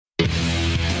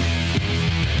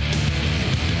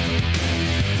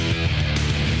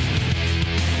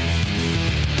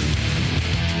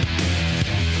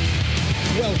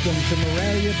Welcome to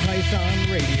Morelia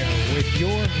Python Radio with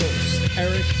your hosts,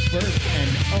 Eric Burke and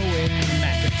Owen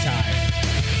McIntyre.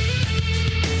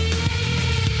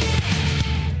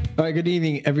 All right, good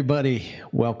evening, everybody.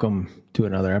 Welcome to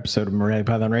another episode of Morelia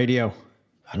Python Radio.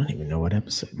 I don't even know what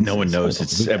episode. No one knows.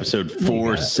 It's episode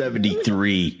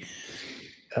 473.2.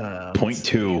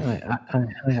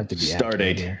 I have to be Start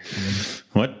date. here.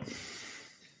 What?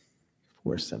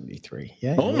 473.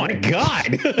 Yeah. Oh my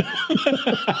God.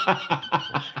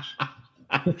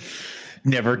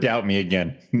 Never doubt me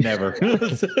again. Never.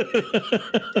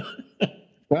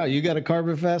 Wow, you got a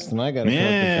Carpet Fest and I got a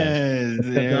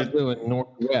Carpet Fest. I'm doing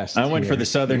Northwest. I went for the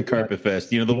Southern Carpet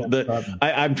Fest. You know,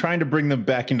 I'm trying to bring them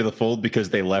back into the fold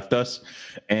because they left us,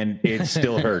 and it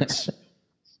still hurts.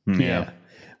 Yeah.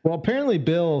 Well, apparently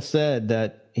Bill said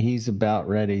that he's about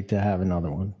ready to have another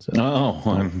one. So. Not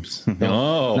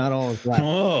all is left.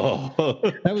 Oh,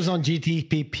 that was on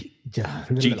GTP.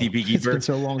 GTP Keeper. It's been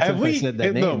so long since I said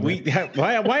that name. No,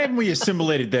 why haven't we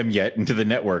assimilated them yet into the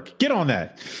network? Get on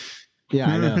that. Yeah,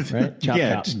 I know, right? Chop,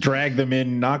 chop. Just drag them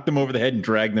in, knock them over the head, and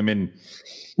drag them in.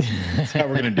 That's how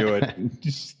we're going to do it.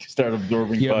 Just start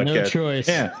absorbing you have podcasts. No choice.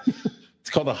 Yeah. It's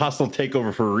called a hostile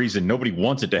takeover for a reason. Nobody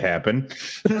wants it to happen.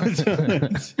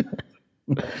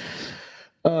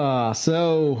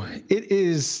 So it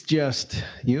is just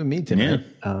you and me tonight.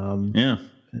 Yeah.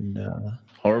 And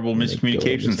horrible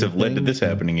miscommunications have led to this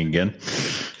happening again.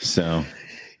 So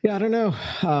yeah, I don't know.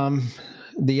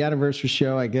 The anniversary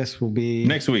show, I guess, will be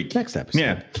next week. Next episode.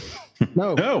 Yeah.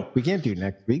 No, we can't do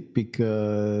next week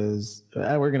because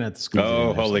we're gonna have to squeeze.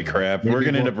 Oh, holy crap! We're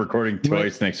gonna end up recording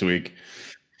twice next week.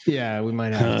 Yeah, we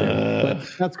might have to,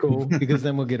 but that's cool because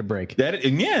then we'll get a break. All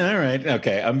right,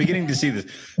 okay. I'm beginning to see this.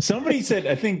 Somebody said,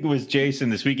 I think it was Jason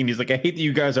this week, and he's like, "I hate that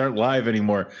you guys aren't live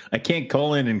anymore. I can't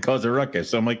call in and cause a ruckus."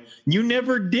 So I'm like, "You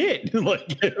never did."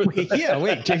 Wait,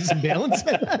 Jason Balin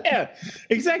said that? Yeah,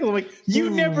 exactly. I'm like, "You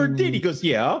never did." He goes,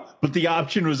 "Yeah, but the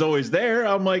option was always there."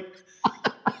 I'm like,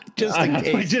 just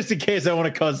in case I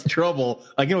want to cause trouble,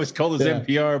 I can always call this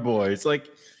NPR boy. It's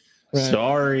like. Right.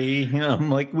 Sorry, I'm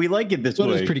like, we like it this way. It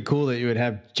was pretty cool that you would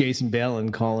have Jason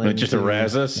Balin call in just to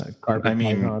razz us. I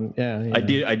mean, I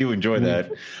do enjoy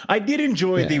that. I did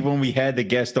enjoy when we had the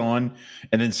guest on,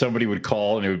 and then somebody would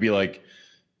call, and it would be like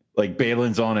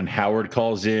Balin's on, and Howard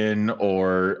calls in,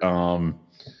 or all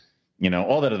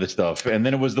that other stuff, and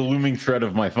then it was the looming threat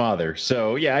of my father.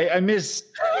 So yeah, I miss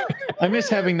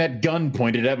having that gun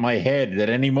pointed at my head at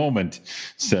any moment.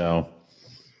 So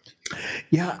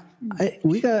yeah.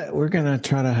 We're gonna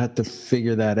try to have to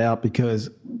figure that out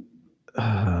because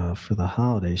for the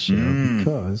holiday show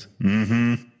because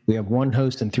we have one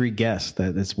host and 3 guests.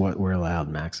 That's what we're allowed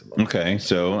maximum. Okay,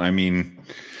 so I mean,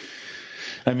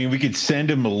 we could send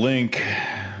him a link.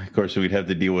 Of course, we'd have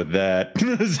to deal with that.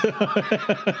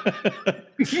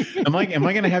 Am I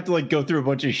going to have to go through a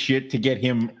bunch of shit to get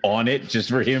him on it just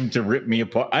for him to rip me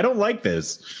apart? I don't like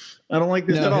this. At all.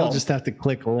 He'll just have to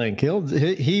click a link.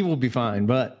 He will be fine,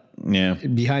 but. Yeah,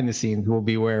 behind the scenes will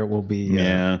be where it will be.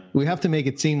 We have to make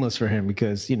it seamless for him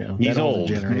because he's old.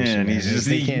 Generation, and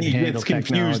he gets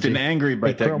confused and angry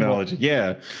by technology.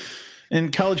 Yeah,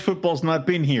 and college football's not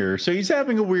been here, so he's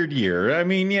having a weird year. I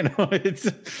mean, it's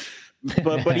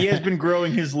but he has been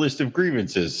growing his list of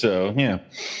grievances. So yeah.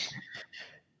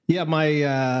 Yeah,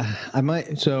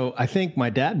 I think my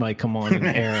dad might come on and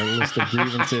air a list of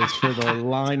grievances for the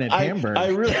line at Hamburg.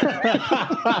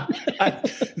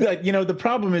 The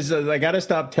problem is I got to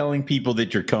stop telling people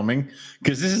that you're coming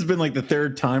because this has been the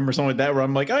 3rd time or something like that where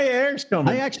I'm like, oh yeah, Eric's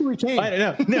coming. I actually came.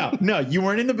 No, you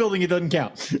weren't in the building. It doesn't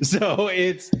count. So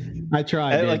I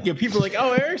tried. People are like,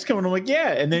 oh, Eric's coming. I'm like,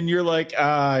 yeah, and then you're like,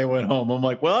 I went home. I'm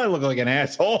like, well, I look like an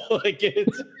asshole.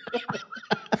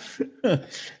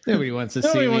 Nobody wants to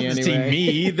see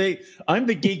me. I'm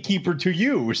the gatekeeper to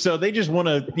you, so they just want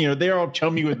to. They're all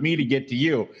chummy with me to get to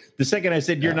you. The second I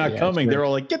said you're not coming, they're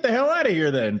all like, "Get the hell out of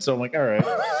here!" Then, so I'm like, "All right."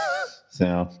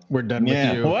 So we're done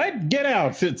with you. What? Get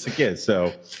out! It's a kid.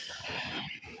 So,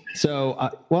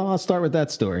 I'll start with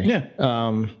that story. Yeah.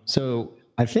 So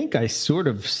I think I sort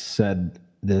of said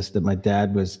that my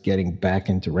dad was getting back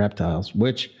into reptiles,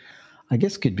 which. I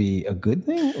guess could be a good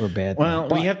thing or a bad thing. Well,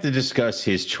 we have to discuss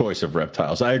his choice of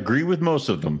reptiles. I agree with most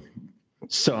of them.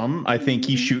 Some, I think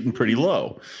he's shooting pretty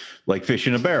low, like fish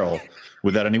in a barrel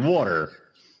without any water.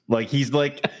 He's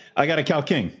like, I got a Cal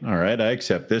King. All right, I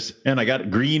accept this. And I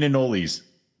got green anoles.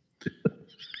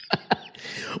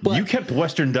 You kept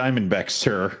Western Diamondbacks,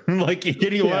 sir. Why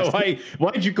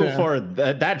did you go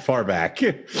that far back?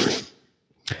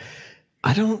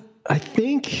 I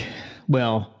think,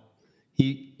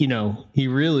 he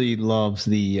really loves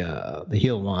the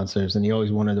Gila monsters, and he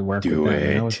always wanted to work with them.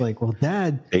 And I was like, well,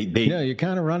 Dad, you're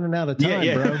kind of running out of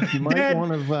time, bro. You might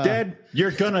want to, Dad, you're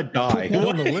gonna die. Put that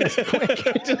on the list quick.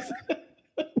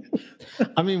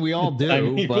 I mean, we all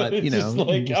do, but it's just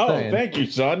like, thank you,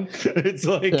 son. It's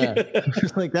like,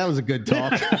 it's like that was a good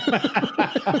talk.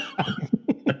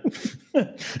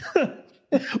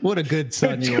 What a good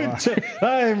son you are.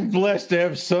 I'm blessed to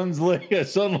have a son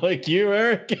like you,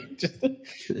 Eric.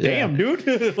 Damn, dude.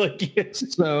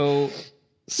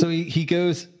 So he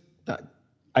goes.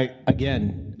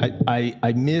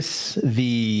 I miss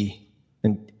the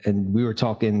and we were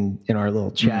talking in our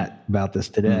little chat about this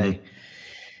today. Mm-hmm.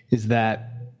 Is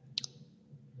that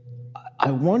I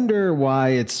wonder why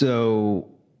it's so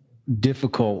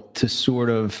difficult to sort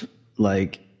of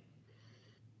like,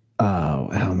 how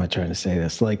am I trying to say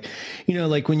this? Like,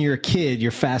 like when you're a kid,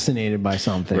 you're fascinated by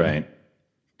something. Right.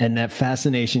 And that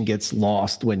fascination gets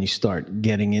lost when you start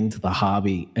getting into the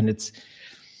hobby. And it's,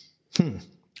 I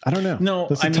don't know. No,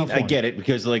 I mean, I get it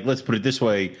because, like, let's put it this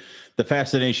way. The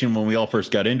fascination when we all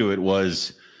first got into it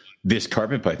was this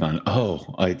carpet python. Oh,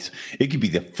 it could be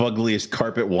the fuggliest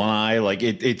carpet one eye. Like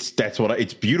it's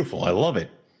beautiful. I love it.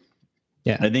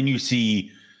 Yeah. And then you see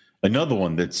another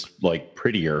one that's like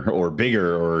prettier or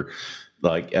bigger or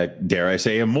like, dare I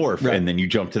say, a morph. Right. And then you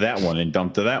jump to that one and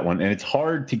dump to that one. And it's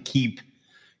hard to keep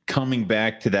coming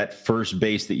back to that first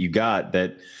base that you got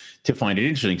to find it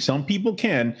interesting. Some people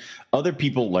can. Other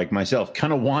people, like myself,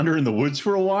 kind of wander in the woods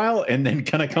for a while and then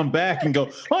kind of come back and go,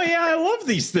 oh, yeah, I love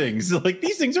these things. Like,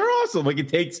 these things are awesome. Like,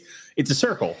 it's a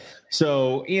circle.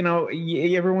 So,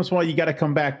 every once in a while, you got to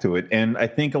come back to it. And I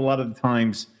think a lot of the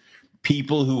times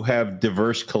people who have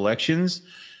diverse collections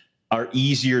are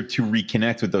easier to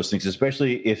reconnect with those things,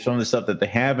 especially if some of the stuff that they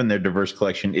have in their diverse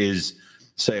collection is,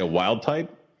 say, a wild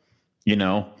type.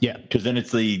 Yeah, because then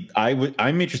it's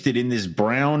I'm interested in this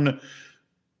brown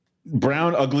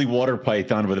ugly water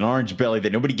python with an orange belly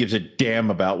that nobody gives a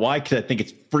damn about. Why? Because I think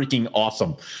it's freaking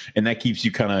awesome, and that keeps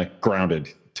you kind of grounded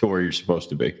to where you're supposed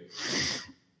to be.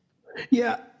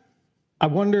 Yeah, I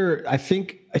wonder. I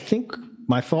think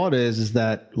my thought is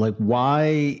that, like,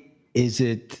 why is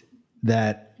it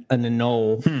that an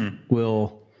anole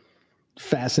will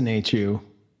fascinate you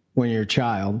when you're a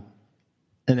child,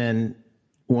 and then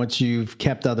once you've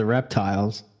kept other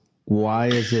reptiles, why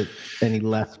is it any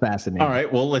less fascinating? All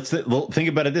right. Well, let's think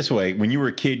about it this way. When you were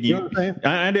a kid,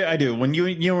 I do. When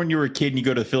when you were a kid and you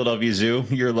go to the Philadelphia Zoo,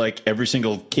 you're like every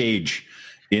single cage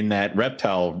in that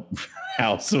reptile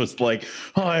house was like,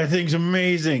 oh, that thing's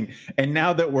amazing. And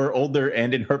now that we're older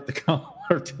and in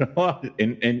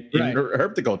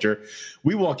herpetoculture,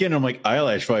 we walk in and I'm like,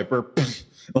 eyelash viper.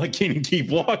 Like, can you keep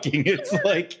walking? It's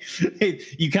like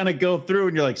you kind of go through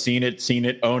and you're like, seen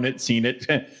it, own it, seen it.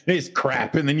 It's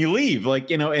crap. And then you leave, and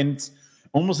it's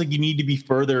almost like you need to be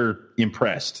further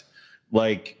impressed.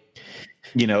 Like,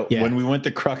 when we went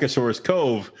to Crocosaurus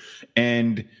Cove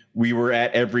and we were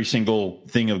at every single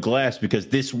thing of glass because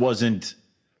this wasn't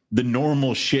the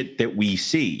normal shit that we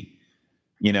see.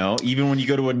 Even when you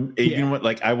go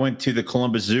to I went to the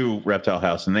Columbus Zoo reptile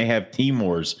house and they have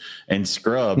Timors and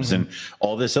scrubs and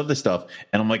all this other stuff.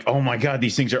 And I'm like, oh my God,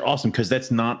 these things are awesome. Cause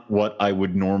that's not what I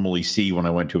would normally see when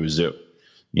I went to a zoo.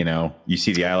 You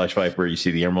see the eyelash viper, you see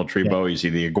the emerald tree boa, you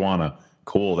see the iguana.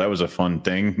 Cool. That was a fun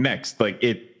thing. Next,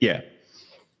 Yeah,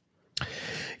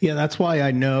 that's why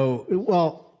I know.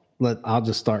 Well, I'll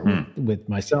just start with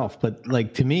myself. But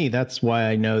like, to me, that's why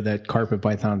I know that carpet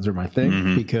pythons are my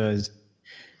thing, because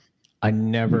I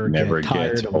never get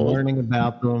tired of learning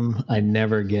about them. I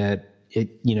never get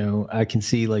it. I can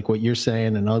see, like what you're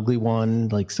saying, an ugly one.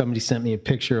 Like, somebody sent me a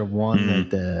picture of one that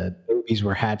the babies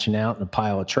were hatching out in a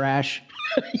pile of trash.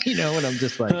 And I'm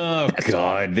just like, oh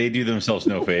God, they do themselves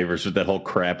no favors with that whole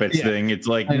crappets thing. It's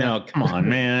like, no, come on,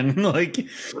 man. Like,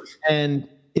 and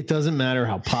it doesn't matter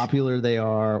how popular they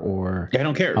are, or I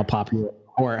don't care how popular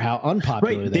or how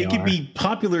unpopular they could be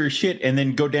popular as shit and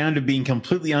then go down to being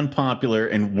completely unpopular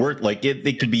and worth like it.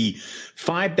 They could be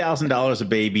 $5,000 a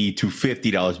baby to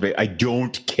 $50 a baby. I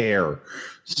don't care.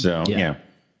 So, yeah.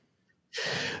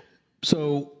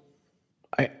 So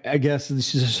I guess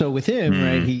so with him,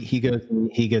 right? He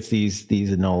gets these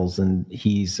anoles and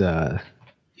he's,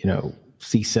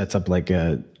 he sets up like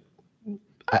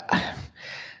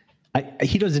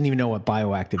he doesn't even know what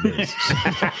bioactive is.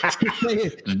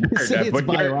 Say it's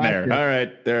bioactive. All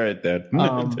right, there.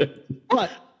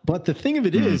 But the thing of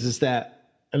it is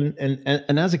that,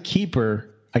 and as a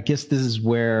keeper, I guess this is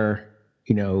where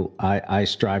I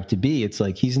strive to be. It's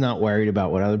like he's not worried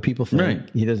about what other people think. Right.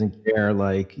 He doesn't care,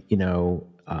 like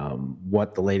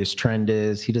what the latest trend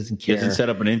is. He doesn't care. He hasn't set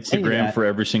up an Instagram for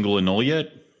every single anole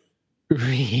yet.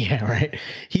 Yeah, right.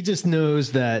 He just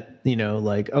knows that,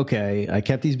 like, okay, I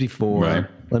kept these before. Right.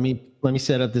 Let me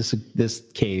set up this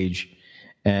cage,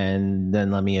 and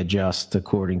then let me adjust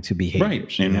according to behavior.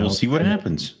 Right, and we'll see what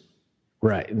happens.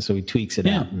 Right, and so he tweaks it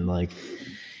out, and like,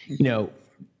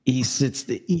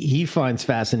 he finds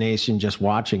fascination just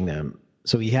watching them.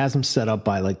 So he has them set up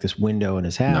by like this window in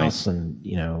his house, and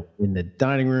in the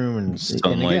dining room, and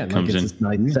sunlight comes in. This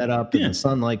nice setup, and the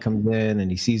sunlight comes in, and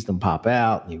he sees them pop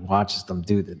out, and he watches them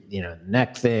do the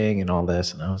neck thing and all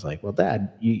this. And I was like, well,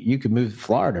 Dad, you could move to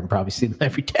Florida and probably see them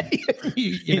every day.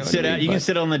 you can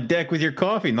sit on the deck with your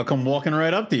coffee, and they'll come walking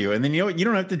right up to you, and then you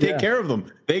don't have to take care of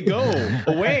them. They go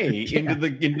away into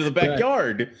the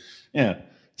backyard. Right. Yeah.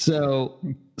 So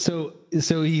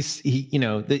he's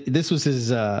this was his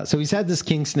so he's had this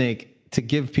king snake. To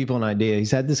give people an idea,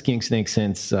 he's had this king snake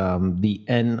since the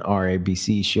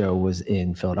NRABC show was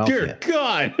in Philadelphia. Dear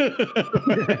God.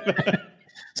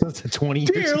 So it's a 20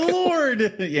 years Dear ago.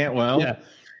 Lord. Yeah, well. Yeah.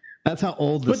 That's how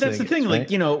old this But that's the thing, is,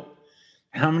 right? like,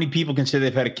 how many people can say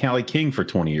they've had a Cali King for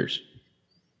 20 years?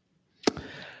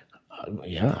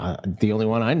 The only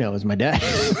one I know is my dad.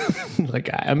 Like,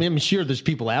 I'm sure there's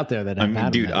people out there that have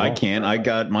had dude, I can't. I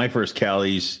got my first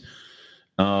Calis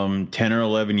 10 or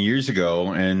 11 years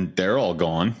ago, and they're all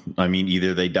gone. I mean,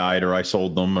 either they died or I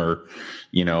sold them, or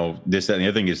this, that, and the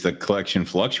other thing is the collection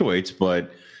fluctuates,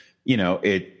 but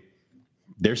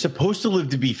they're supposed to live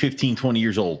to be 15, 20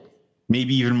 years old,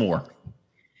 maybe even more.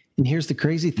 And here's the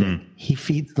crazy thing. He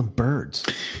feeds them birds.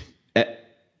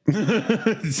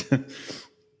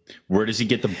 Where does he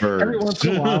get the birds? Every once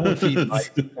in a while, he feeds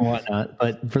mice and whatnot,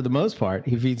 but for the most part,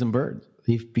 he feeds them birds.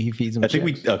 He feeds them. I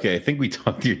think we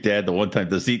talked to your dad the one time.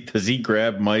 Does he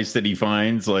grab mice that he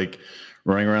finds like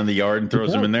running around the yard and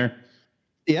throws them in there?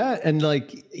 Yeah, and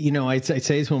like I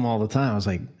say to him all the time. I was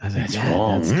like, that's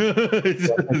wrong.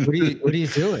 What are you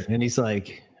doing? And he's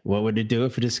like, what would it do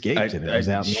if it escaped? And it was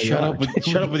out in the shut yard.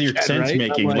 Shut up with your sense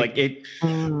making. Like it,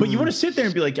 but you want to sit there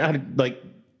and be like, like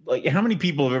how many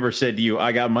people have ever said to you,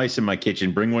 I got mice in my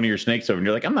kitchen, bring one of your snakes over. And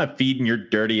you're like, I'm not feeding your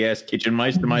dirty ass kitchen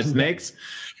mice to my snakes.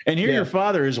 And here your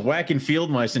father is whacking field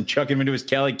mice and chucking them into his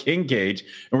Cali King cage.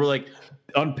 And we're like,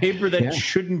 on paper, that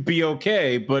shouldn't be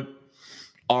okay. But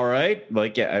all right.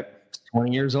 Like,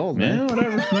 20 years old, man. Yeah,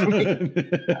 whatever.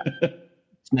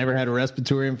 It's never had a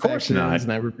respiratory infection. It's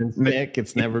never been sick.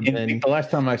 It's never been. The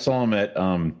last time I saw him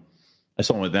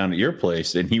down at your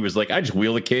place, and he was like, I just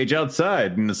wheel the cage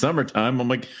outside in the summertime. I'm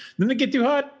like, didn't it get too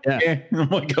hot? Yeah. I'm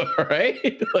like, all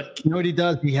right. Like, what he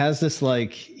does? He has this,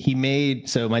 like,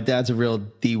 so my dad's a real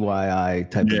DIY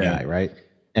type of guy, right?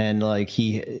 And like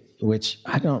which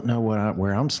I don't know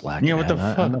where I'm slacking. What the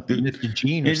fuck? I'm Mr.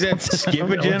 Gene. Is that skip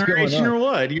a generation or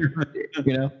what?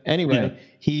 Anyway,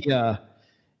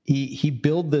 he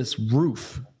built this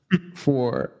roof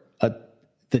for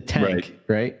the tank,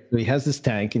 right? So he has this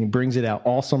tank and he brings it out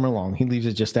all summer long. He leaves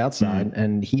it just outside,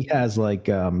 and he has like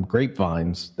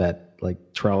grapevines that like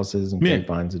trellises and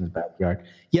grapevines in his backyard.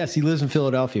 Yes, he lives in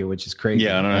Philadelphia, which is crazy.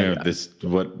 Yeah, I don't know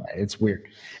it's weird.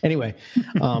 Anyway,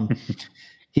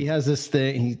 he has this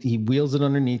thing. He wheels it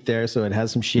underneath there, so it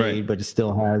has some shade, but it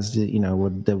still has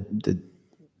the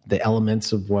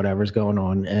elements of whatever's going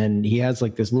on. And he has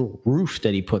like this little roof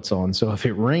that he puts on. So if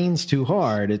it rains too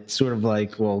hard, it's sort of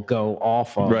like will go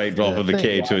off of the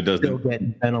cage, so it doesn't still get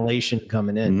ventilation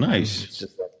coming in. Nice. It's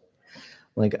just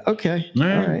like okay, all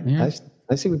right. Yeah.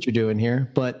 I see what you're doing here,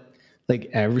 but like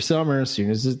every summer, as soon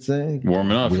as it's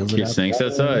warm enough, keep snakes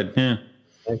outside. Yeah.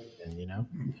 And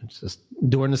it's just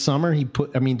during the summer,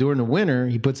 during the winter,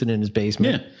 he puts it in his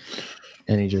basement. Yeah.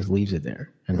 And he just leaves it there.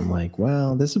 And I'm like,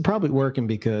 well, this is probably working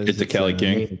because it's a Cali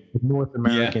King, North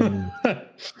American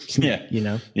snake,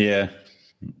 Yeah.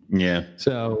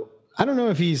 So I don't know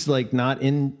if he's like not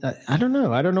in. I don't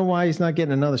know. I don't know why he's not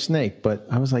getting another snake. But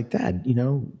I was like, Dad,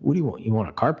 what do you want? You want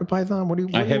a carpet python? What do you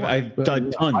want? I've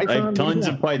done tons. I have tons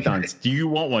of pythons. Do you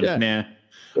want one? Yeah. Nah.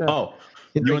 Yeah. Oh,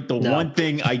 you want the one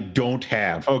thing I don't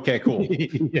have? Okay, cool.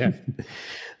 Yeah.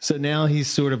 So now he's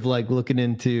sort of like looking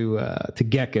into to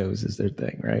geckos is their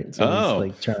thing, right?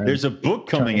 So there's a book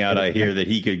coming out, I hear, that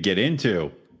he could get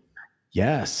into.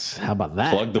 Yes. How about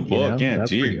that? Plug the book. Yeah.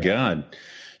 Dear God.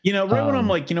 When I'm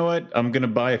like, you know what? I'm going to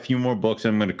buy a few more books.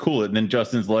 And I'm going to cool it. And then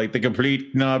Justin's like, the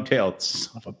complete knobtail.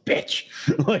 Son of a bitch.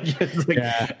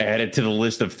 Add it to the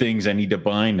list of things I need to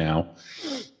buy now.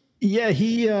 Yeah.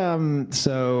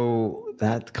 So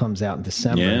that comes out in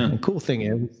December. Yeah. And the cool thing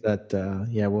is that,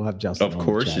 we'll have Justin. Of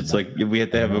course. It's like we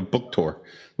have to have a book tour.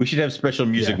 We should have special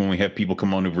music when we have people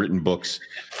come on who've written books.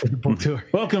 Book tour.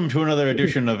 Welcome to another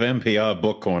edition of NPR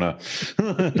Book Corner.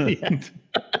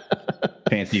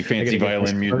 fancy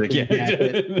violin music.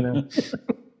 Yeah.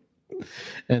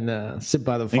 And sit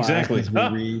by the fire. Exactly.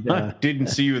 We read, didn't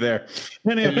see you there.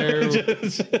 Anyway,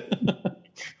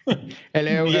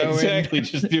 Hello. Yeah, exactly.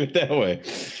 Just do it that way.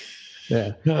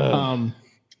 Yeah.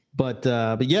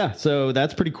 But yeah, so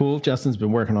that's pretty cool. Justin's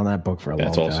been working on that book for a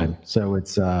long time. So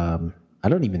it's I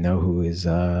don't even know who is.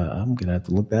 I'm gonna have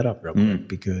to look that up real quick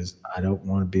because I don't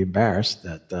want to be embarrassed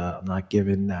that I'm not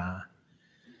giving the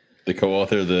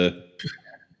co-author the.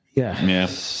 Yeah.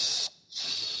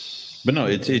 But no,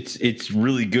 it's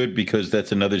really good because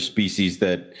that's another species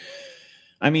that,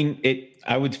 I mean,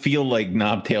 I would feel like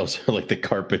knobtails are like the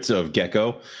carpets of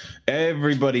gecko.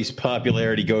 Everybody's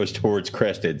popularity goes towards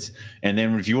cresteds. And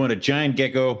then if you want a giant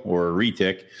gecko or a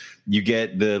retic, you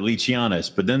get the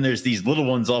Leachianus. But then there's these little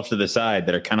ones off to the side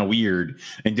that are kind of weird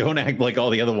and don't act like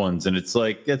all the other ones. And it's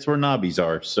like, that's where knobbies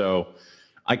are. So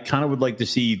I kind of would like to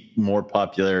see more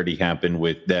popularity happen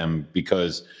with them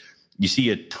because you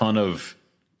see a ton of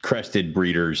crested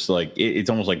breeders. Like it's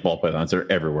almost like ball pythons. They're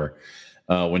everywhere.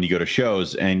 When you go to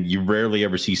shows, and you rarely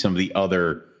ever see some of the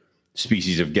other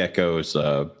species of geckos,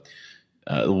 some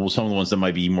of the ones that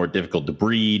might be more difficult to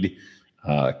breed,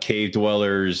 cave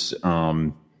dwellers,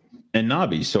 and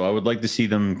knobbies. So I would like to see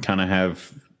them kind of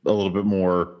have a little bit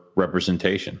more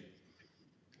representation.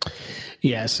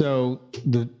 Yeah. So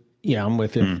I'm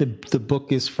with you. The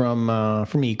book is from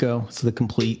Eco. It's the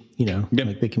complete,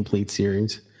 like the complete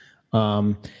series.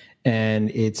 And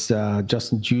it's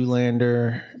Justin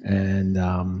Julander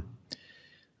and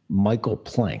Michael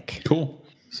Plank. Cool.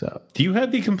 So, do you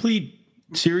have the complete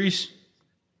series?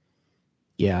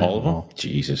 Yeah, all of them.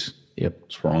 Jesus. Yep.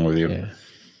 What's wrong with you?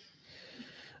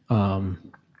 Yeah.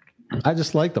 I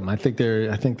just like them. I think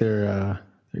they're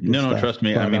no, trust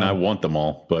me. But, I mean, I want them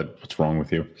all, but what's wrong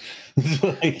with you?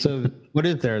 So what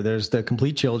is there? There's the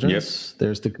complete children's. Yep.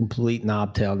 There's the complete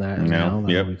knobtail now.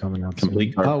 Yep. Be coming out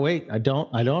complete. Oh wait, I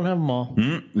don't have them all.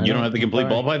 You don't have the complete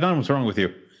ball python? What's wrong with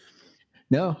you?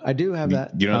 No, I do have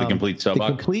that. You don't have the complete subbox? The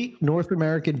complete North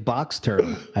American box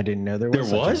turtle. I didn't know there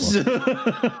was.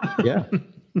 Yeah.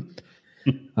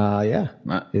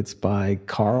 It's by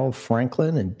Carl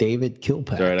Franklin and David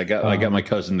Kilpack. All right, I got my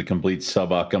cousin the complete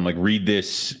subbox. I'm like, read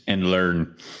this and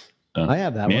learn. I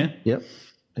have that one. Yep.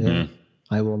 Yeah.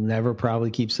 I will never probably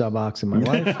keep subbox in my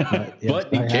life,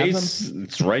 but in case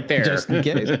it's right there, just in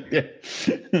case.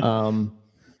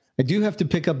 I do have to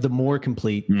pick up the more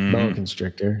complete boa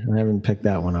constrictor. I haven't picked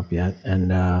that one up yet,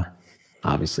 and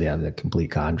obviously I have the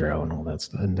complete chondro and all that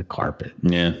stuff, and the carpet.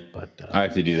 Yeah, but I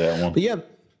have to do that one. But yeah.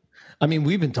 I mean,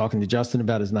 we've been talking to Justin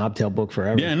about his knobtail book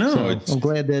forever. Yeah, no. So I'm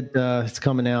glad that it's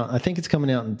coming out. I think it's coming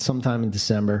out sometime in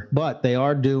December. But they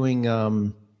are doing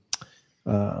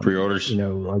pre-orders.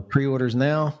 Like pre-orders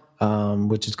now,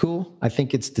 which is cool. I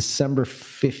think it's December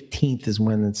 15th is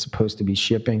when it's supposed to be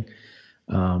shipping.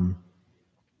 And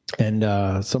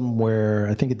somewhere,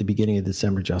 I think at the beginning of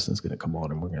December, Justin's going to come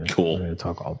on and we're going to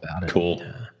talk all about it. Cool.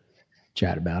 And,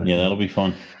 chat about it. Yeah, that'll be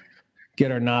fun. Get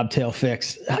our knobtail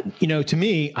fixed. To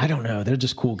me, I don't know. They're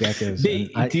just cool geckos.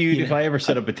 If I ever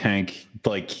set up a tank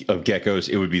of geckos,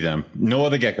 it would be them. No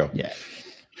other gecko. Yeah.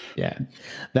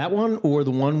 That one or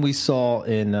the one we saw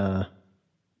in the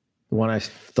one I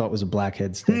thought was a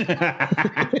blackhead stick.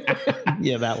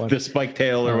 Yeah, that one. The spike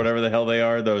tail or whatever the hell they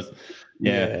are. Those.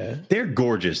 Yeah. They're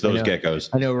gorgeous. Those geckos.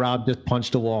 I know Rob just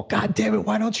punched a wall. God damn it!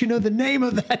 Why don't you know the name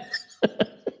of that?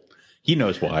 He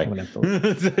knows why. I'm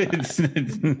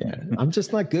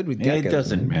just not good with geckos. It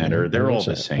doesn't matter. They're all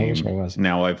the same.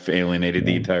 Now I've alienated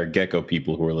the entire gecko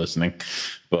people who are listening.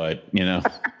 But, it's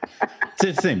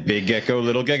the same. Big gecko,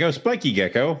 little gecko, spiky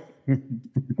gecko.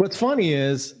 What's funny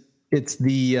is it's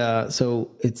the,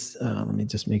 let me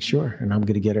just make sure, and I'm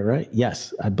going to get it right.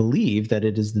 Yes, I believe that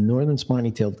it is the northern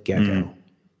spiny-tailed gecko.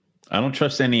 I don't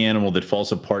trust any animal that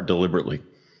falls apart deliberately.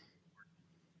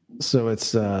 So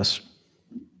it's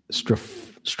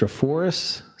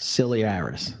Strophosaurus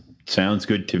ciliaris. Sounds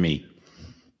good to me.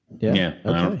 Yeah.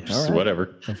 Okay. Right.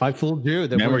 Whatever. If I fooled you,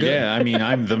 then we're good. Yeah. I mean,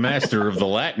 I'm the master of the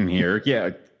Latin here.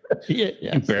 Yeah.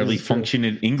 Yeah. I barely function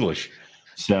in English.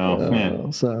 So,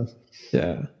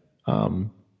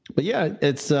 but yeah,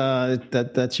 it's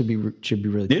that should be really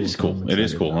cool. It is cool. It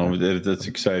is cool. That's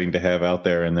exciting to have out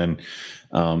there. And then,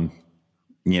 I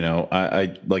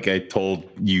like I told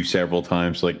you several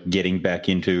times, like getting back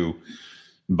into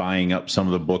buying up some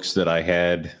of the books that I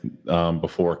had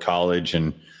before college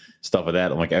and stuff like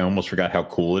that. I'm like, I almost forgot how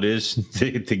cool it is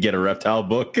to get a reptile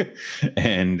book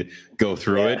and go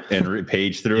through it and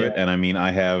page through it. And I mean,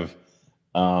 I have,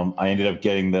 I ended up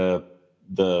getting the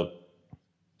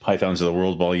Pythons of the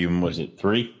World volume. Was it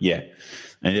 3? Yeah.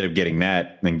 I ended up getting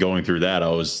that and going through that. I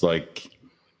was like,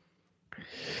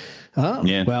 oh,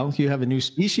 yeah. Well, you have a new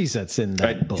species that's in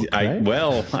that book, right?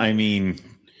 Well, I mean,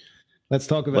 let's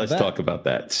talk about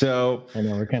that. So I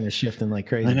know we're kind of shifting like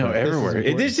crazy. I know everywhere.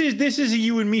 This is a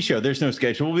you and me show. There's no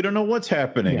schedule. We don't know what's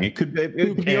happening. Yeah. It could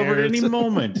be over at any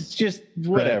moment. It's just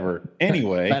whatever.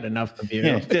 Anyway, bad enough to be.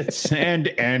 Yeah, that's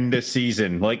and the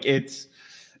season. Like it's.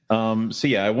 So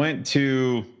yeah, I went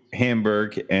to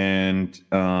Hamburg and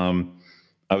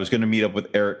I was going to meet up with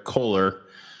Eric Kohler,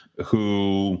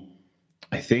 who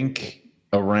I think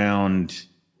around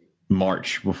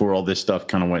March, before all this stuff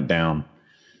kind of went down.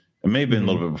 It may have been a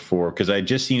little bit before, because I had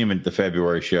just seen him at the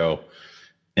February show,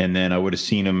 and then I would have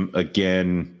seen him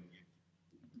again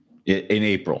in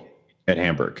April at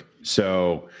Hamburg.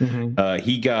 So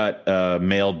he got a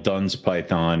male Dunn's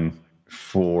Python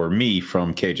for me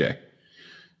from KJ.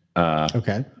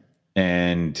 Okay.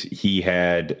 And he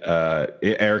had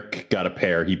Eric got a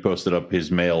pair. He posted up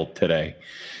his male today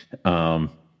on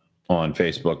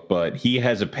Facebook, but he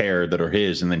has a pair that are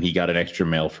his, and then he got an extra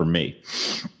male for me.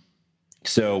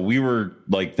 So we were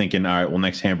like thinking, all right, well,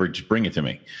 next Hamburg, just bring it to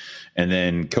me. And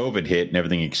then COVID hit and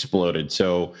everything exploded.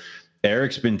 So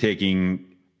Eric's been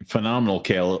taking phenomenal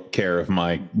care of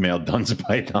my male Dunn's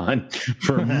Python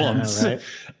for months.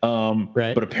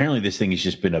 Right. But apparently this thing has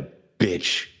just been a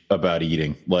bitch about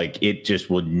eating. Like, it just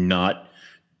would not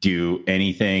do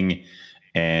anything.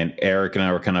 And Eric and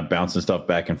I were kind of bouncing stuff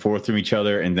back and forth from each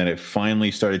other. And then it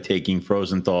finally started taking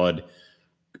frozen thawed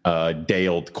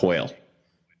day-old quail.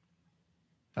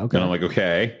 Okay. And I'm like,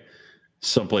 okay,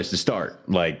 someplace to start.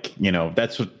 Like, you know,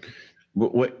 that's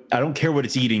what I don't care what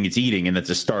it's eating, and that's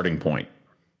a starting point.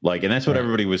 Like, and that's what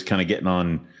everybody was kind of getting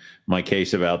on my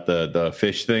case about the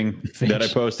fish thing that I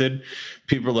posted.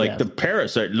 People are like, the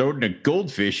parasite loading a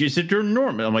goldfish is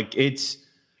enormous. I'm like,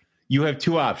 you have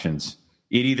two options.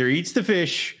 It either eats the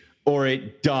fish or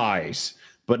it dies.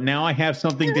 But now I have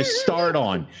something to start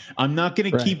on. I'm not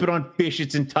going to keep it on fish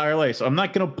its entire life. So I'm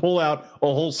not going to pull out a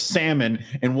whole salmon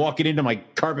and walk it into my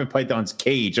carpet python's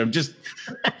cage.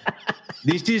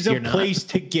 This is a place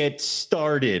to get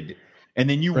started. And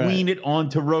then you wean it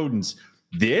onto rodents.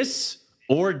 This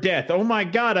or death. Oh my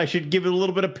God, I should give it a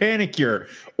little bit of panicure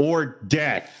or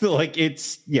death. Like,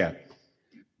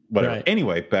 whatever. Right.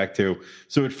 Anyway,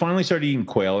 so it finally started eating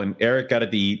quail, and Eric got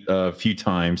it to eat a few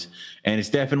times, and it's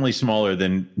definitely smaller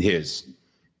than his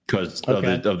because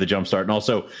of the jump start. And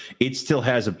also, it still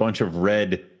has a bunch of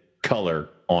red color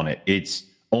on it. It's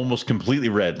almost completely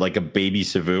red, like a baby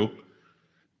Cebu,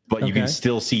 but you can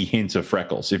still see hints of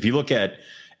freckles. If you look at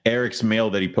Eric's male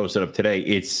that he posted up today,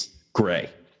 it's gray,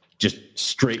 just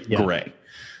straight gray.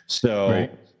 So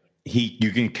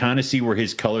you can kind of see where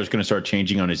his color is going to start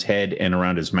changing on his head and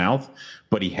around his mouth,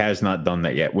 but he has not done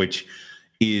that yet, which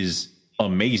is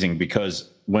amazing, because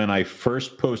when I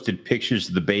first posted pictures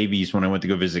of the babies when I went to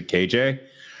go visit KJ,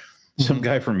 some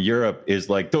guy from Europe is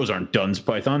like, those aren't Dunn's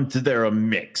pythons, they're a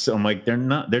mix. I'm like, they're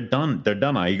not, they're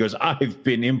Dunni. He goes, I've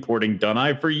been importing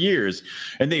Dunni for years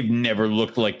and they've never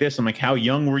looked like this. I'm like, how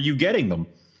young were you getting them?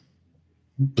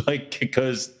 Like,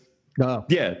 because like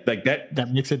that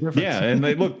makes a difference. Yeah, and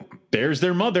they look, there's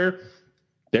their mother,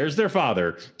 there's their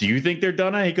father. Do you think they're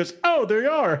Dunni? He goes, oh, they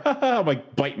are. I'm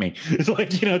like, bite me. It's like,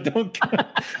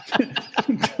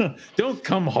 don't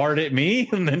come hard at me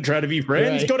and then try to be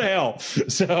friends. Go to hell.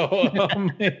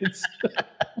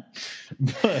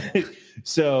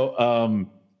 So,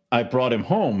 I brought him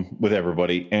home with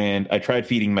everybody, and I tried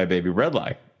feeding my baby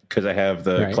Redlie, because I have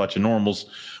the clutch of normals,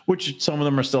 which some of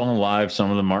them are still alive. Some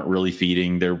of them aren't really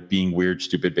feeding. They're being weird,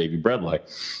 stupid baby Redlie.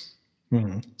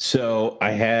 Mm-hmm. So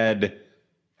I had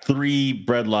 3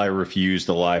 Bredlie refused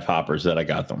the live hoppers that I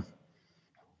got them.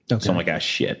 Okay. So I'm like,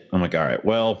 shit. I'm like, all right,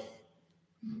 well,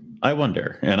 I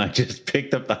wonder. And I just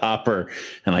picked up the hopper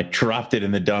and I dropped it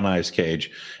in the Dunni's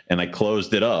cage and I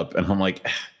closed it up. And I'm like,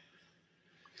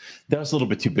 that was a little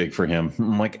bit too big for him.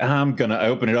 I'm like, I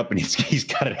open it up and he's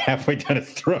got it halfway down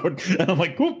his throat. And I'm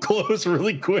like, whoop, close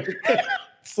really quick.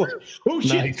 It's like, oh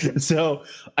shit. Nice. So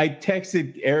I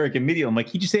texted Eric immediately. I'm like,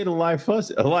 he just ate a live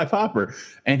hopper.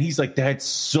 And he's like, that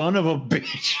son of a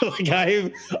bitch.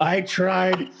 Like, I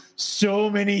tried so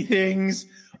many things.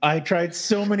 I tried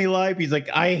so many live. He's like,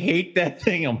 I hate that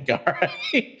thing. I'm like, all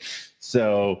right.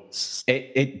 So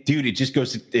it just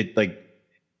goes to like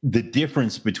the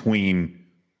difference between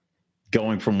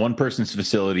going from one person's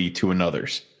facility to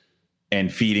another's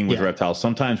and feeding with reptiles.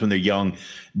 Sometimes when they're young,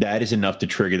 that is enough to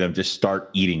trigger them to start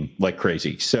eating like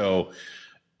crazy. So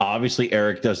obviously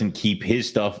Eric doesn't keep his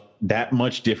stuff that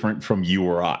much different from you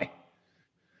or I.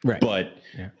 Right. But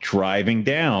driving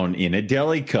down in a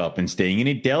deli cup and staying in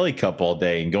a deli cup all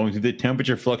day and going through the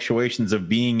temperature fluctuations of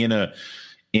being in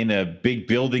a big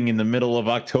building in the middle of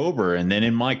October, and then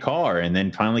in my car, and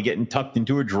then finally getting tucked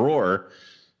into a drawer,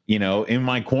 in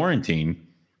my quarantine.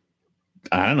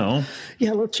 I don't know.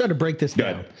 Yeah, let's try to break this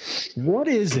down. What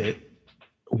is it?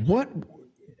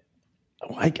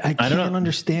 I can't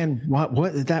understand what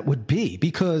that would be,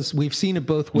 because we've seen it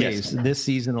both ways this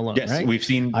season alone. Yes, right? We've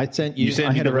seen. I sent you.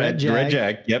 I had the red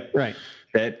jag. Yep. Right.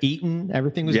 That eaten.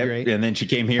 Everything was great. And then she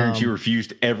came here and she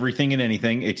refused everything and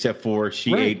anything except for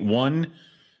she ate one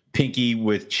pinky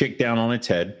with chick down on its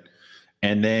head,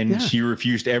 and then she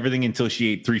refused everything until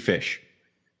she ate 3 fish.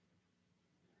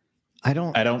 I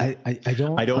don't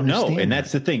know. And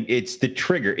that's the thing. It's the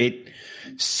trigger.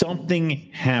 Something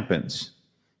happens.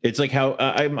 It's like how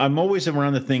I'm always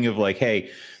around the thing of like,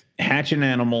 hey, hatch an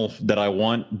animal that I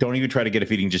want. Don't even try to get a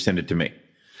feeding. Just send it to me.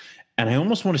 And I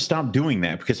almost want to stop doing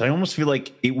that, because I almost feel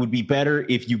like it would be better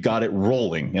if you got it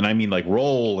rolling. And I mean like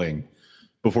rolling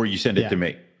before you send it to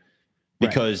me,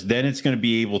 because then it's going to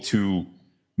be able to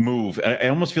move. I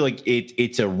almost feel like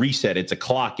it's a reset. It's a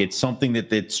clock. It's something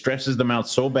that stresses them out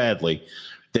so badly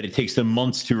that it takes them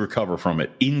months to recover from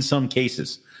it. In some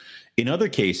cases, in other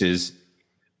cases,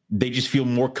 they just feel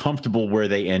more comfortable where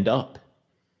they end up.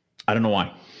 I don't know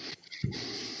why.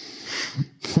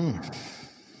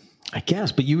 I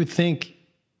guess, but you would think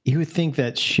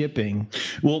that shipping.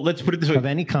 Well, let's put it this way: of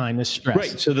any kind is stress.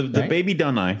 Right. So the baby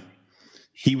Dunai,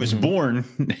 he was born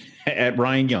at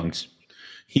Ryan Young's.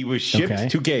 He was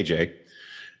shipped to KJ.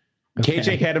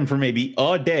 KJ had him for maybe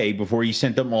a day before he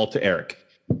sent them all to Eric.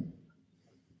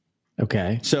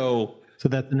 Okay. So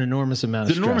that's an enormous amount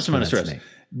of stress. Enormous amount of stress.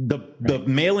 The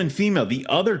male and female, the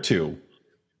other two,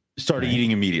 started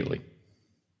eating immediately.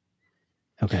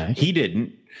 Okay. He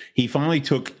didn't. He finally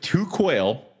took 2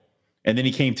 quail, and then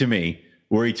he came to me,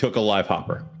 where he took a live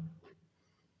hopper.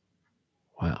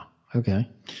 Wow. Okay.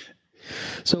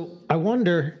 So I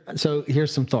wonder,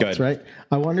 here's some thoughts, right?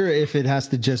 I wonder if it has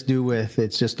to just do with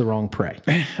it's just the wrong prey.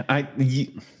 I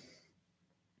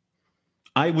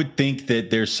would think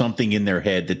that there's something in their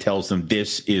head that tells them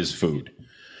this is food.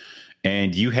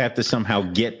 And you have to somehow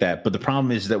get that. But the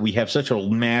problem is that we have such a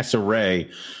mass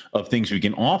array of things we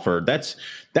can offer. That's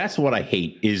what I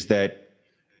hate, is that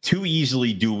too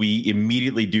easily do we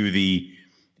immediately do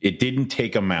it didn't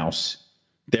take a mouse,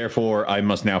 therefore I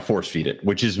must now force feed it,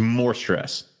 which is more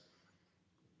stress.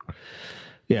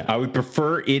 Yeah. I would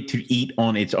prefer it to eat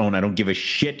on its own. I don't give a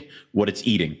shit what it's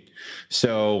eating.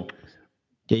 So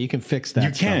yeah, you can fix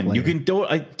that. You can do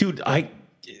it. Dude, I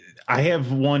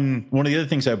have one of the other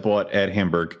things I bought at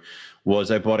Hamburg was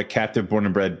I bought a captive born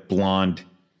and bred blonde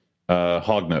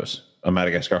hognose, a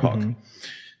Madagascar hog.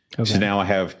 Okay. So now I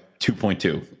have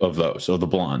 2.2 of those, of the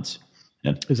blondes.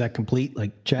 And is that complete?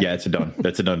 Like check? Yeah, that's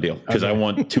a done deal. Because I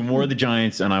want 2 more of the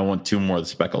giants and I want 2 more of the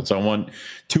speckled. So I want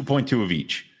 2.2 of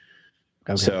each.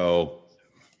 Okay. So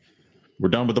we're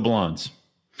done with the blondes.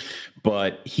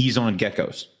 But he's on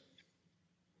geckos.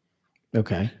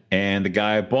 Okay. And the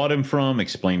guy I bought him from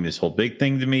explained this whole big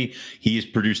thing to me. He has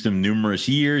produced them numerous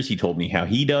years. He told me how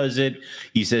he does it.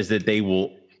 He says that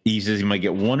he says he might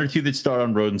get 1 or 2 that start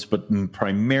on rodents, but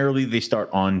primarily they start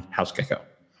on house gecko.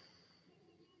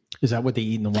 Is that what they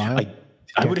eat in the wild?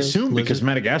 I would assume because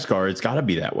Madagascar, it's got to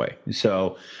be that way.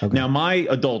 So now my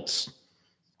adults,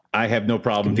 I have no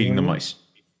problem feeding the mice.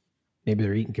 Maybe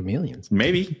they're eating chameleons.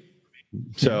 Maybe.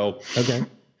 So, okay.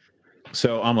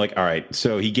 So I'm like, all right.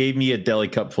 So he gave me a deli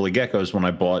cup full of geckos when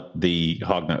I bought the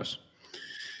hognose.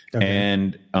 Okay.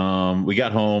 And we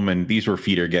got home, and these were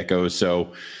feeder geckos.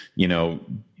 So,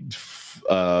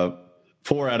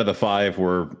 4 out of the 5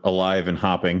 were alive and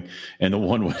hopping, and the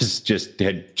one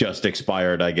had just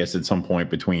expired, I guess, at some point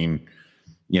between,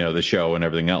 the show and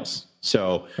everything else.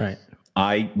 So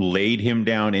I laid him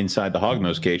down inside the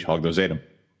hognose cage. Hognose ate him.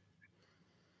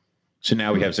 So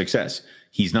now we have success.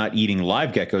 He's not eating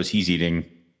live geckos. He's eating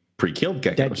pre-killed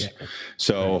geckos.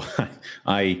 So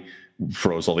I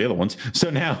froze all the other ones.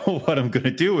 So now what I'm going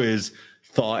to do is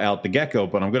thaw out the gecko,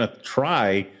 but I'm going to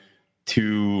try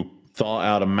to thaw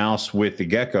out a mouse with the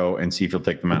gecko and see if he'll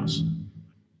take the mouse.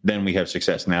 Then we have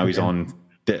success. Now he's on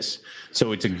this.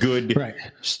 So it's a good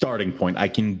starting point. I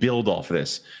can build off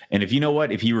this. And if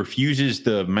he refuses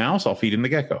the mouse, I'll feed him the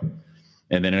gecko.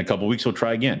 And then in a couple of weeks, we'll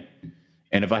try again.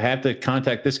 And if I have to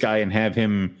contact this guy and have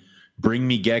him bring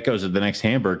me geckos at the next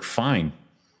Hamburg, fine.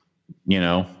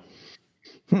 I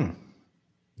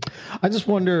just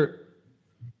wonder,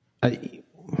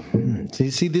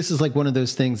 See, this is like one of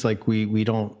those things. Like we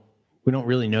don't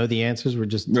really know the answers. We're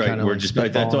just right. kind of we're just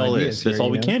that's all it is. That's all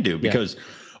we can do because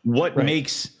what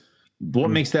makes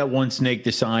that one snake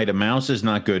decide a mouse is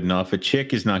not good enough, a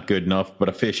chick is not good enough, but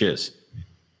a fish is?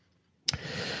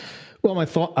 Well, my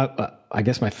thought, I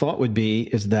guess my thought would be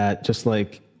is that just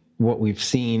like what we've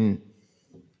seen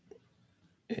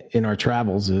in our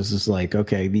travels is like,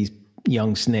 okay, these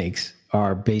young snakes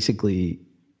are basically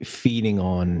feeding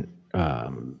on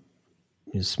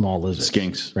small lizards,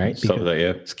 skinks, right? Stuff like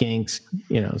that, skinks,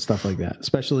 stuff like that.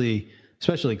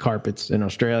 Especially carpets in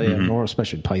Australia, or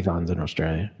especially pythons in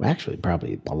Australia. Well, actually,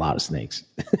 probably a lot of snakes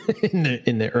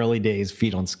in the early days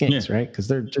feed on skinks, right? Because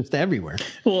they're just everywhere.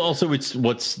 Well, also it's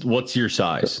what's your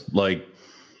size? Like,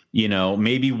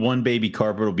 maybe one baby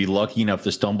carpet will be lucky enough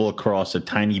to stumble across a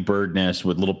tiny bird nest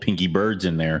with little pinky birds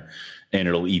in there, and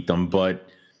it'll eat them. But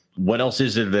what else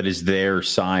is it that is their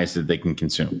size that they can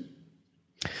consume?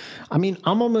 I mean,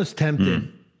 I'm almost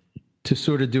tempted to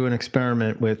sort of do an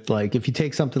experiment with, like, if you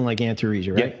take something like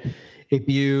Antaresia, right? Yeah. If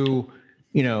you,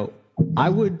 I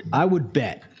would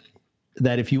bet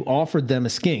that if you offered them a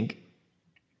skink,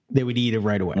 they would eat it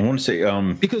right away. I want to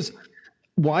say, because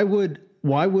why would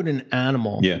an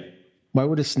animal, why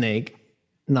would a snake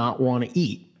not want to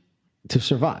eat to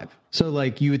survive? So,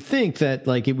 like, you would think that,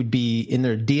 like, it would be in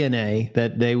their DNA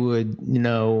that they would,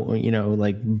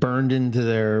 like, burned into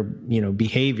their,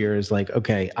 behavior is like,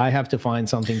 okay, I have to find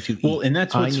something to eat. Well, and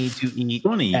that's what's I need to eat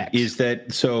funny X. is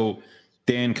that, so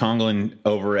Dan Conglin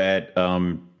over at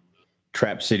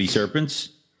Trap City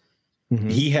Serpents,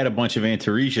 he had a bunch of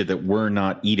Antaresia that were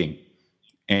not eating.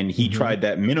 And he tried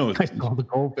that minnow. I saw the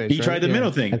goldfish. He tried the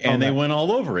minnow thing, and they went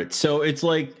all over it. So it's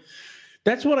like,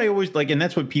 that's what I always like, and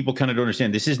that's what people kind of don't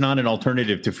understand. This is not an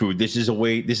alternative to food. This is a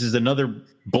way. This is another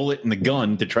bullet in the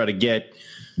gun to try to get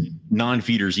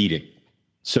non-feeders eating.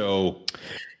 So,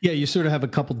 yeah, you sort of have a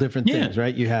couple different things,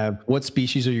 right? You have, what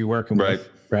species are you working with,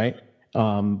 right?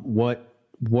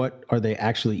 What are they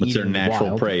actually eating? What's their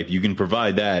natural prey? If you can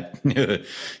provide that,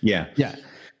 yeah.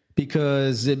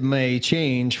 Because it may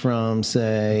change from,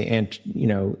 say, and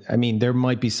there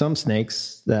might be some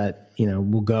snakes that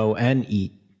will go and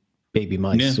eat baby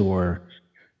mice or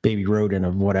baby rodent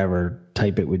of whatever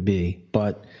type it would be.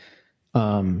 But,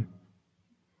 like,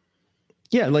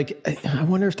 I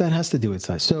wonder if that has to do with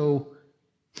size. So,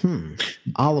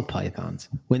 olive pythons,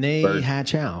 when they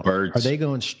hatch out, birds. Are they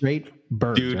going straight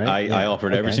birds? Dude, right? I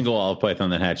offered every single olive python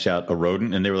that hatched out a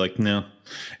rodent, and they were like, no.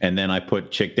 And then I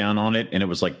put chick down on it, and it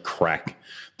was like crack.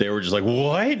 They were just like,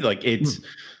 what? Like, it's...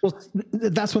 Well,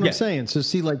 that's what I'm saying. So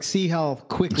see how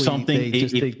quickly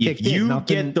if you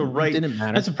get the right,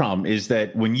 that's the problem, is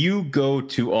that when you go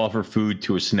to offer food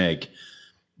to a snake,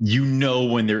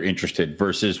 when they're interested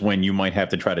versus when you might have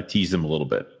to try to tease them a little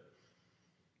bit.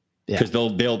 Because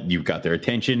you've got their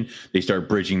attention. They start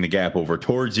bridging the gap over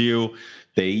towards you.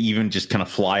 They even just kind of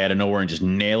fly out of nowhere and just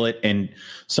nail it. And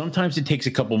sometimes it takes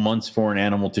a couple months for an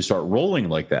animal to start rolling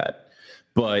like that.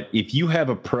 But if you have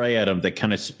a prey at them that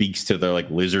kind of speaks to their, like,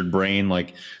 lizard brain,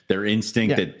 like their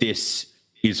instinct that this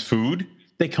is food,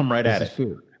 they come right at it.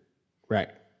 Food. Right.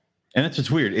 And that's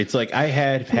what's weird. It's like I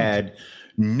have had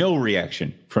no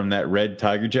reaction from that red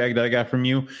tiger jag that I got from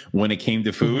you when it came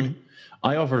to food.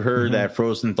 I offered her that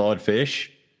frozen thawed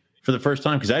fish for the first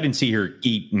time because I didn't see her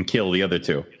eat and kill the other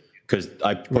two because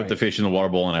I put the fish in the water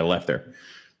bowl and I left her.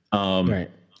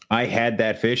 I had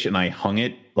that fish and I hung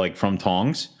it, like, from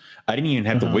tongs. I didn't even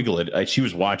have to wiggle it. She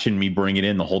was watching me bring it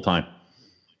in the whole time.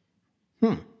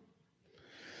 But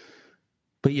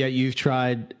yeah, you've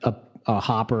tried a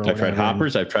hopper. I've tried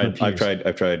hoppers. I've tried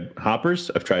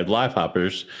hoppers. I've tried live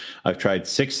hoppers. I've tried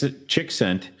chick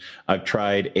scent. I've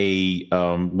tried a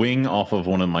wing off of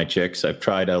one of my chicks. I've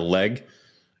tried a leg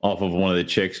off of one of the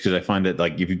chicks because I find that,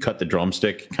 like, if you cut the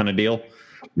drumstick kind of deal,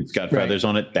 it's got feathers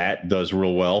on it. That does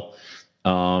real well.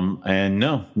 And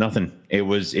no, nothing.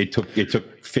 It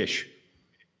took fish.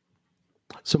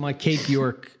 So my Cape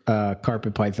York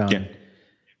carpet python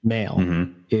male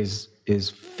is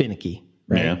finicky,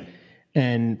 right? Yeah.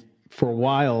 And for a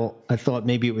while, I thought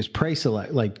maybe it was prey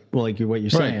select, like what you're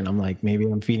saying. I'm like, maybe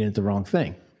I'm feeding it the wrong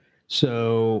thing.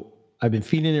 So I've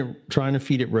been trying to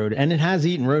feed it rodent, and it has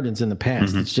eaten rodents in the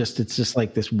past. It's just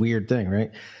like this weird thing,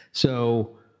 right?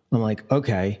 So I'm like,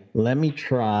 okay, let me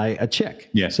try a chick.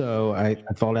 Yeah. So I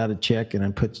thought out a chick and I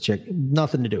put the chick,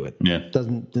 nothing to do with it. Yeah.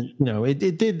 Doesn't,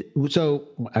 it did. So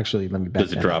actually, let me back.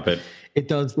 Does it drop it? It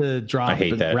does the drop. I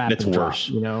hate that. That's worse.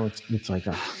 Drop, it's like,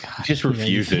 oh, God. Just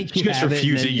refuse it. Just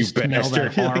refuse it, you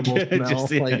bastard.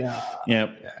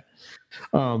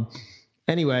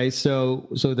 Anyway, so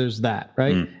there's that,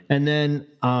 right? And then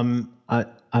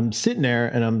I'm sitting there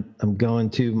and I'm going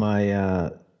to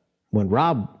my when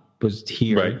Rob was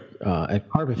here at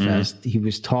Carpet Fest, he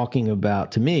was talking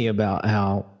to me about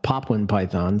how Poplin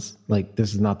pythons, like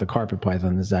this is not the carpet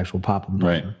python, this is actual Poplin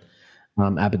python.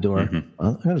 Apodora.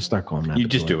 I'm going to start calling them Apodora. You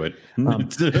just do it.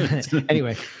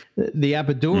 Anyway, the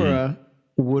Apodora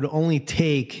would only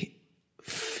take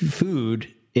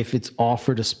food if it's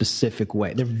offered a specific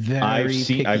way. They're very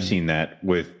picky. I've seen that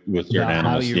with certain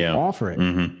animals. How you offer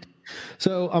it.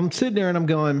 So I'm sitting there and I'm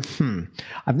going,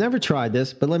 I've never tried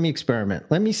this, but let me experiment.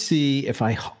 Let me see if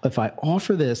I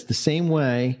offer this the same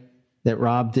way that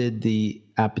Rob did the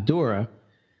Apodora.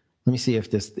 Let me see if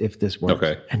this works.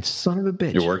 Okay. And son of a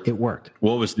bitch, it worked.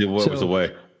 What was the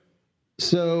way?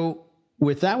 So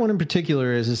with that one in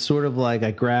particular, is sort of like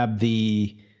I grabbed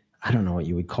the, I don't know what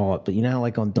you would call it, but you know how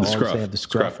like on dogs they have the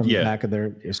scruff on the back of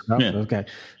their scruff? Yeah. Okay.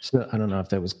 So I don't know if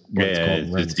that was what it's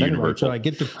called. It's universal. So I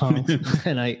get the tongue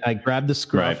and I grab the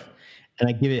scruff and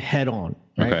I give it head on.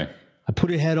 Right? Okay. I put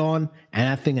it head on and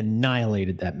that thing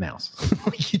annihilated that mouse.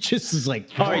 He just is like,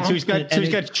 all right. So he's got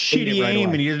shitty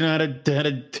aim and he doesn't know how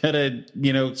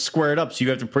to square it up. So you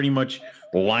have to pretty much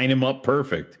line him up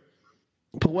perfect.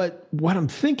 But what I'm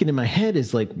thinking in my head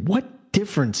is like, what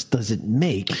difference does it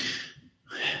make?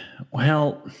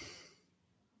 Well,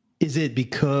 is it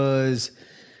because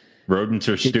rodents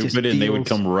are stupid and they would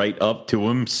come right up to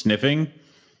him sniffing?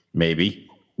 Maybe.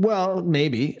 Well,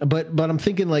 maybe, but I'm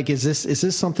thinking like, is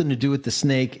this something to do with the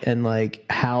snake and like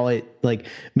how it, like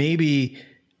maybe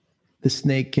the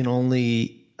snake can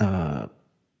only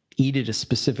eat it a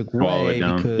specific way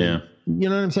because you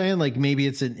know what I'm saying? Like maybe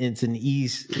it's an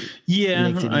ease.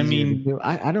 Yeah, I mean,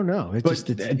 I don't know.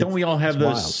 Don't we all have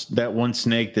that one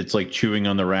snake that's like chewing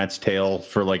on the rat's tail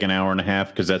for like an hour and a half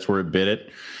because that's where it bit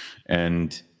it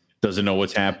and doesn't know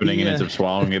what's happening and ends up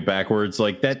swallowing it backwards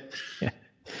like that. Yeah.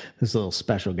 Those little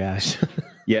special guys.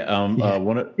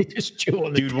 One of just chew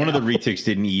on the tail. One of the retics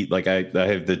didn't eat. Like I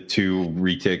have the two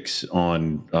retics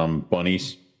on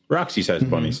bunnies. Roxy's has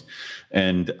bunnies,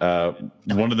 and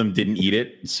one of them didn't eat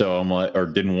it, so I'm like, or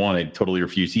didn't want it, totally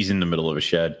refused. He's in the middle of a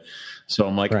shed, so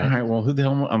I'm like, all right, well, who the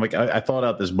hell? I'm like, I thought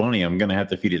out this bunny. I'm gonna have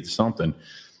to feed it to something,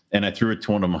 and I threw it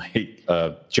to one of my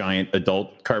giant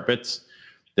adult carpets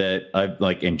that I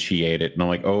like, and she ate it, and I'm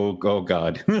like, oh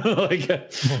god, like,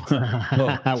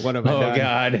 what have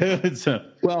I done? God.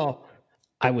 Well,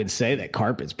 I would say that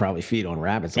carpets probably feed on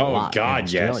rabbits a lot. God,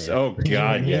 yes. Oh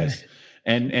god, yes.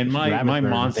 And my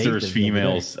monsters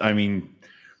females, I mean,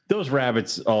 those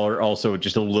rabbits are also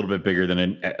just a little bit bigger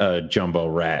than a jumbo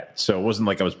rat. So it wasn't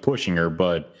like I was pushing her,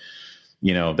 but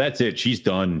that's it. She's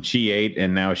done. She ate,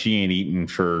 and now she ain't eating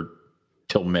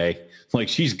till May. Like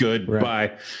she's good. Right.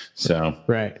 Bye. So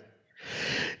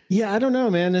yeah, I don't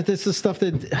know, man. This is stuff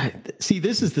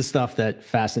this is the stuff that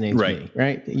fascinates me.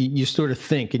 Right? You sort of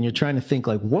think, and you're trying to think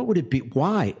like, what would it be?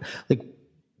 Why? Like.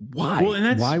 Why? Well,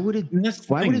 and why would it?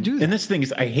 Why would it do that? And this thing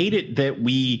is, I hate it that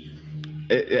we,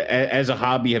 as a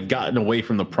hobby, have gotten away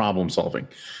from the problem solving,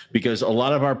 because a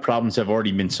lot of our problems have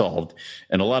already been solved,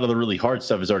 and a lot of the really hard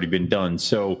stuff has already been done.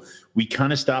 So we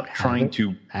kind of stopped trying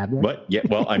to. But yeah,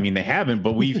 well, I mean, they haven't,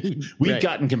 but we've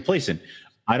gotten complacent.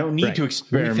 I don't need to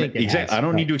experiment. Exactly. I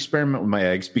don't need to experiment with my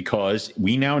eggs because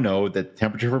we now know that the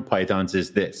temperature for pythons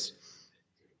is this.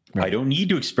 Right. I don't need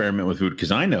to experiment with food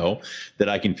because I know that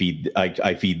I can feed.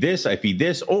 I feed this,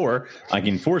 or I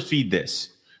can force feed this,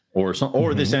 or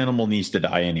this animal needs to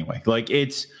die anyway. Like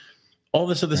it's all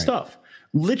this other stuff.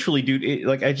 Literally, dude.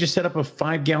 Like I just set up a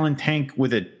 5-gallon tank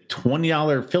with a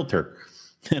 $20 filter,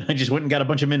 and I just went and got a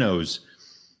bunch of minnows.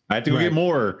 I have to go get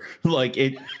more. Like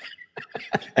it.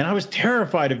 And I was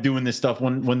terrified of doing this stuff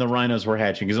when the rhinos were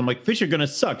hatching because I'm like, fish are gonna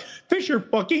suck. Fish are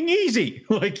fucking easy.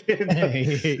 Like, you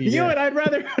know what? I'd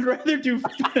rather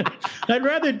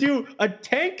do a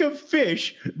tank of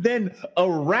fish than a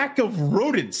rack of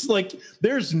rodents. Like,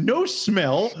 there's no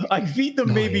smell. I feed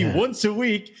them maybe once a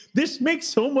week. This makes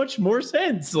so much more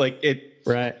sense. Like it.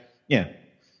 Right. Yeah.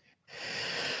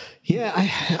 Yeah.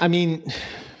 I mean,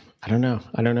 I don't know.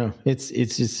 It's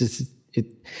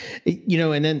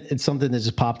and then it's something that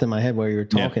just popped in my head while you were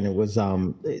talking. It was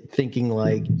thinking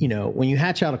like, when you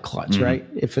hatch out a clutch, right?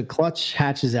 If a clutch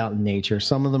hatches out in nature,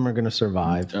 some of them are going to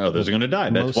survive. Oh, those are going to die.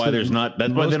 That's why there's not.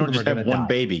 That's why they don't just have one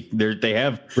baby. They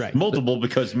have multiple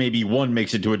because maybe one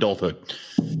makes it to adulthood.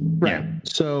 Right. Yeah.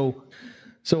 So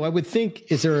I would think,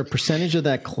 is there a percentage of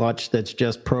that clutch that's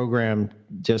just programmed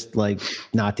just like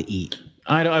not to eat?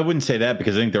 I wouldn't say that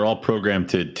because I think they're all programmed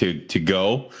to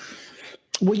go.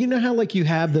 Well, you know how like you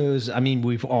have those. I mean,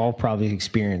 we've all probably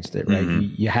experienced it, right?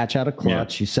 Mm-hmm. You hatch out a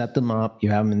clutch, you set them up, you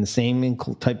have them in the same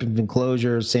type of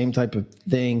enclosure, same type of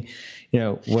thing,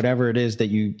 whatever it is that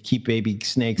you keep baby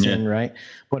snakes in, right?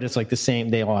 But it's like the same.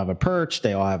 They all have a perch,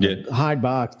 they all have a hide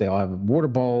box, they all have a water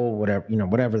bowl,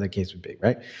 whatever the case would be,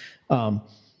 right?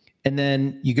 And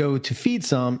then you go to feed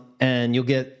some, and you'll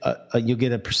get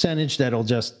a percentage that'll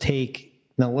just take.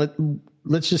 Now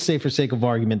let's just say, for sake of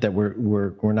argument, that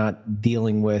we're not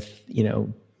dealing with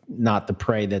not the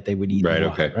prey that they would eat. Right.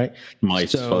 Okay. Right.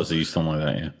 Mice, fuzzies, something like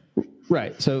that. Yeah.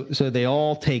 Right. So they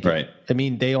all take right. it. I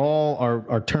mean, they all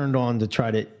are turned on to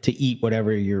try to eat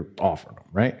whatever you're offering them.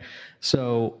 Right.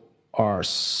 So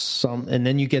and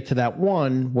then you get to that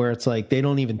one where it's like they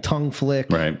don't even tongue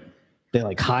flick. Right. They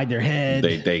like hide their head.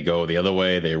 They go the other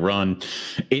way. They run.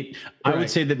 I would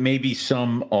say that maybe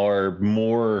some are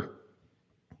more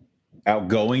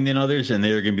outgoing than others, and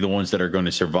they're going to be the ones that are going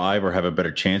to survive or have a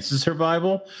better chance of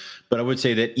survival. But I would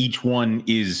say that each one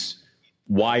is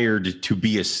wired to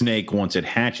be a snake once it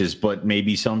hatches, but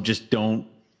maybe some just don't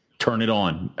turn it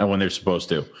on when they're supposed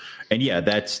to. And yeah,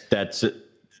 that's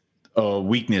a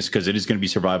weakness, because it is going to be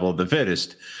survival of the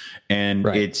fittest, and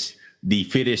it's the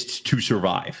fittest to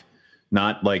survive.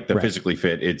 Not like the physically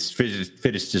fit. It's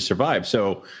fittest to survive.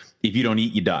 So if you don't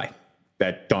eat, you die.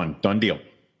 That done deal.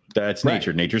 That's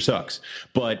nature. Nature sucks.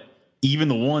 But even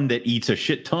the one that eats a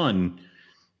shit ton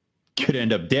could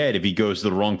end up dead if he goes to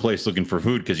the wrong place looking for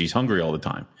food because he's hungry all the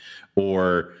time,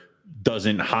 or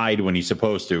doesn't hide when he's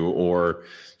supposed to, or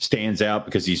stands out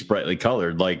because he's brightly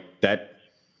colored. Like that.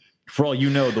 For all you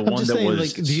know, the one that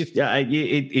was.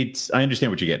 I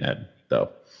understand what you're getting at, though.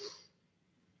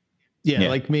 Yeah,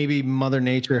 like maybe Mother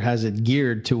Nature has it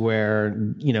geared to where,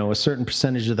 a certain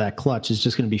percentage of that clutch is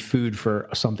just going to be food for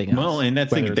something else. Well, and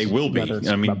that's they will be.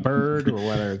 I mean, a bird, or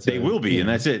whether it's they will be, and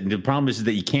that's it. The problem is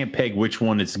that you can't peg which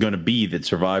one it's going to be that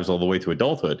survives all the way to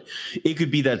adulthood. It could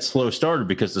be that slow starter,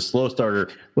 because the slow starter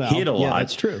hit a lot.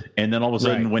 That's true. And then all of a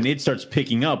sudden, when it starts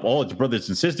picking up, all its brothers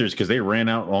and sisters, because they ran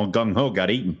out all gung ho, got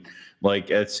eaten.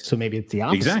 So maybe it's the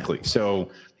opposite. Exactly.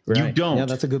 So. You don't. Yeah,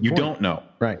 that's a good point. You don't know.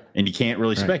 Right. And you can't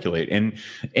really speculate. And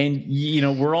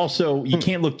we're also, you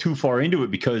can't look too far into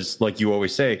it, because like you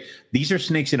always say, these are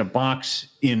snakes in a box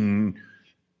in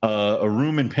a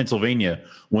room in Pennsylvania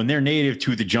when they're native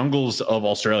to the jungles of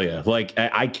Australia. Like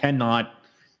I cannot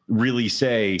really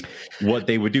say what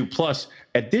they would do. Plus,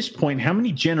 at this point, how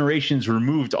many generations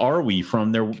removed are we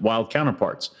from their wild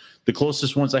counterparts? The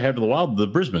closest ones I have to the wild are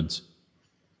the Brisbanes.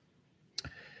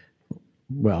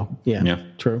 Well, yeah,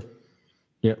 true.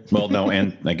 Yeah. Well, no,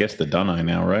 and I guess the Dunai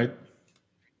now, right?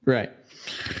 Right.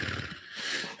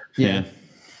 Yeah.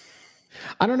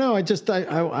 I don't know. I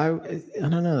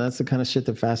don't know. That's the kind of shit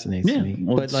that fascinates me.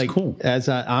 Well, but like, cool.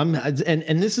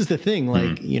 And this is the thing.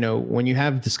 Like, when you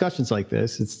have discussions like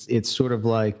this, it's sort of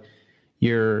like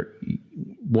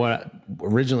what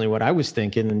I was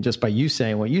thinking, and just by you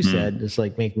saying what you said, it's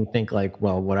like making me think like,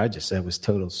 well, what I just said was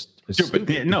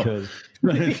stupid. No,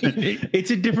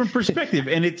 it's a different perspective,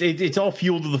 and it's all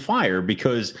fuel to the fire,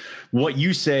 because what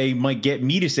you say might get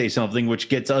me to say something, which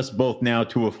gets us both now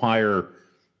to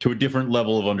a different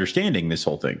level of understanding this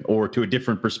whole thing, or to a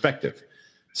different perspective.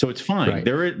 So it's fine. Right.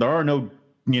 There are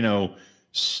no,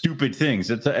 stupid things.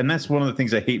 And that's one of the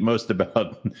things I hate most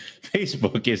about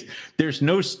Facebook is there's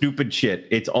no stupid shit.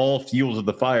 It's all fuel to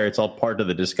the fire. It's all part of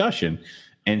the discussion.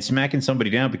 And smacking somebody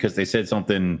down because they said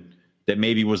something that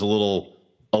maybe was a little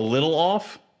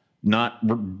off,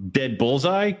 not dead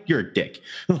bullseye, you're a dick.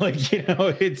 Like,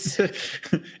 it's and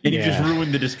you just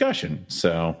ruined the discussion.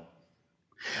 So,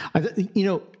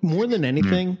 more than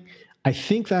anything, I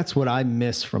think that's what I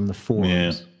miss from the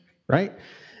forums, right?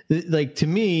 Like, to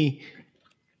me,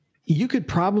 you could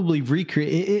probably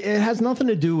recreate. It has nothing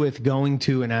to do with going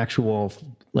to an actual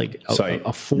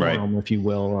a forum, if you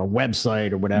will, or a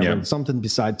website or whatever, something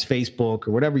besides Facebook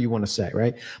or whatever you want to say,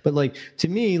 right? But like, to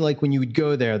me, like when you would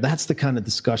go there, that's the kind of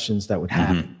discussions that would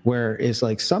happen. Where it's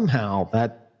like somehow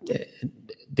that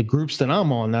the groups that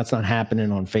I'm on, that's not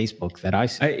happening on Facebook that I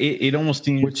see. It almost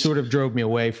seems, which sort of drove me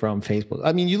away from Facebook.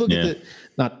 I mean, you look at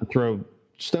not to throw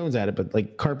stones at it, but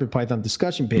like Carpet Python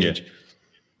discussion page. Yeah.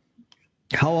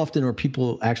 How often are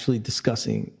people actually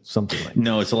discussing something like that?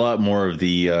 No, it's a lot more of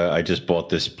the, I just bought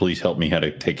this, please help me how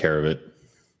to take care of it.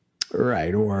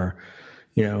 Right. Or,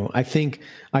 I think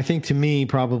to me,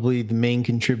 probably the main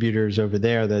contributors over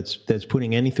there that's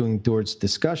putting anything towards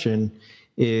discussion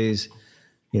is,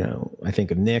 I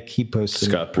think of Nick. He posts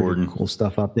Scott Borden, cool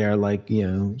stuff up there. Like,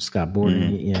 Scott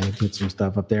Borden, he put some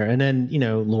stuff up there. And then,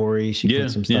 Lori, she put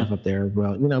some stuff up there as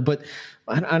well, but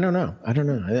I don't know.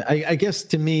 I guess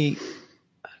to me,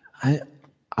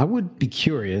 I would be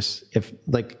curious if,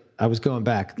 like, I was going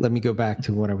back. Let me go back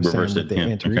to what I was saying with the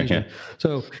Antaresia. Okay, yeah.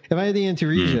 So if I had the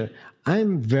Antaresia,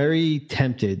 I'm very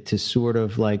tempted to sort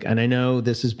of like, and I know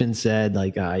this has been said,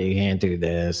 like, you can't do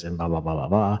this and blah, blah, blah, blah,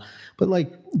 blah. But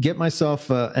like get myself,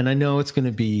 and I know it's going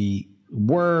to be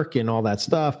work and all that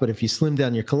stuff, but if you slim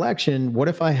down your collection, what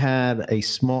if I had a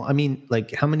small, I mean,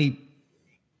 like how many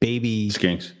baby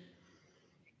skinks,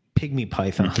 pygmy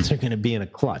pythons are going to be in a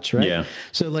clutch, right? Yeah.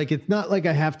 So like, it's not like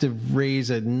I have to raise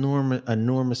an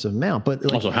enormous amount, but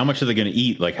like, also, how much are they going to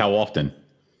eat? Like how often?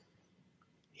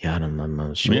 Yeah, I'm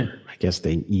not sure. Yeah. I guess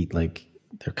they eat like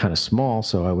they're kind of small,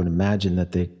 so I would imagine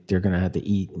that they're going to have to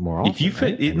eat more often. If you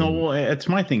fed, that's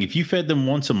my thing. If you fed them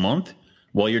once a month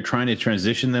while you're trying to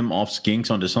transition them off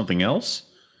skinks onto something else,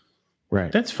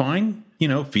 right? That's fine. You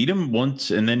know, feed them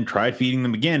once and then try feeding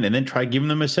them again, and then try giving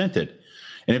them a scented.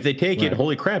 And if they take it,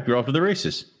 holy crap, you're off to the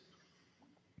races.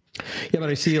 Yeah, but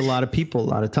I see a lot of people. A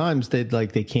lot of times they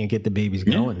can't get the babies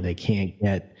going.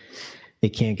 Yeah. They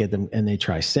can't get them, and they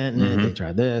try scenting it. They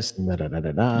try this and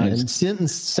And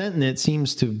scenting it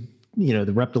seems to,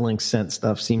 the Reptilink scent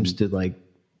stuff seems to like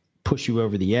push you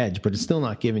over the edge, but it's still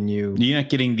not giving you. You're not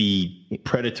getting the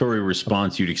predatory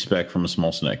response you'd expect from a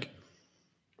small snake.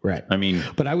 Right. I mean,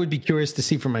 but I would be curious to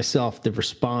see for myself the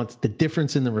response, the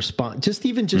difference in the response, just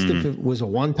if it was a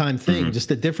one-time thing, just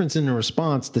the difference in the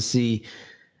response to see,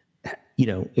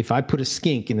 if I put a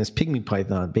skink in this pygmy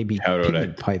python,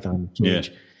 pygmy python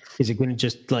cage, is it going to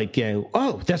just like,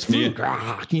 that's food?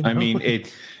 Yeah.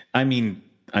 I mean,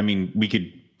 we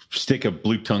could stick a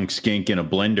blue tongue skink in a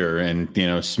blender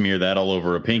and, smear that all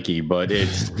over a pinky, but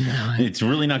it's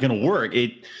really not going to work.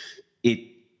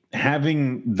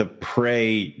 Having the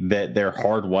prey that they're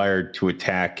hardwired to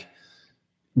attack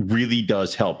really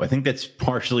does help. I think that's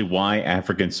partially why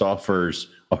African soft furs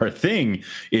are a thing,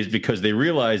 is because they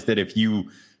realize that if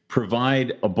you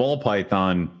provide a ball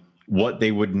python what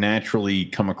they would naturally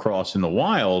come across in the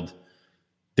wild,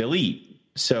 they'll eat.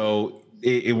 So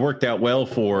it worked out well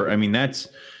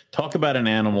talk about an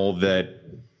animal that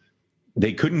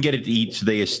they couldn't get it to eat, so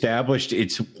they established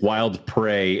its wild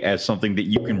prey as something that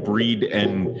you can breed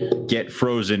and get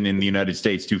frozen in the United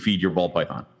States to feed your ball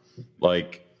python.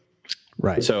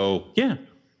 Right. So, yeah.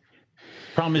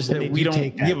 Problem is that we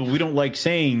don't. Yeah, but we don't like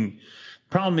saying.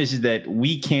 Problem is that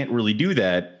we can't really do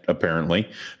that apparently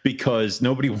because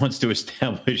nobody wants to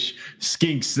establish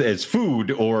skinks as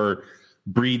food or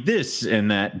breed this and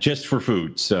that just for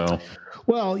food. So,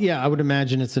 well, yeah, I would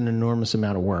imagine it's an enormous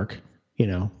amount of work.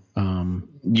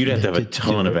 You'd have to have a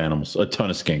ton of animals, a ton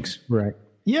of skinks. Right.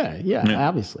 Yeah,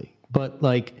 obviously. But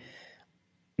like,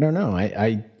 I don't know.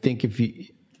 I think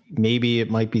maybe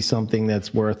it might be something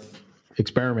that's worth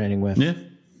experimenting with. Yeah.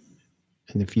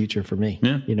 In the future for me.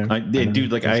 Yeah. I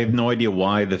have no idea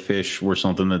why the fish were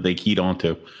something that they keyed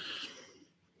onto.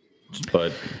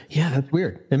 But yeah, that's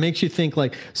weird. It makes you think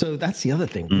so that's the other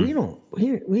thing. We don't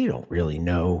really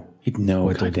know.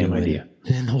 No goddamn idea.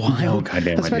 In the wild. No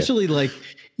goddamn especially idea.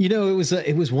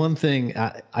 It was one thing.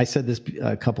 I said this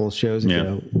a couple of shows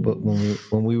ago, but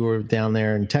when we were down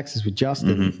there in Texas with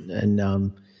Justin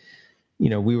and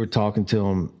we were talking to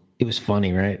him, it was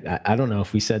funny, right? I don't know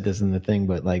if we said this in the thing,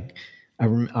 but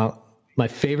my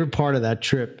favorite part of that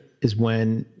trip is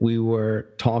when we were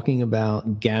talking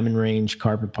about gammon range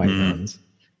carpet pythons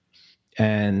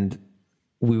and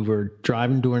we were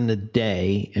driving during the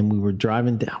day and we were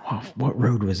driving down, what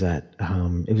road was that?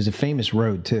 It was a famous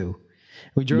road too.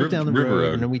 We drove down the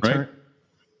road and then we turned.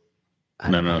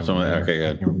 Okay,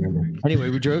 good.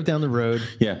 Anyway, we drove down the road.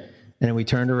 Yeah. And then we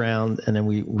turned around and then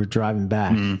we were driving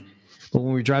back. But when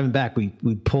we were driving back, we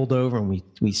pulled over and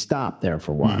we stopped there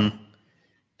for a while.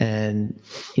 And,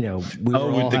 we were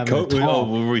all having a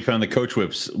talk. Where we found the coach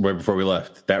whips right before we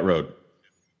left, that road.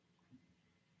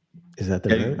 Is that the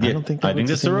road? Yeah. I think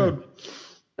that's the road.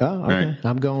 Oh, okay. Right.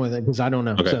 I'm going with it because I don't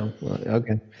know. Okay. So,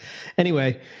 okay.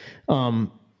 Anyway,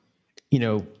 I've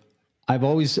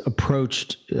always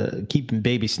approached keeping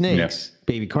baby snakes,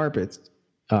 baby carpets,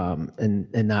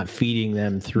 and not feeding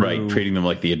them through. Right, treating them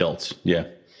like the adults. Yeah.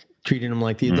 Treating them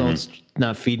like the adults,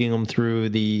 not feeding them through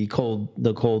the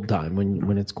cold time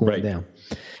when it's cooling down.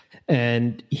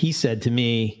 And he said to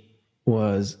me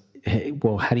hey,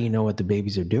 well, how do you know what the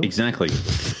babies are doing? Exactly.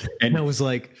 And I was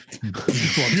like,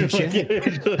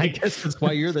 I guess that's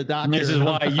why you're the doctor. This is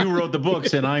why you wrote the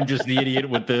books and I'm just the idiot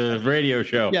with the radio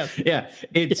show. Yeah.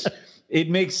 It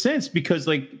makes sense because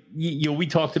we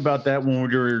talked about that when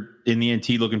we were in the NT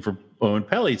looking for Owen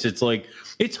pellets. It's like,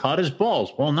 it's hot as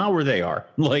balls. Well, not where they are.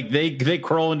 They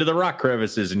crawl into the rock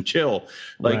crevices and chill.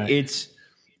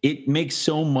 It makes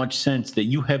so much sense that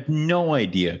you have no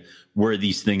idea where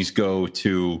these things go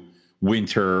to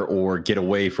winter or get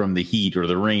away from the heat or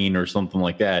the rain or something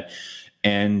like that.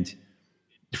 And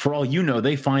for all you know,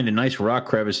 they find a nice rock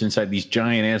crevice inside these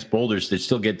giant ass boulders that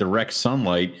still get direct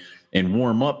sunlight and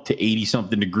warm up to 80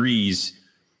 something degrees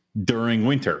during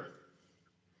winter.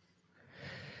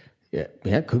 Yeah,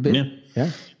 it could be.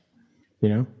 Yeah. You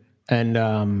know, and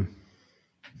I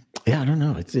don't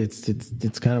know.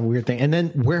 It's kind of a weird thing. And then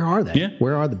where are they? Yeah.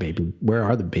 Where are the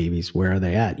babies? Where are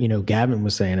they at? You know, Gavin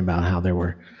was saying about how they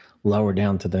were lower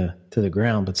down to the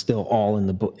ground, but still all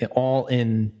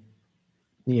in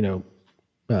you know,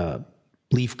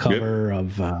 leaf cover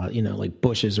of you know, like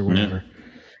bushes or whatever,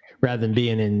 rather than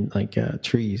being in like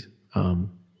trees.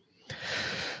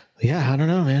 Yeah, I don't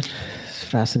know, man. It's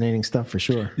fascinating stuff for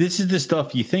sure. This is the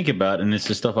stuff you think about, and it's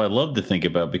the stuff I love to think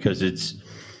about because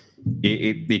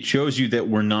it shows you that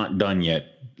we're not done yet.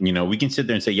 You know, we can sit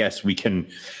there and say, yes, we can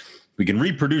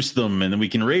reproduce them, and then we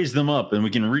can raise them up, and we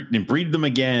can breed them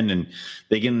again, and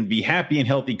they can be happy and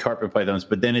healthy carpet pythons.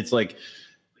 But then it's like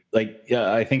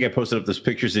I think I posted up those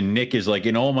pictures, and Nick is like,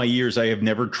 in all my years, I have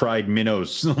never tried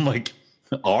minnows. I'm like,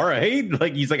 all right.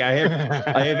 Like, he's like, I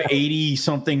have 80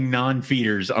 something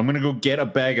non-feeders. I'm going to go get a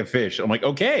bag of fish. I'm like,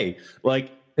 okay,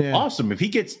 like, awesome. If he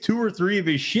gets 2 or 3 of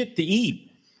his shit to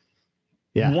eat,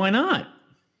 why not?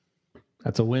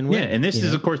 That's a win-win. Yeah. And this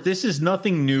is, of course, this is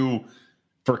nothing new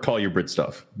for Colubrid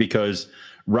stuff because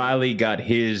Riley got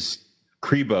his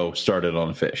Crebo started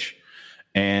on fish.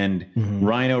 And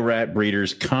rhino rat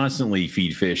breeders constantly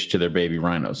feed fish to their baby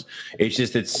rhinos. It's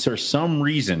just that for some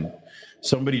reason,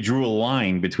 somebody drew a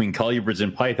line between colubrids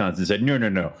and pythons and said,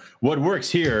 no. What works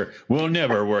here will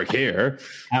never work here.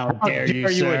 How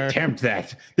dare you attempt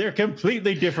that? They're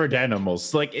completely different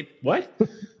animals. Like, what?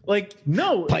 Like,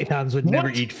 no. Pythons would never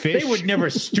eat fish. They would never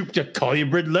stoop to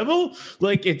colubrid level.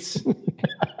 Like, it's...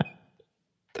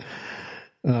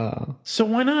 So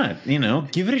why not? You know,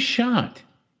 give it a shot.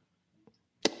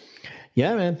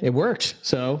 Yeah, man, it works.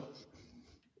 So,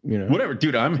 you know, whatever,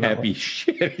 dude. I'm happy.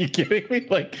 Shit, are you kidding me?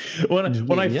 Like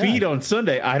when I feed on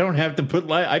Sunday, I don't have to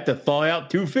I have to thaw out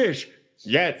 2 fish.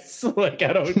 Yes, like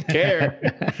I don't care.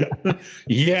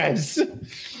 Yes.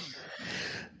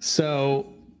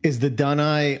 So, is the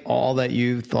Dunai all that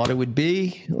you thought it would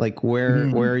be? Like, where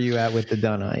are you at with the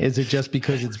Dunai? Is it just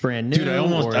because it's brand new? Dude, I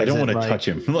don't want to touch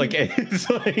him. Like, it's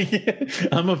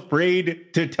like I'm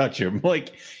afraid to touch him.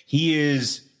 Like, he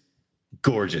is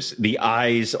gorgeous. The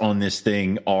eyes on this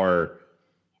thing are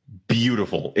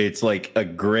beautiful. It's like a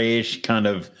grayish kind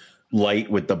of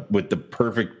light with the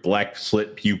perfect black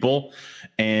slit pupil,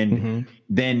 and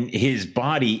then his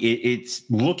body. It's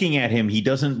looking at him. He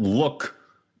doesn't look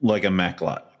like a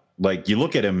Macklot. Like, you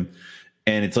look at him,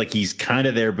 and it's like he's kind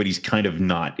of there, but he's kind of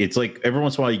not. It's like every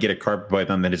once in a while you get a carpet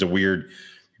python that has a weird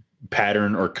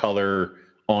pattern or color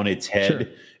on its head. Sure.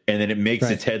 And then it makes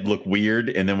its head look weird.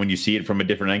 And then when you see it from a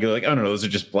different angle, like, oh, no, those are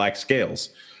just black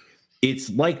scales. It's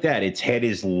like that. Its head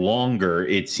is longer.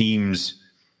 It seems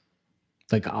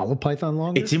like olive python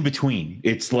longer. It's in between.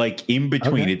 It's like in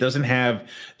between. Okay. It doesn't have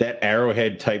that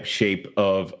arrowhead type shape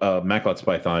of Macklot's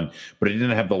python, but it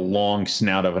didn't have the long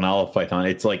snout of an olive python.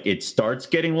 It's like it starts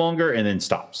getting longer and then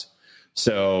stops.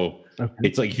 So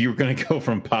it's like if you were going to go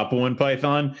from Papuan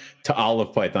python to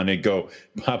olive python, it'd go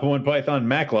Papuan python,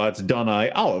 Macklot's,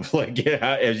 Dunai, olive. Like,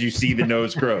 as you see the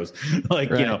nose grows, like,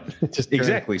 you know,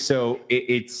 exactly. So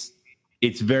it's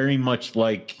very much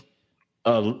like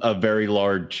a very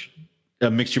large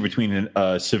mixture between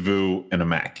a Cebu and a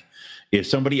Mac. If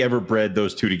somebody ever bred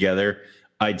those two together,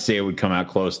 I'd say it would come out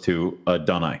close to a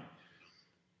Dunai.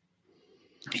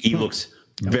 He looks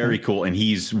very cool, and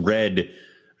he's red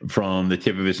from the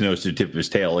tip of his nose to the tip of his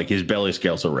tail. Like, his belly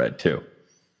scales are red too.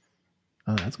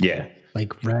 Oh, that's cool. Yeah.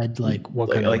 Like red, like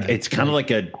what kind of red? It's kind of like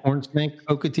a orange snake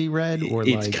okatee red, or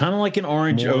it's like kind of like an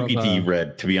orange okatee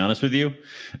red, to be honest with you.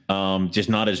 Just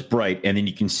not as bright. And then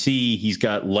you can see he's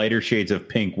got lighter shades of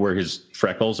pink where his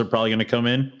freckles are probably going to come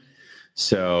in.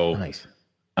 So nice.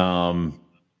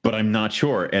 But I'm not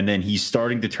sure. And then he's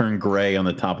starting to turn gray on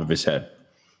the top of his head.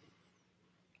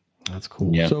 That's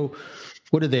cool. Yeah. So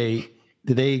what do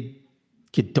they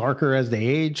get darker as they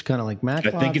age, kind of like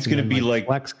Macklots? I think it's going to be like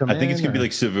it's going to be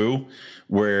like Cebu,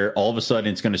 where all of a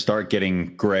sudden it's going to start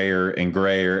getting grayer and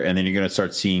grayer, and then you're going to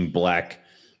start seeing black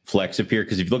flecks appear.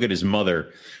 Because if you look at his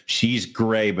mother, she's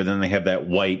gray, but then they have that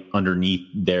white underneath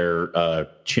their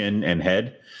chin and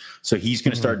head. So he's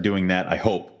going to start doing that, I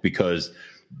hope, because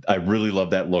I really love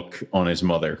that look on his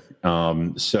mother.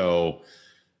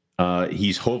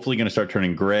 He's hopefully going to start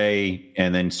turning gray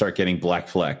and then start getting black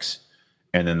flecks.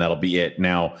 And then that'll be it.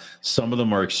 Now, some of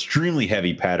them are extremely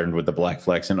heavy patterned with the black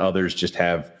flecks, and others just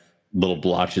have little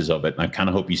blotches of it. And I kind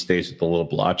of hope he stays with the little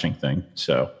blotching thing.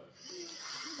 So,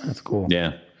 That's cool.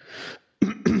 Yeah.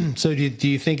 So do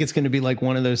you think it's going to be like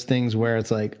one of those things where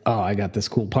it's like, oh, I got this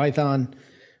cool python,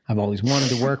 I've always wanted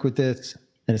to work with this,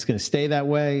 and it's going to stay that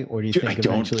way? Or do you think I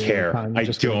don't care. I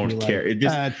don't care.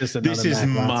 This is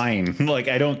mine. Like,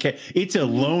 I don't care. It's a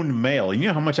lone male. You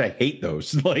know how much I hate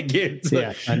those? Like, it's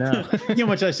I know. You know how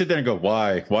much I sit there and go,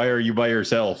 why are you by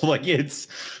yourself? Like, it's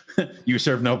you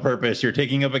serve no purpose. You're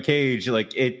taking up a cage.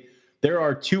 Like, there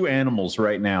are 2 animals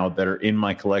right now that are in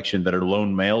my collection that are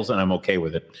lone males, and I'm okay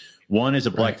with it. One is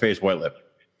a black-faced white-lip.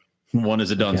 One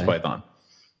is a Dunn's python.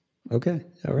 Okay.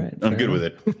 All right. I'm good with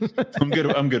it. I'm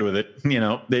good with it. You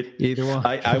know, either one.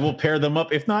 I will pair them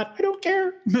up. If not, I don't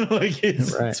care. Like,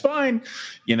 it's fine.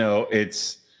 You know,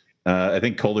 it's I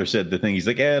think Kohler said the thing. He's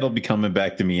like, it'll be coming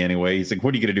back to me anyway. He's like,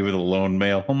 what are you gonna do with a lone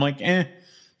male? I'm like,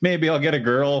 maybe I'll get a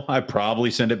girl. I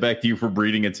probably send it back to you for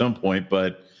breeding at some point,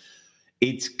 but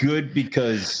it's good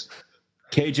because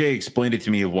KJ explained it to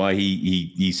me of why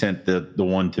he sent the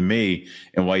one to me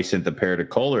and why he sent the pair to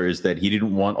Kohler is that he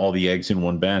didn't want all the eggs in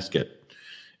one basket.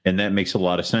 And that makes a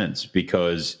lot of sense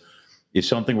because if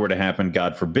something were to happen,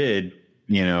 God forbid,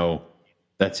 you know,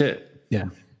 that's it. Yeah.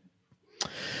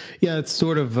 Yeah. It's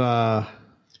sort of,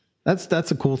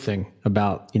 that's a cool thing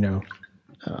about, you know,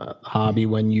 hobby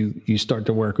when you start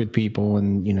to work with people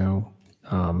and, you know,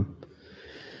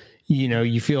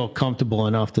 you feel comfortable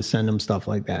enough to send them stuff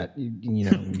like that. You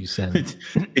know, you send.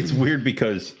 It's weird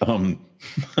because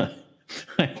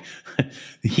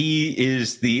he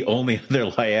is the only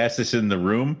other Liasis in the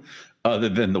room other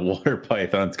than the water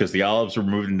pythons because the olives were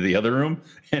moved into the other room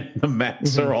and the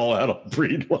mats are all out of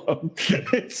breed loan.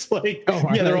 It's like,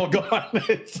 they're all gone.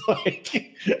 It's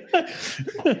like,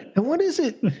 and what is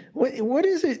it? What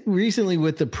is it recently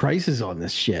with the prices on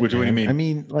this shit? What do you mean? I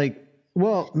mean, like.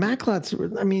 Well,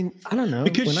 Maclots, I mean, I don't know.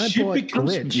 Because when I bought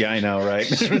Glitch. Yeah, I know, right?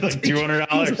 Like $200.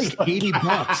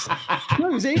 $80. No,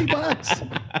 it was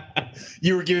 $80.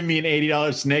 You were giving me an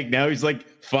 $80 snake. Now he's like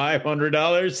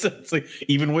 $500. It's like,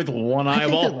 even with one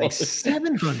eyeball. Like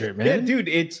 $700, man. Yeah,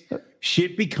 dude,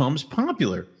 shit becomes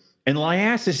popular. And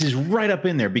Liasis is right up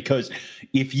in there because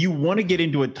if you want to get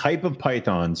into a type of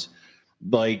pythons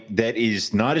like that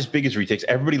is not as big as Retex.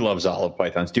 Everybody loves olive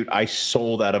pythons. Dude, I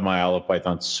sold out of my olive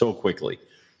pythons so quickly.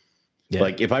 Yeah.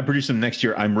 Like if I produce them next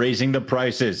year, I'm raising the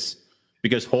prices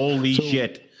because holy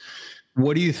shit.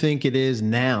 What do you think it is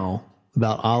now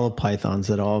about olive pythons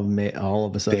that all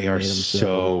of a sudden they are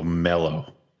so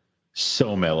mellow.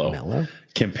 So mellow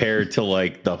compared to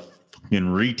like the fucking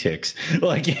Retex.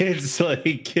 Like it's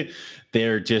like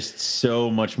they're just so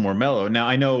much more mellow. Now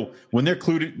I know when they're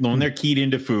keyed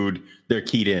into food, they're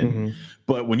keyed in.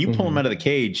 But when you pull them out of the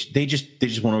cage, they just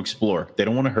want to explore. They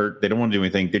don't want to hurt. They don't want to do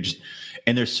anything.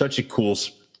 And they're such a cool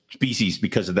species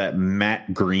because of that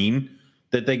matte green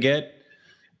that they get.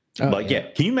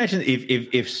 Can you imagine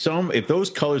if those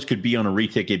colors could be on a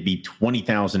Retic, it'd be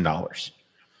 $20,000.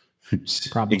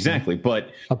 Probably. Exactly,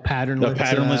 but a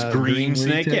patternless green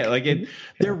snake,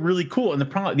 they're really cool. And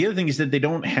the other thing is that they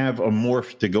don't have a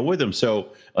morph to go with them. So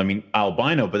I mean,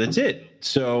 albino, but that's it.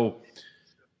 So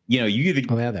you either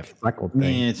they have that freckled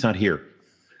thing. It's not here,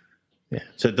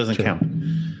 so it doesn't count.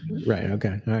 Right.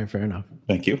 Okay. All right. Fair enough.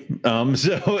 Thank you.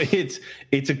 So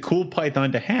it's a cool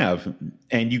python to have,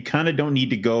 and you kind of don't need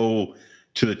to go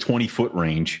to the 20-foot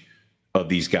range of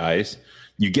these guys.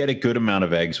 You get a good amount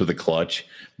of eggs with a clutch.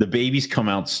 The babies come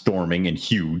out storming and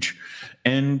huge.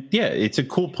 And it's a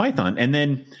cool python. And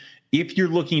then if you're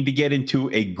looking to get into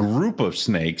a group of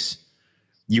snakes,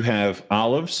 you have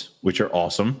olives, which are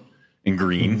awesome and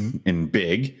green and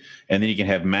big. And then you can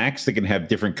have Macs that can have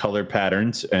different color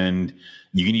patterns. And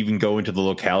you can even go into the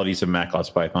localities of Macklot's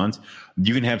pythons.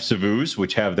 You can have Savus,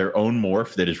 which have their own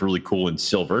morph that is really cool in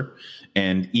silver.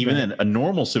 And even then, a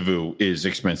normal Savu is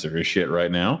expensive as shit right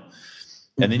now.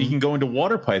 And then you can go into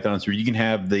water pythons where you can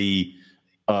have the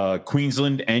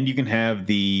Queensland and you can have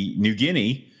the New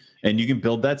Guinea, and you can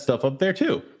build that stuff up there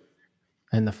too.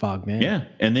 And the Fog Man. Yeah.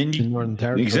 And then Northern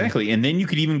Territory. Exactly. And then you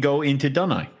could even go into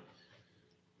Dunai.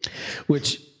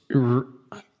 Which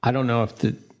I don't know if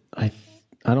I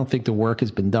don't think the work has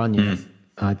been done yet.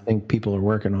 I think people are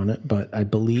working on it, but I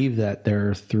believe that there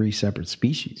are 3 separate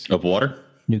species of water.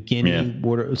 New Guinea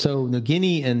water. So New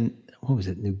Guinea and what was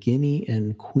it? New Guinea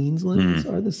and Queensland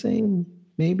are the same,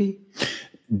 maybe?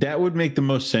 That would make the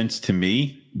most sense to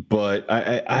me, but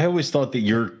I always thought that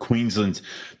your Queensland's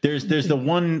there's the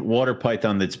one water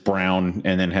python that's brown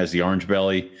and then has the orange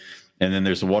belly, and then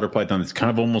there's a water python that's kind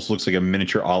of almost looks like a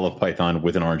miniature olive python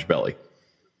with an orange belly.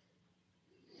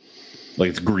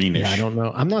 Like it's greenish. Yeah, I don't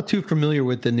know. I'm not too familiar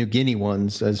with the New Guinea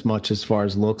ones as much as far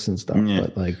as looks and stuff,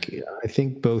 but like I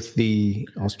think both the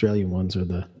Australian ones are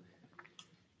the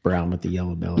brown with the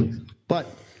yellow bellies. But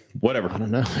whatever. I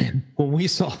don't know. When we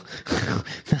saw,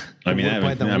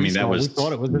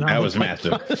 that was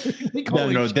massive.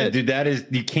 No, dude, that is,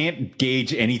 you can't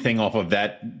gauge anything off of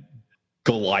that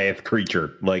Goliath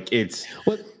creature. Like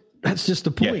that's just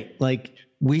the point. Yeah. Like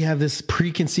we have this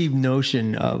preconceived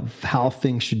notion of how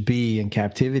things should be in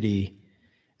captivity.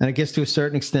 And I guess to a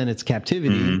certain extent it's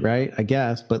captivity, right? I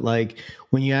guess. But like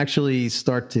when you actually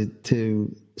start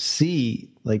to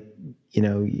see, like,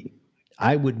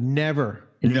 I would never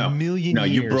in a million years.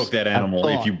 You broke that animal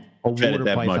if you fed it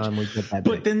that much.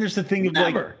 But then there's the thing of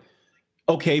like,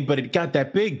 okay, but it got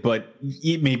that big, but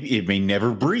it may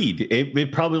never breed.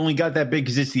 It probably only got that big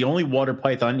because it's the only water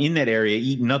python in that area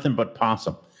eating nothing but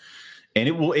possum. And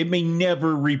it may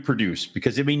never reproduce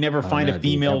because it may never find a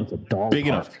female big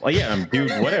enough. Oh yeah,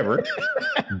 dude, whatever.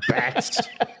 Bats.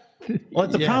 Well,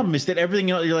 the problem is that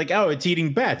everything else, you're like, oh, it's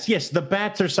eating bats. Yes, the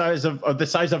bats are the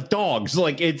size of dogs.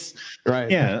 Like it's right.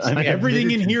 Yeah, I mean,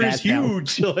 everything in here is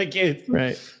huge. Like it's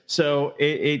right. So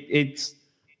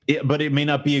but it may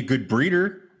not be a good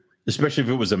breeder, especially if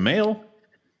it was a male.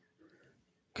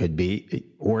 Could be,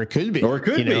 or it could be, be.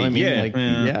 I mean,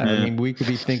 yeah. I mean, we could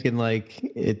be thinking like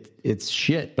it's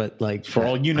shit, but like for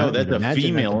all you know, that's a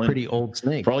female, that's a pretty old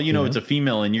snake. For all you know, it's a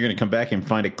female, and you're going to come back and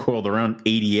find it coiled around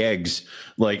 80 eggs.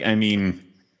 Like, I mean,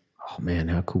 oh man,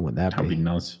 how cool would that be? That'd be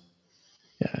nuts.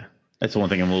 Yeah, that's the one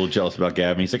thing I'm a little jealous about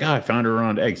Gavin. He's like, I found her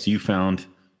around eggs. You found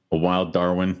a wild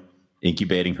Darwin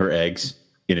incubating her eggs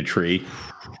in a tree.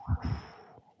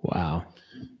 Wow,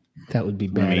 that would be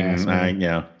badass. I mean,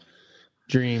 yeah.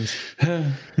 Dreams.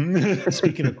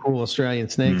 Speaking of cool Australian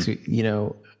snakes,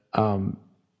 on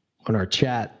our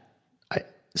chat. I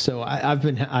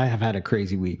have had a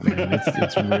crazy week, man.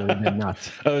 It's really been nuts.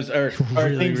 Are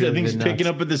things picking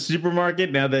up at the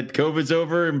supermarket now that COVID's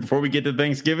over and before we get to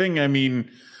Thanksgiving? I mean,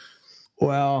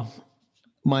 well,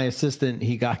 my assistant,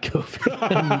 he got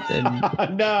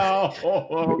COVID. No,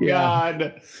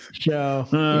 God.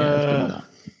 So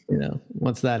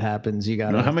once that happens, you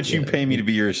got. How much you pay me to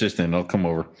be your assistant? I'll come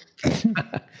over.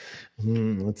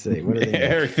 Let's see. What are they?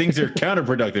 Eric, things are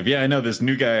counterproductive. Yeah, I know this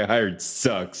new guy I hired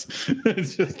sucks. I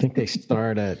think they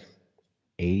start at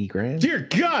 $80,000. Dear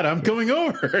God, I'm going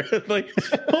over. Like,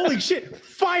 holy shit,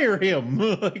 fire him!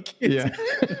 Like,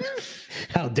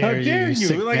 how dare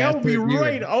you? Like, I'll be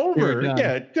right over.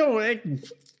 Yeah, don't.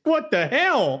 What the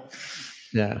hell?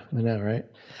 Yeah, I know, right?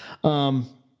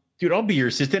 Dude, I'll be your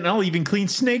assistant and I'll even clean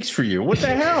snakes for you. What the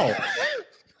hell?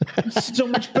 So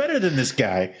much better than this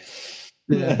guy.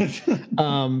 Yeah.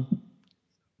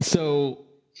 So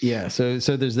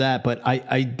there's that, but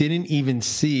I didn't even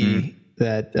see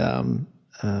that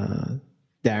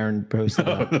Darren posted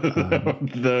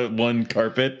the one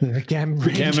carpet, the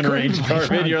Gammon Range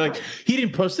carpet. You're like, he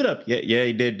didn't post it up. Yeah,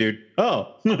 he did, dude.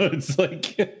 Oh, it's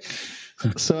like.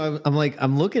 So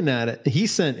I'm looking at it. He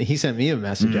sent me a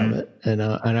message of it, and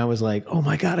I was like, oh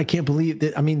my God, I can't believe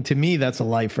that. I mean, to me, that's a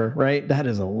lifer, right? That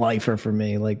is a lifer for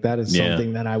me. Like that is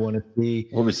something that I want to see.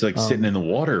 Well, it's like sitting in the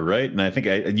water, right? And I think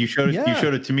you showed it. You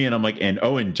showed it to me, and I'm like, and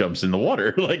Owen jumps in the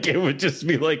water. Like it would just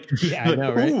be like, I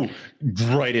know, right? Ooh,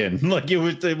 right in. Like it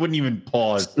wouldn't even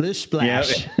pause.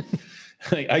 Splash. Yeah.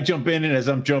 Like I jump in, and as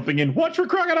I'm jumping in, watch for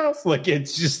crocodiles. Like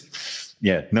it's just,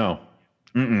 no.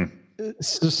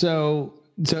 So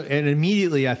and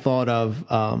immediately I thought of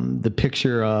the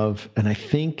picture of, and I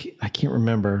can't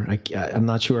remember. I'm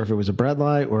not sure if it was a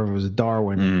bredli or if it was a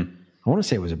Darwin. I want to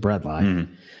say it was a bredli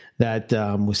that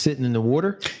was sitting in the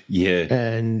water. Yeah,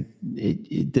 and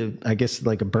I guess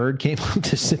like a bird came up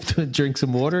to drink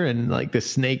some water, and like the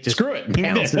snake just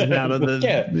bounces out of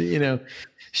the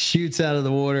shoots out of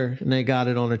the water, and they got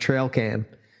it on a trail cam,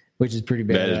 which is pretty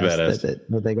badass.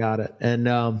 That they got it, and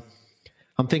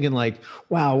I'm thinking like,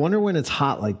 wow, I wonder when it's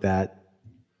hot like that,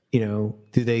 do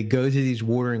they go to these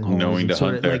watering holes? Knowing to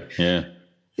hunt there.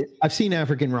 I've seen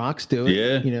African rocks do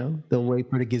it. Yeah. They'll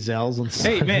wait for the gazelles and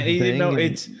stuff. Hey man, you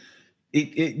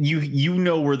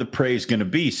know where the prey is going to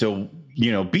be. So,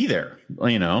 be there,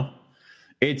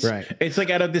 It's like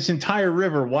out of this entire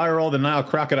river, why are all the Nile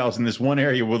crocodiles in this one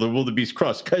area where the wildebeest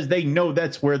cross? Because they know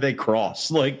that's where they cross.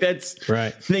 Like that's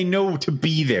right. They know to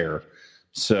be there.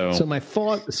 So my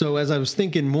thought. So as I was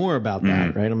thinking more about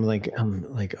that, right, I'm like,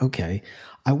 okay,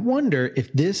 I wonder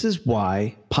if this is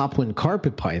why Papuan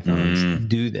carpet pythons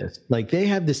do this. Like they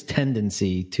have this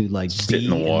tendency to like sit in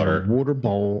the water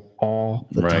bowl all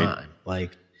the time.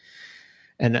 Like,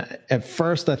 and at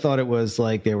first I thought it was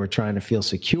like they were trying to feel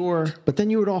secure, but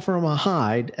then you would offer them a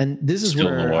hide. And this is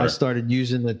where I started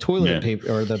using the toilet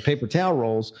paper or the paper towel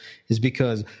rolls, is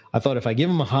because I thought if I give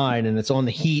them a hide and it's on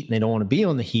the heat and they don't want to be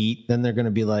on the heat, then they're going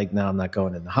to be like, no, I'm not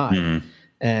going in the hide.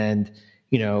 And,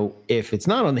 if it's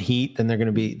not on the heat, then they're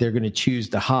going to choose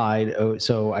to hide.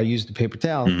 So I used the paper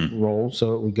towel roll,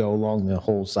 so it would go along the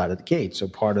whole side of the cage. So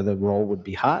part of the roll would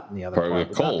be hot, and the other part would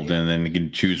be cold, and then you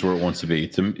can choose where it wants to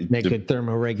be. Make it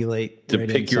thermoregulate. To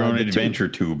pick your own adventure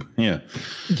tube. Yeah.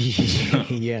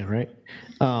 Yeah. Right.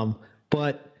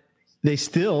 But they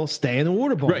still stay in the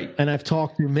water bowl. Right. And I've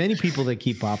talked to many people that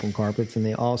keep popping carpets, and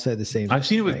they all said the same thing. I've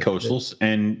seen it with coastals,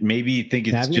 and maybe think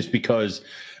it's just because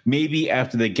maybe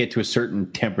after they get to a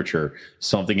certain temperature,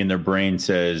 something in their brain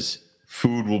says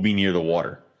food will be near the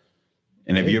water.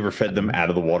 And have you ever fed them out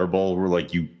of the water bowl where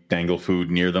like you dangle food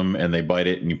near them and they bite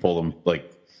it and you pull them,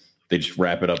 like they just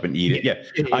wrap it up and eat it? Yeah,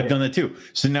 I've done that too.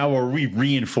 So now are we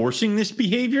reinforcing this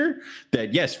behavior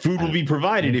that yes, food will be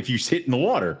provided if you sit in the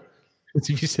water? If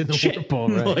you sit in the water bowl,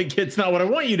 right? Like it's not what I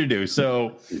want you to do.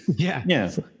 So yeah.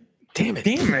 Damn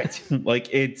it. Like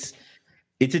it's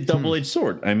a double-edged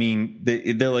sword. I mean,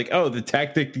 they're like, oh, the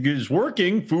tactic is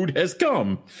working. Food has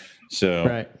come. So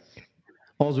right.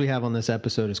 All we have on this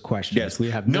episode is questions. Yes, we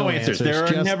have no answers. There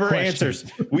are never questions.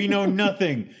 Answers. We know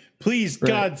nothing. Please,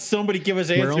 God, somebody give us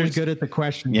answers. We're only good at the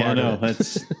question. Yeah, no,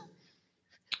 that's.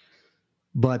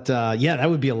 But that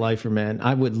would be a lifer, man.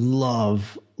 I would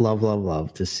love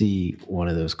to see one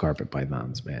of those carpet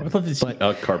pythons, man. I'd love to see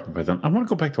a carpet python. I want to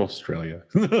go back to Australia.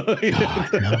 No,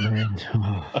 man.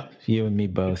 You and me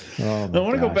both. I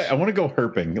want to go back. I want to go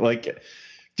herping. Like,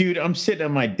 dude, I'm sitting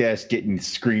at my desk getting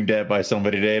screamed at by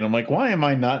somebody today, and I'm like, why am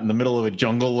I not in the middle of a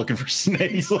jungle looking for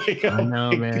snakes? Like, I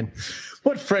know, man.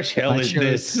 What fresh hell is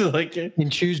this? Like,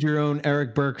 and choose your own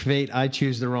Eric Burke fate. I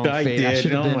choose the wrong fate. I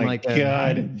should have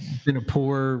been been a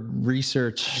poor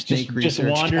snake researcher. Just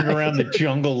wandering around the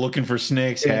jungle looking for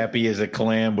snakes, happy as a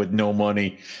clam with no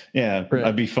money. Yeah, right.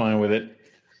 I'd be fine with it.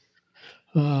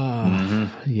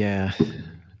 Yeah.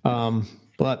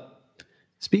 But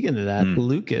speaking of that,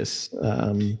 Lucas,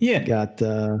 got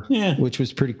which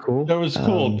was pretty cool. That was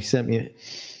cool. He sent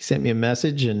me a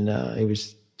message, and he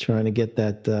was trying to get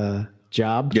that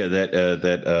job. Yeah,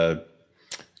 that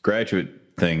graduate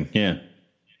thing.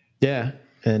 Yeah,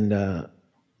 and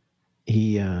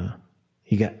he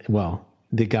got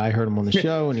the guy heard him on the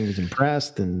show, and he was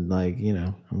impressed, and I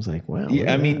was like, wow.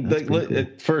 Yeah, I mean, cool.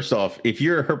 First off, if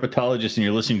you're a herpetologist and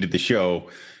you're listening to the show,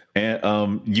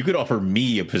 and you could offer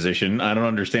me a position. I don't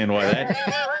understand why that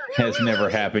has never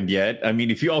happened yet. I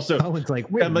mean, if you also, it's like,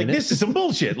 wait I'm like, this is some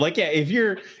bullshit. Like, yeah, if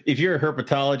you're a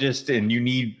herpetologist and you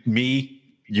need me,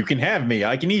 you can have me.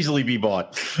 I can easily be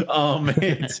bought.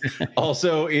 It's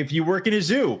also, if you work in a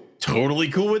zoo, totally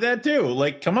cool with that too.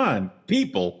 Like, come on,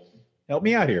 people, help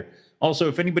me out here. Also,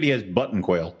 if anybody has button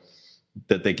quail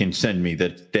that they can send me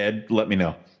that's dead, let me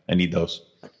know. I need those.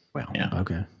 Well, yeah.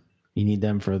 Okay. You need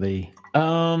them for the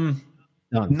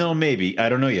no, maybe. I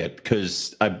don't know yet,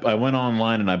 because I went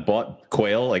online and I bought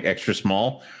quail, like extra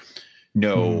small.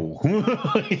 No.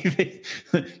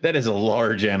 That is a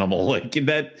large animal. Like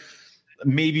that,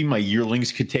 maybe my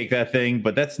yearlings could take that thing,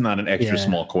 but that's not an extra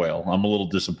small quail. I'm a little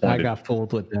disappointed. I got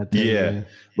fooled with that too. Yeah.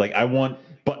 Like I want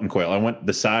button quail. I want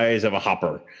the size of a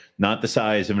hopper, not the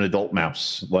size of an adult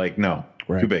mouse. Like, no,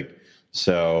 too big.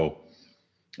 So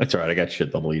that's all right. I got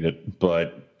shit that'll eat it,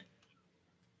 but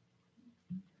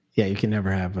yeah, you can never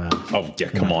have.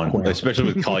 Come on, quail. Especially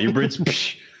with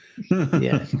colubrids.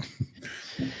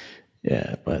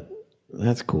 Yeah, but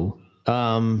that's cool.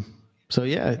 So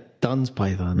yeah, Dunn's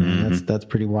python. Man. That's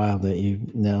pretty wild that you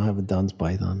now have a Dunn's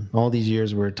python. All these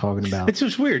years we're talking about. It's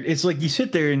just weird. It's like you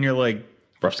sit there and you're like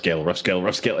rough scale,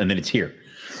 and then it's here,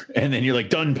 and then you're like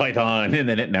Dunn python, and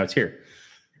then now it's here.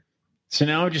 So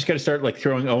now I just got to start like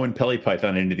throwing Owen Pelly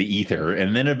python into the ether,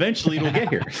 and then eventually it'll get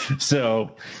here.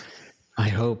 So I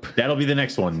hope that'll be the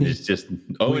next one. It's just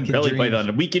Owen Pelly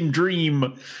python. We can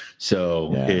dream.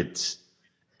 So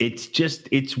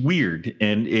it's weird,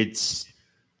 and it's.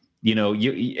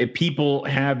 People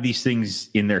have these things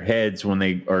in their heads when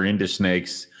they are into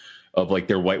snakes of like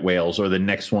their white whales or the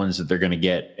next ones that they're going to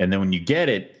get. And then when you get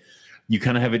it, you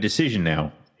kind of have a decision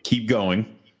now, keep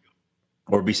going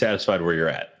or be satisfied where you're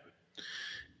at.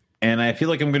 And I feel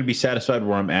like I'm going to be satisfied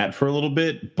where I'm at for a little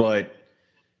bit, but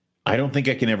I don't think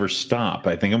I can ever stop.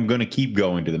 I think I'm going to keep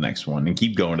going to the next one and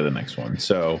keep going to the next one.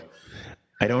 So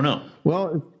I don't know.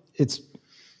 Well, it's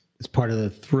part of the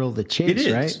thrill of the chase,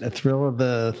 right? The thrill of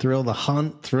the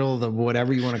hunt, thrill of the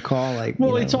whatever you want to call. Like,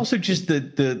 well, it's also just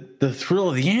the thrill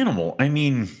of the animal. I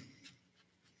mean,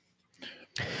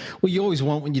 well, you always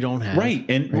want what you don't have, right?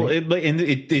 And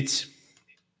it's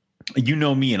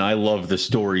me, and I love the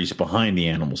stories behind the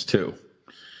animals too.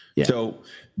 Yeah. So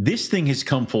this thing has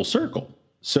come full circle.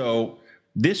 So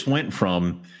this went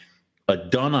from a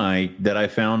Dunai that I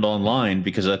found online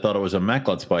because I thought it was a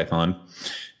Macklot's python.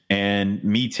 and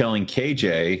me telling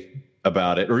KJ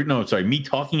about it, or no, sorry, me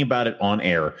talking about it on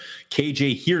air,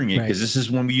 KJ hearing it, because this is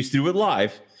when we used to do it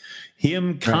live,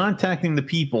 him contacting the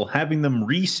people, having them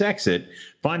re-sex it,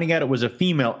 finding out it was a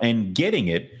female and getting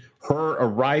it, her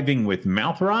arriving with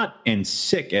mouth rot and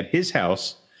sick at his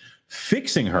house,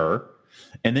 fixing her,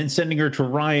 and then sending her to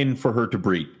Ryan for her to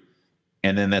breed.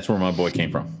 And then that's where my boy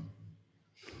came from.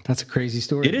 That's a crazy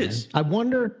story. It is. I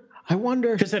wonder.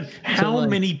 Because then how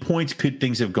many points could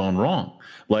things have gone wrong?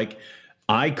 Like,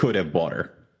 I could have bought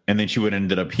her, and then she would have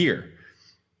ended up here.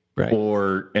 Right.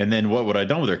 And then what would I have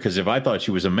done with her? Because if I thought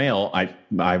she was a male,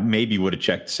 I maybe would have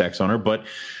checked sex on her, but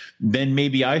then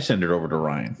maybe I send it over to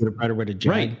Ryan. Would have bred her with a Jag.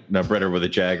 Right. Now bred her with a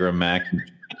Jag or a Mac and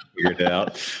figured it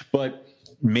out. But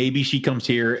maybe she comes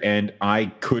here and I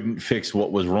couldn't fix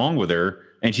what was wrong with her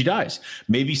and she dies.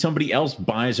 Maybe somebody else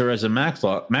buys her as a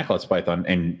Macklot's python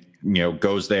and,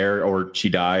 goes there, or she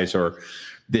dies, or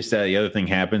this, that, the other thing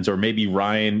happens. Or maybe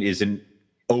Ryan isn't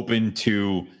open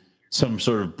to some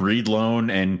sort of breed loan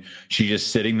and she's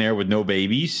just sitting there with no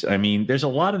babies. I mean, there's a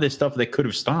lot of this stuff that could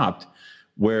have stopped,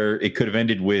 where it could have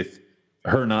ended with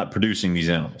her not producing these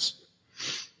animals.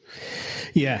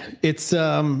 Yeah. It's,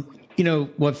 what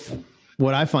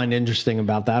I find interesting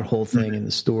about that whole thing and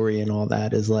the story and all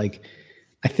that is, like,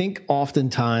 I think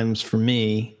oftentimes for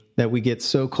me that we get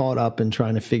so caught up in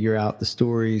trying to figure out the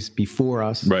stories before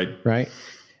us. Right.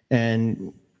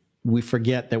 And we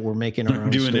forget that we're making our own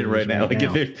doing it right now. Like,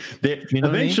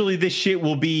 eventually this shit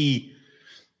will be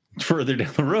further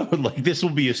down the road. Like, this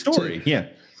will be a story.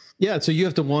 Yeah. So you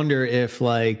have to wonder if,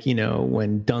 like,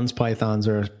 when Dunn's pythons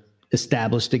are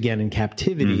established again in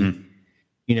captivity,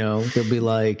 they'll be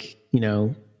like,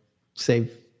 say,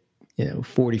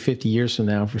 40, 50 years from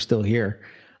now, if we're still here.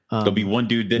 There'll be one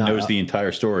dude that knows the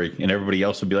entire story, and everybody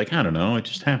else will be like, I don't know, it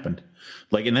just happened.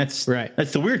 Like, and that's right.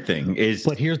 That's the weird thing is.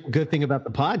 But here's the good thing about the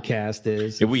podcast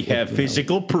is we have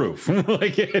physical proof.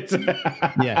 Like, it's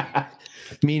yeah.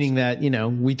 Meaning that,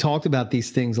 we talked about these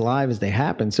things live as they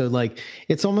happen. So, like,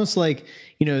 it's almost like,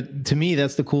 to me,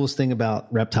 that's the coolest thing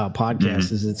about Reptile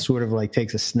Podcast is it sort of like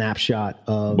takes a snapshot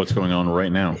of what's going on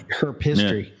right now. Herp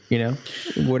history,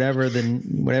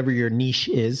 whatever your niche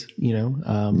is,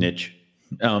 niche.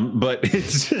 But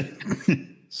it's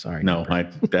sorry. No,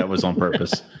 that was on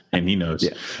purpose and he knows.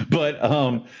 Yeah. But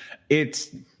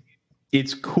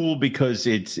it's cool because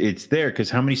it's there, because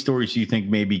how many stories do you think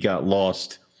maybe got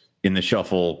lost in the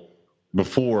shuffle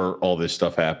before all this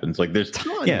stuff happens? Like,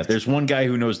 there's one guy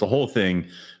who knows the whole thing,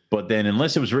 but then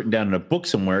unless it was written down in a book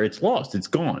somewhere, it's lost, it's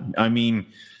gone. I mean,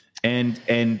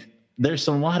 and there's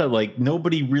a lot of, like,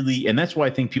 nobody really, and that's why I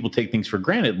think people take things for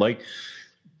granted. Like,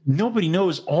 nobody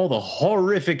knows all the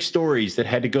horrific stories that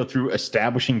had to go through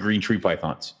establishing green tree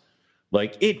pythons.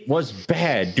 Like, it was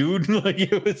bad, dude. Like,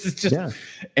 it was just,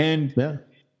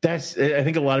 that's, I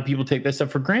think a lot of people take that stuff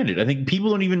for granted. I think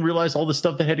people don't even realize all the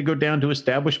stuff that had to go down to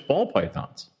establish ball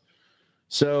pythons.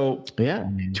 So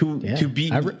to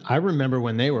be, I remember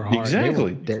when they were hard.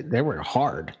 Exactly. They were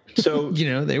hard. So,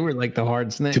 they were like the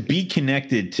hard snake. To be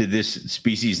connected to this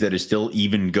species that is still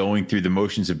even going through the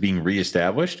motions of being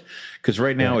reestablished. Because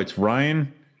right now it's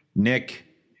Ryan, Nick,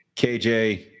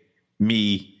 KJ,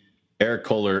 me, Eric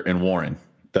Kohler, and Warren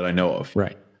that I know of.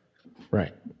 Right.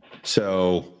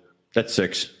 So that's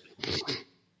 6.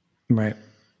 Right.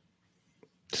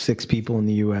 6 people in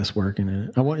the U.S. working in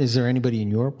it. Is there anybody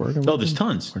in Europe working? Oh, there's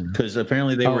tons, because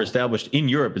apparently they were established in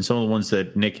Europe, and some of the ones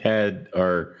that Nick has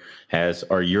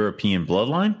are European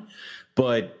bloodline.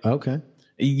 But okay,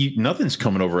 nothing's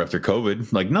coming over after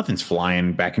COVID. Like, nothing's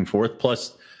flying back and forth.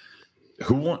 Plus,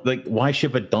 why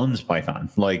ship a Dunn's python?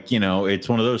 Like, it's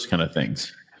one of those kind of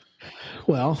things.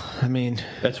 Well, I mean,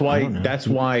 that's why.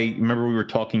 Remember, we were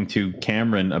talking to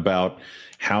Cameron about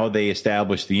how they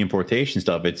establish the importation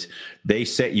stuff. They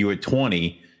set you at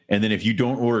 20, and then if you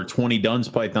don't order 20 Dunn's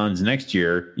pythons next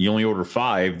year, you only order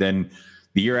 5. Then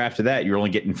the year after that, you're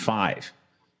only getting 5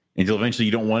 until eventually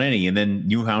you don't want any, and then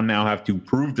you now have to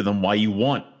prove to them why you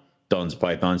want Dunn's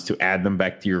pythons to add them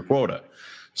back to your quota.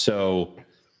 So,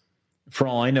 for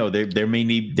all I know, there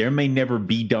may never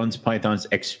be Dunn's pythons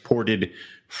exported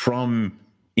from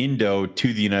Indo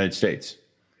to the United States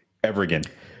ever again.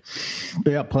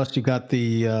 Yeah. Plus, you got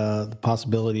the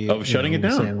possibility of shutting it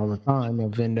down all the time.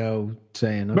 Of Indo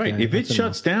saying, okay, right, if it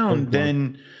shuts down,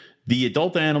 then the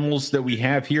adult animals that we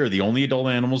have here are the only adult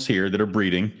animals here that are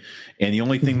breeding, and the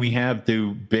only thing we have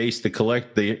to base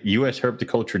the U.S.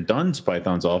 herpetoculture Dunn's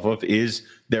pythons off of is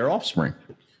their offspring.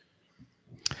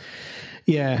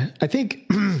 Yeah, I think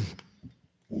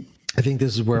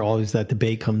this is where always that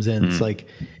debate comes in. It's like,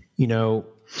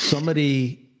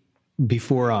 somebody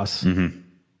before us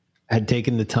had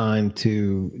taken the time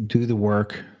to do the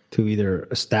work to either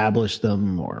establish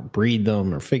them or breed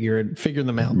them or figure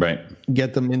them out, right?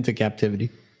 Get them into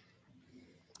captivity,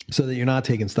 so that you're not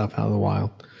taking stuff out of the wild.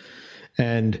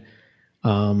 And,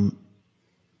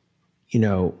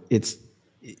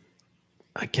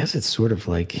 I guess it's sort of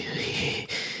like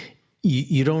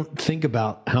you don't think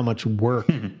about how much work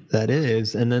that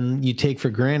is, and then you take for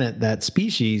granted that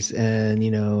species, and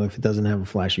if it doesn't have a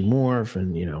flashy morph,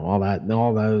 and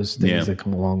all those things that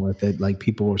come along with it, like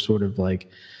people are sort of like,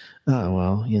 oh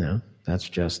well, that's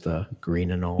just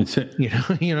green and old, you know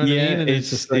what I mean? And it's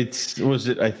just like,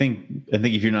 I think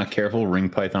if you're not careful, ring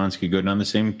pythons could go down the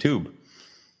same tube.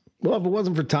 Well, if it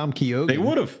wasn't for Tom Keoghan, they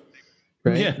would have.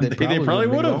 Right? Yeah, they probably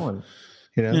would have.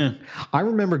 I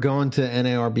remember going to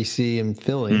NARBC in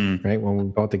Philly, right, when we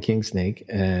bought the king snake,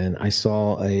 and I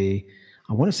saw I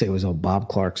want to say it was on Bob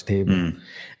Clark's table,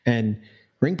 and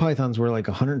ring pythons were like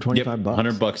 $125. $100,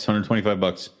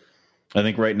 $125. I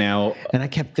think right now, and I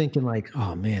kept thinking like,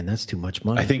 oh man, that's too much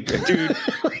money. I think, dude,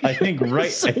 I think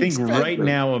right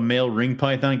now a male ring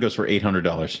python goes for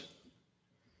 $800.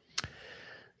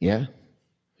 Yeah.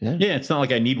 It's not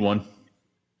like I need one.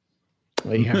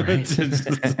 Well, yeah, right.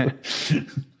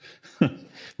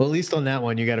 Well, at least on that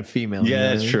one, you got a female.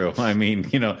 Yeah, that's true. I mean,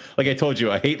 like I told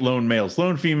you, I hate lone males.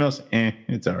 Lone females,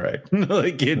 it's all right.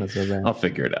 I'll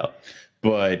figure it out.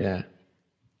 But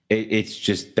it's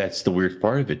just, that's the weird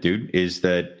part of it, dude, is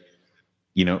that,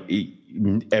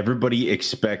 everybody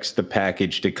expects the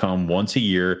package to come once a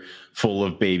year full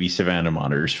of baby Savannah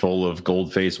monitors, full of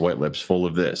gold-faced white lips, full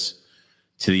of this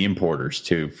to the importers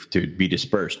to be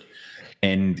dispersed.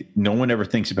 And no one ever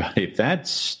thinks about it. If that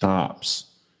stops.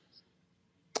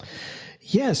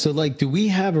 Yeah. So like, do we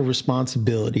have a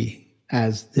responsibility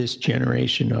as this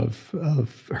generation of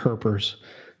herpers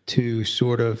to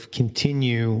sort of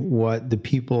continue what the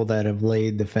people that have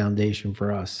laid the foundation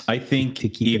for us? I think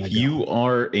if you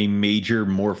are a major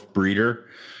morph breeder,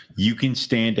 you can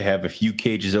stand to have a few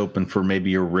cages open for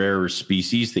maybe a rarer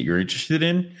species that you're interested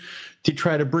in to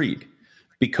try to breed.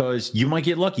 Because you might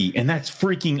get lucky, and that's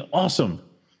freaking awesome.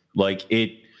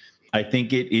 I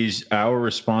think it is our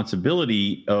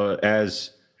responsibility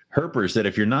as herpers that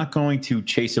if you're not going to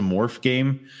chase a morph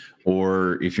game,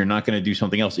 or if you're not going to do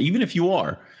something else, even if you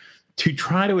are, to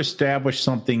try to establish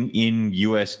something in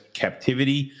U.S.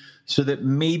 captivity so that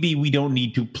maybe we don't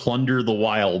need to plunder the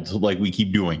wild like we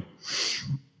keep doing.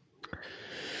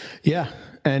 Yeah.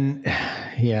 And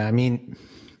I mean,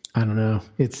 I don't know.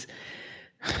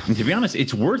 And to be honest,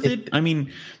 it's worth it. I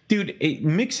mean, dude,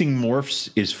 mixing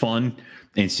morphs is fun,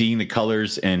 and seeing the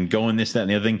colors and going this, that, and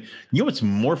the other thing. You know what's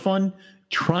more fun?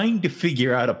 Trying to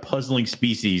figure out a puzzling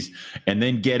species and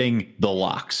then getting the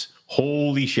locks.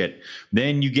 Holy shit.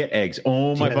 Then you get eggs.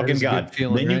 Oh my fucking God.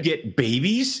 Feeling, then you get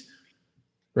babies.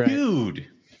 Right. Dude.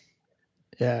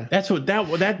 Yeah. That's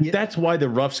why the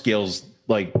rough scales,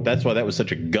 that's why that was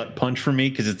such a gut punch for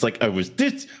me. Cause it's like, I was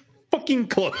this fucking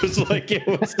close. Like it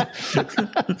was,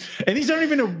 and these aren't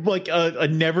even a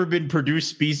never been produced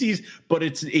species, but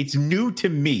it's new to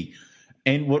me.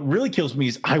 And what really kills me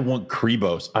is I want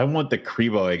Crebos. I want the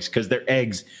Crebo eggs because their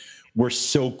eggs were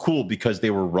so cool because they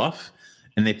were rough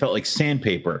and they felt like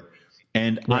sandpaper.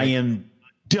 And right. I am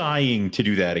dying to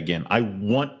do that again. I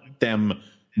want them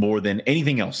more than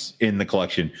anything else in the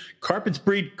collection. Carpets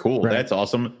breed, cool. Right. That's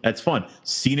awesome. That's fun.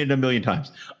 Seen it a million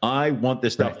times. I want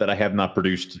this stuff that I have not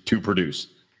produced to produce.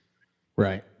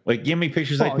 Right. Like, give me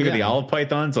pictures of the olive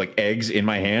pythons, like eggs in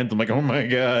my hands. I'm like, oh my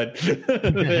God,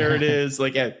 there it is.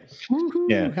 Like, I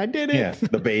did it. Yeah,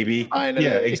 the baby. Finally.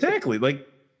 Yeah, exactly. Like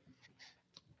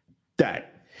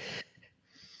that.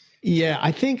 Yeah,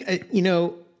 I think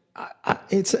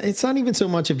it's not even so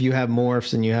much if you have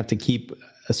morphs and you have to keep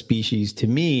a species. To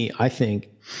me, I think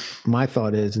my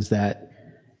thought is that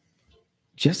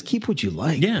just keep what you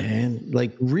like, man.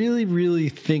 Like really, really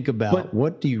think about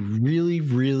what do you really,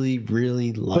 really,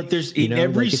 really like. But there's in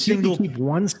every single if you keep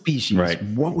one species, right.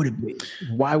 What would it be?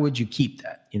 Why would you keep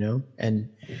that? And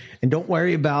don't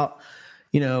worry about,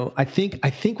 I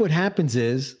think what happens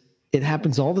is it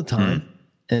happens all the time.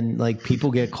 And like people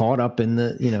get caught up in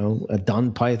the, a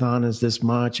dun python is this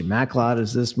much, a maclot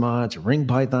is this much, a ring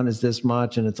python is this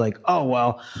much. And it's like, oh,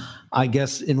 well, I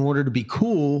guess in order to be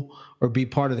cool or be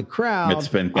part of the crowd, it's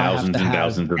been thousands and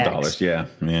thousands of dollars. Yeah.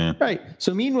 Right.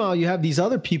 So meanwhile, you have these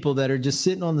other people that are just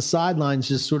sitting on the sidelines,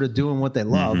 just sort of doing what they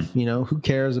love. Who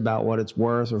cares about what it's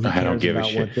worth, or who cares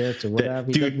about what this or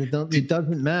whatever? It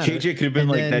doesn't matter. KJ could have been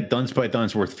that Duns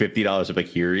python's worth $50. I'm like,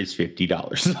 here is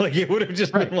 $50. Like it would have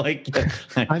just been like,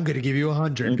 I'm going to give you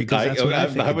 100 because that's what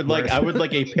I would like. I would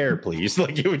like a pair, please.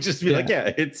 Like it would just be like,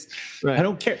 it's. Right. I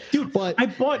don't care, dude. But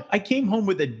I came home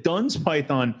with a Duns Duns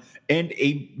python and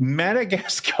a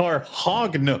Madagascar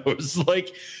hognose.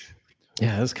 Like,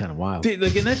 yeah, that's kind of wild. And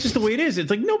that's just the way it is.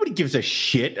 It's like nobody gives a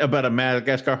shit about a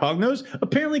Madagascar hognose,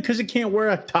 apparently, because it can't wear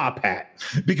a top hat.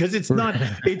 Because it's not.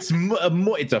 It's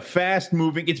a fast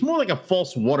moving. It's more like a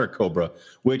false water cobra,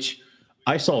 which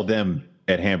I saw them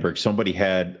at Hamburg. Somebody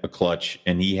had a clutch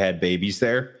and he had babies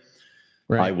there.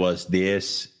 Right. I was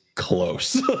this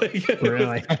close.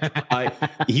 Really?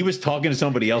 He was talking to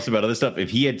somebody else about other stuff. If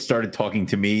he had started talking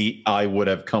to me, I would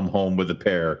have come home with a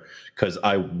pair because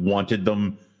I wanted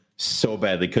them so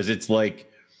badly. Because it's like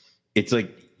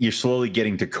you're slowly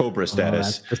getting to cobra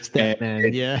status. That's the step,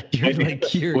 man. Yeah,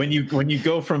 when you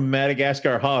go from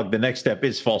Madagascar hog, the next step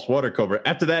is false water cobra.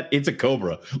 After that, it's a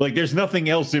cobra. Like there's nothing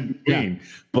else in between. Yeah.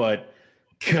 But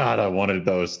God, I wanted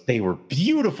those. They were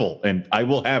beautiful, and I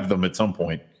will have them at some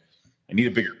point. I need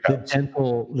a bigger pouch.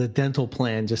 The dental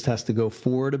plan just has to go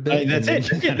forward a bit. That's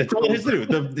it. Yeah, that's all it has to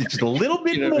do. Just a little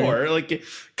bit more, like a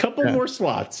couple more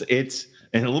slots. It's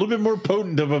and a little bit more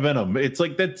potent of a venom. It's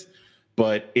like that's,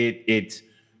 but it's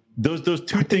those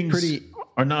two things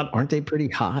aren't they pretty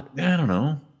hot? I don't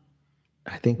know.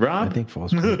 I think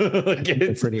false.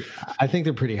 I think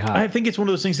they're pretty hot. I think it's one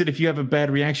of those things that if you have a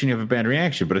bad reaction, you have a bad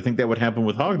reaction. But I think that would happen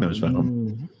with hognose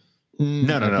venom.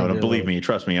 No. Believe me,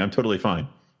 trust me, I'm totally fine.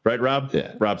 Right, Rob?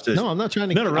 Yeah. Rob says no. I'm not trying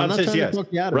to. No. Rob says yes.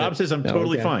 Rob says I'm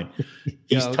totally fine.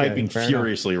 He's typing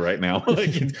furiously right now.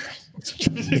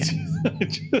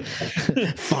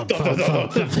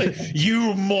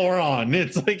 You moron!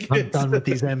 It's like I'm done with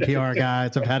these NPR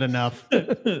guys. I've had enough.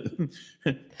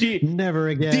 Never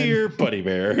again, dear Buddy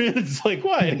Bear. It's like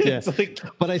what? Yeah. It's like,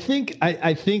 but I think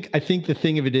the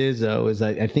thing of it is though is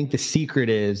I think the secret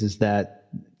is that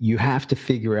you have to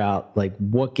figure out like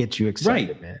what gets you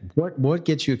excited, man. What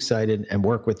gets you excited and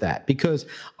work with that, because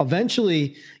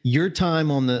eventually your time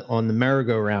on the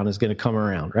merry-go-round is going to come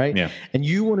around, right? Yeah. And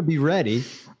you want to be ready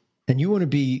and you want to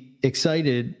be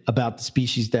excited about the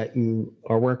species that you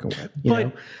are working with. You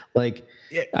know, like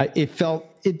it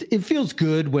feels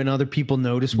good when other people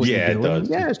notice what you're doing. It does.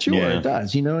 Yeah, sure, it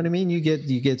does. You know what I mean? You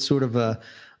get sort of a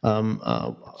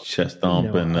chest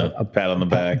thump and a pat on the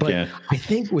back. But I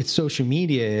think with social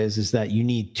media is that you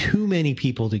need too many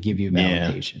people to give you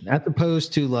validation, as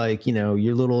opposed to like,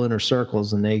 your little inner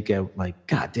circles, and they go like,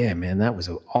 God damn, man, that was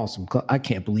an awesome I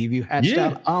can't believe you hatched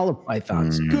out olive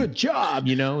pythons. Good job,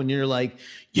 and you're like,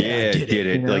 I did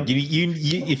it. Like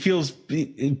it feels,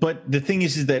 but the thing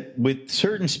is that with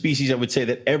certain species, I would say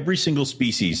that every single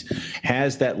species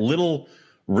has that little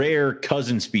rare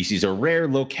cousin species or rare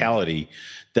locality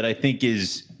that I think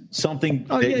is something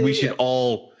we should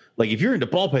all, like, if you're into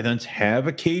ball pythons, have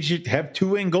a cage, have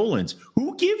 2 Angolans.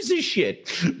 Who gives a shit?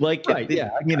 Like,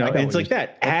 it's like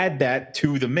that. Add that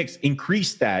to the mix,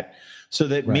 increase that so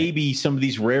that maybe some of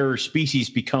these rarer species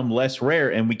become less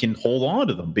rare and we can hold on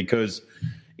to them. Because,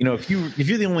 if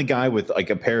you're the only guy with like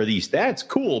a pair of these, that's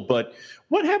cool. But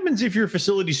what happens if your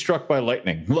facility's struck by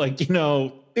lightning? Like,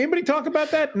 anybody talk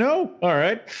about that? No? All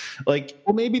right. Like,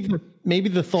 well, maybe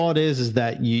the thought is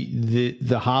that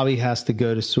the hobby has to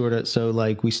go to sort of, so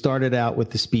like we started out with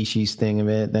the species thing of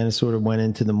it, then it sort of went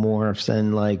into the morphs,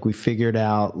 and like we figured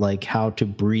out like how to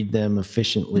breed them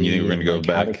efficiently. You think we're going to go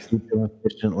back? How to keep them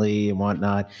efficiently and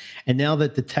whatnot. And now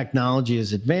that the technology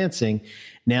is advancing,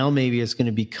 now maybe it's going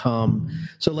to become,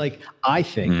 so like I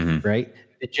think, right?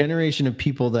 The generation of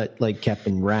people that like kept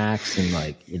in racks and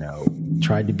like,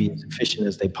 tried to be as efficient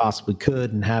as they possibly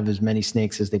could and have as many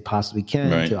snakes as they possibly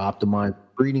can to optimize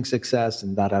breeding success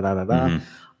and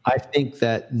I think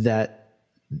that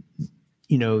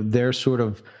they're sort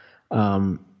of,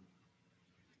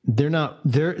 they're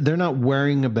not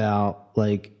worrying about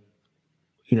like,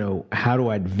 how do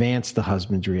I advance the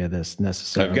husbandry of this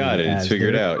necessarily? I've got it. It's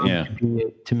figured out. Yeah.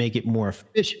 To make it more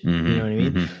efficient. You know what I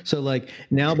mean? So like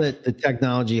now that the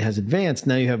technology has advanced,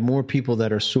 now you have more people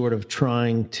that are sort of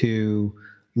trying to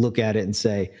look at it and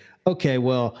say, okay,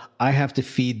 well, I have to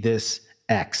feed this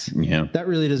X. Yeah. That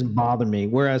really doesn't bother me.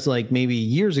 Whereas like maybe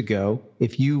years ago,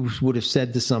 if you would have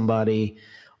said to somebody,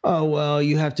 oh, well,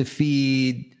 you have to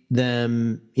feed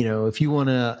them, if you want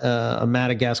a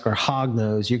Madagascar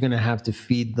hognose, you're going to have to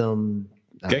feed them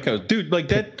geckos, dude, like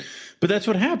that. But that's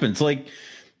what happens. Like,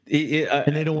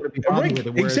 and they don't want to be bothered with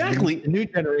it. Exactly. The new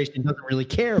generation doesn't really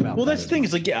care about. Well, that's the thing.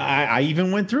 It's like, I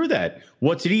even went through that.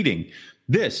 What's it eating?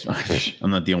 This.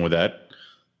 I'm not dealing with that.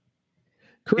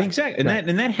 Correct. Exactly.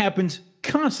 And that happens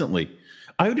constantly.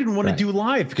 I didn't want to do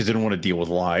live because I didn't want to deal with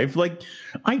live. Like,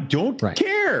 I don't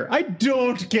care. I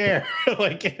don't care.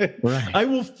 Like, I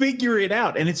will figure it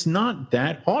out. And it's not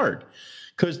that hard.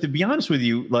 Because to be honest with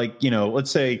you, like,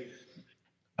 let's say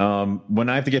when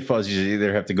I have to get fuzzies, I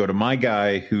either have to go to my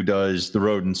guy who does the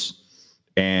rodents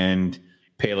and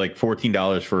pay like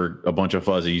 $14 for a bunch of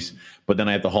fuzzies, but then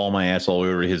I have to haul my ass all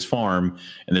over to his farm,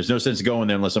 and there's no sense going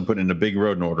there unless I'm putting in a big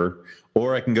rodent order.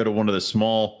 Or I can go to one of the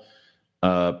small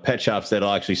pet shops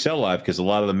that'll actually sell live, because a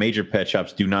lot of the major pet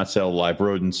shops do not sell live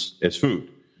rodents as food.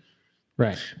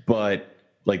 Right. But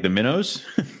like the minnows,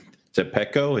 it's at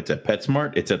Petco, it's at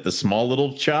PetSmart, it's at the small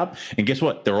little shop, and guess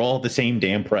what? They're all the same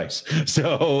damn price.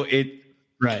 So it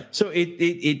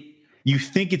you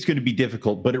think it's going to be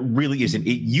difficult, but it really isn't.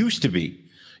 It used to be.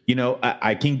 You know,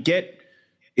 I can get,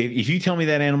 if you tell me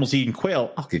that animal's eating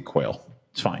quail, I'll get quail.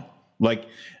 It's fine. Like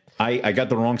I got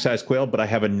the wrong size quail, but I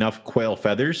have enough quail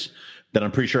feathers that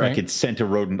I'm pretty sure I could scent a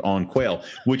rodent on quail,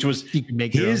 which was you can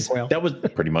make his. That was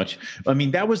pretty much. I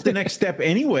mean, that was the next step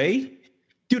anyway.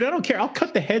 Dude, I don't care. I'll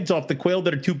cut the heads off the quail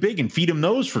that are too big and feed him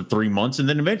those for 3 months. And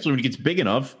then eventually when it gets big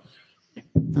enough,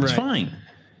 it's fine.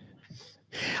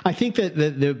 I think that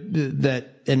that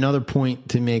another point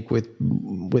to make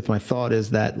with my thought is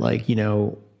that, like, you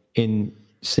know, in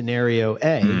scenario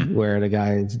A, where the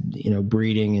guy is, you know,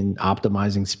 breeding and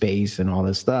optimizing space and all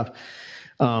this stuff,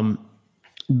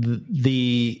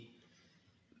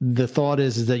 the thought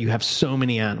is that you have so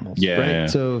many animals, right? Yeah.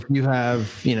 So if you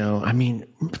have, you know, I mean,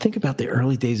 think about the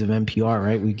early days of NPR,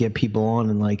 right? We get people on,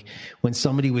 and like when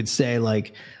somebody would say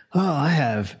like, "Oh, I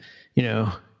have, you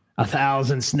know,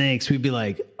 1,000 snakes," we'd be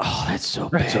like, "Oh, that's so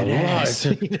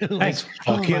badass." You know, like, that's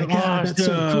fucking awesome. That's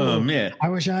so cool. Yeah. I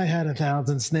wish I had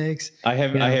 1,000 snakes. I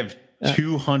have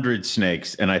 200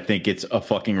 snakes, and I think it's a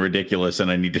fucking ridiculous, and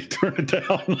I need to turn it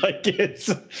down. Like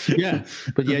it's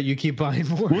but yeah, you keep buying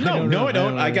more. Well, I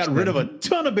don't. I got rid of a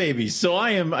ton of babies, so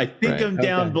I think I'm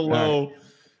down below. Right.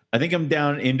 I think I'm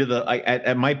down into the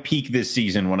at my peak this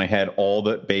season when I had all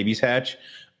the babies hatch.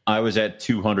 I was at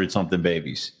 200 something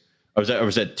babies. I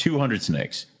was at 200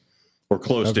 snakes, or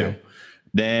close to.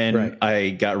 Then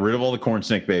I got rid of all the corn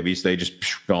snake babies. They just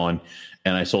gone.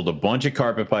 And I sold a bunch of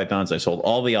carpet pythons. I sold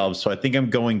all the olives. So I think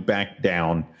I'm going back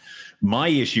down. My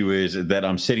issue is that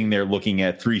I'm sitting there looking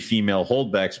at 3 female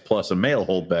holdbacks plus a male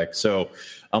holdback. So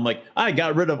I'm like, I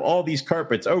got rid of all these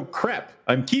carpets. Oh, crap.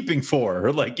 I'm keeping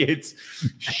 4. Like, it's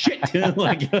shit.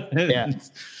 Like,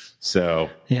 So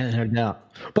no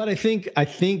doubt. But I think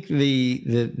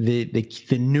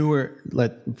the newer,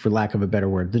 for lack of a better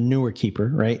word, the newer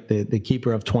keeper, right? The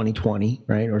keeper of 2020,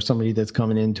 right? Or somebody that's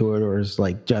coming into it, or is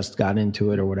like just got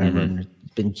into it or whatever, and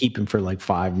been keeping for like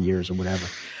 5 years or whatever.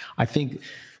 I think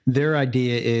their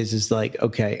idea is like,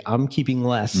 okay, I'm keeping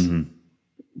less.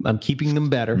 I'm keeping them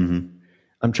better.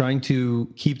 I'm trying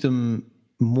to keep them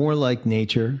more like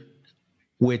nature,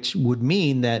 which would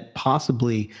mean that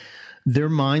possibly their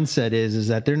mindset is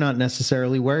that they're not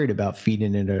necessarily worried about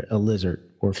feeding it a lizard,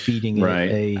 or feeding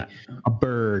it a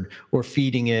bird, or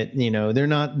feeding it, you know, they're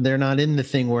not in the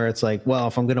thing where it's like, well,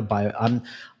 if I'm going to buy,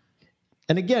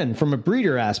 and again, from a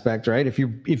breeder aspect, right? If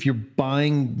you're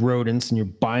buying rodents and you're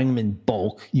buying them in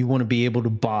bulk, you want to be able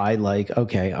to buy, like,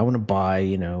 okay, I want to buy,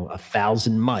 you know,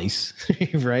 1,000 mice,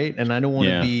 right? And I don't want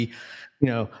to be, you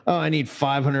know, oh, I need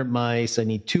 500 mice, I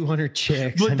need 200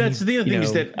 chicks. But that's the other thing,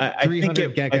 is that I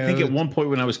think at one point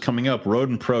when I was coming up,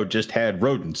 Rodent Pro just had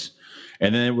rodents.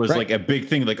 And then it was like a big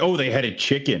thing, like, oh, they had a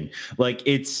chicken. Like,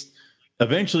 it's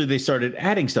eventually they started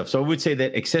adding stuff. So I would say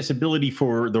that accessibility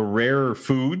for the rarer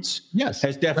foods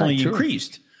has definitely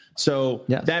increased. So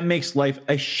that makes life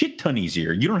a shit ton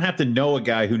easier. You don't have to know a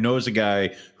guy who knows a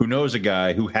guy who knows a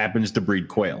guy who happens to breed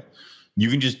quail.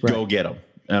 You can just go get them.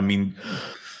 I mean,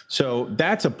 so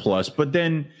that's a plus. But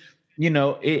then, you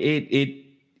know,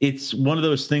 it's one of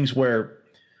those things where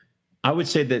I would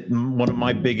say that one of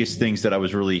my biggest things that I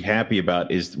was really happy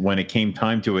about is when it came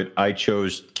time to it, I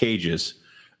chose cages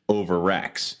over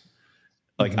racks.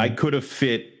 Like, I could have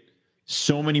fit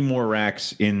so many more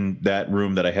racks in that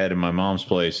room that I had in my mom's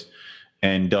place,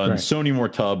 and done so many more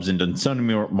tubs, and done so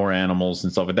many more animals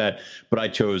and stuff like that. But I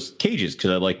chose cages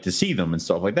because I like to see them and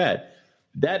stuff like that.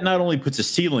 That not only puts a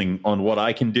ceiling on what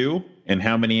I can do and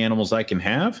how many animals I can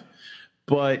have,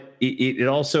 but it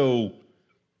also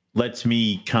lets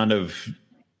me kind of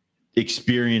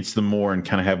experience them more and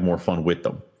kind of have more fun with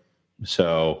them.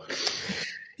 So,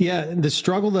 yeah, the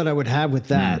struggle that I would have with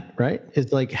that, right,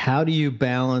 is like, how do you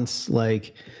balance,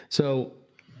 like, so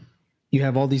you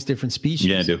have all these different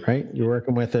species, right? You're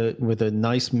working with a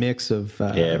nice mix of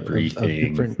everything, of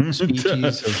different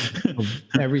species of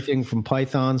everything from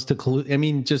pythons to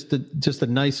just a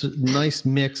nice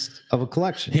mix of a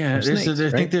collection. Yeah, I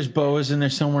think there's boas in there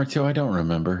somewhere too. I don't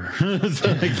remember. Well,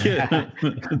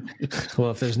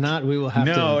 if there's not, we will have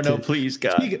to. No, please,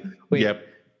 God.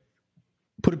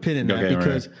 Put a pin in that,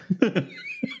 because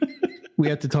we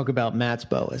have to talk about Matt's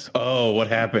boas. Oh, what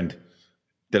happened?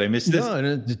 Did I miss this?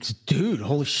 No, dude,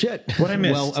 holy shit! What I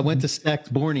missed? Well, I went to Stack's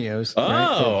Borneos.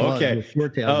 Oh, right?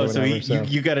 Okay. So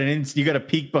you got you got a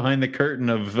peek behind the curtain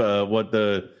of what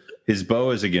his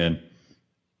boas again.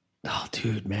 Oh,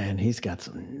 dude, man, he's got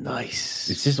some nice.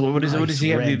 It's just what does he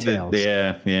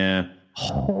have? Yeah.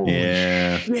 Holy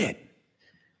shit!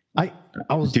 I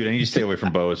was, dude. I need to stay away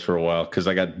from boas for a while because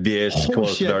I got this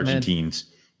close with Argentines.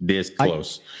 Man. This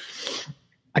close.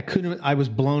 I was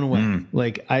blown away.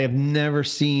 Like, I have never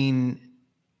seen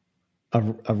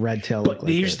a red tail look like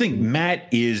this. Here's the thing. Matt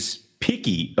is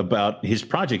picky about his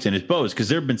projects and his bows because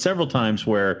there have been several times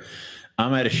where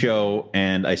I'm at a show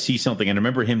and I see something and I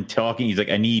remember him talking. He's like,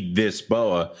 I need this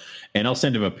boa. And I'll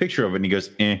send him a picture of it and he goes,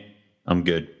 I'm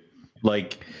good.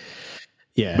 Like,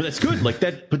 yeah, but that's good. Like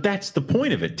that, but that's the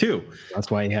point of it too. That's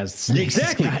why he has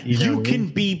exactly. You can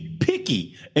be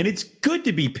picky and it's good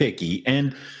to be picky.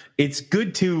 And it's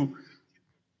good to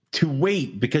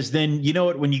wait because then, you know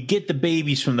what, when you get the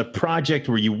babies from the project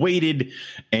where you waited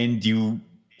and you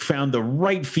found the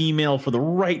right female for the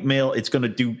right male, it's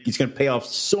going to pay off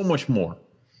so much more.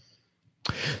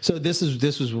 So this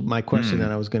was my question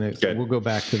that I was going to, we'll go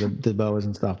back to the boas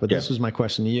and stuff, but this was my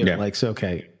question to you. Yeah. Like, so,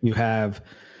 okay, you have,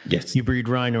 you breed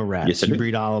rhino rats, you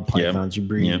breed olive pythons, you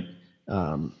breed,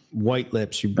 white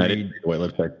lips, you breed white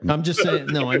lips. I'm just saying,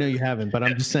 no, I know you haven't, but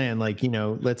I'm just saying, like, you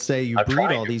know, let's say you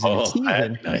breed all these in a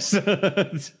season. Nice.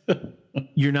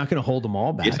 You're not going to hold them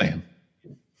all back. Yes, I am.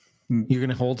 You're going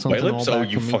to hold something all back. Are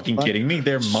you fucking kidding me?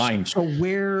 They're mine. So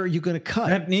where are you going to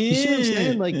cut? You see what I'm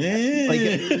saying? Like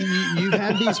you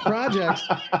have these projects,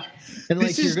 and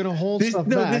like you're going to hold stuff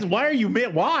back. Why are you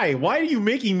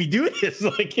making me do this?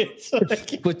 Like it's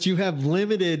like, but you have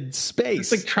limited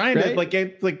space. It's like trying to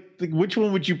like which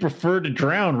one would you prefer to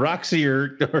drown, Roxy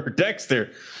or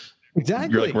Dexter?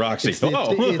 Exactly. You're like Roxy. It's the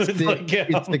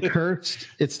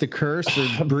curse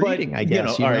of breeding, I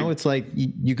guess. You know, it's like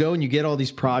you go and you get all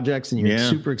these projects and you're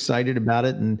super excited about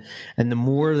it. And the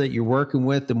more that you're working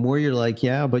with, the more you're like,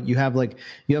 but you have a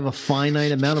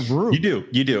finite amount of room. You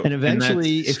do. And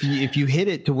eventually if you hit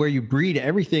it to where you breed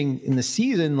everything in the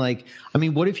season, like, I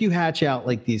mean, what if you hatch out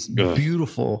like these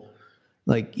beautiful,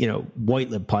 like, you know,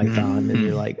 white lip python, and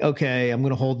you're like, okay, I'm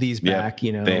going to hold these back,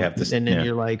 you know, they have to, and then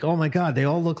you're like, oh my God, they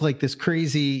all look like this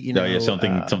crazy, you know,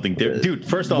 something dude,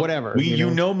 first off, whatever, you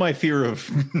know my fear of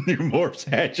morphs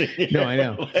hatching. No, I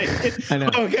know. I know.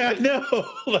 Oh God, no.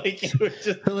 Like, it was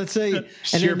just so let's say,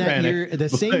 and then that year, the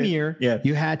same year,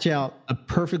 you hatch out a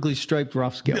perfectly striped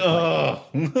rough scale,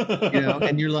 you know,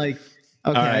 and you're like,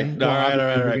 okay, all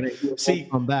right. See,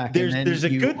 there's a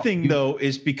good thing though,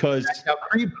 is because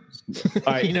all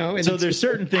right, you know, so there's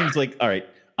certain things like, all right,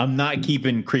 I'm not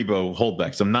keeping Crebo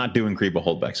holdbacks. I'm not doing Crebo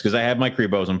holdbacks because I have my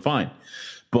Crebos. I'm fine.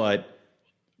 But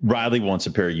Riley wants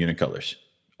a pair of unicolors.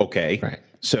 Okay. Right.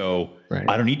 So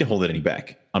I don't need to hold it any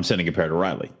back. I'm sending a pair to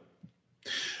Riley.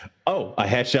 Oh, I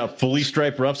hatched out fully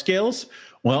striped rough scales.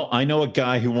 Well, I know a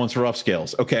guy who wants rough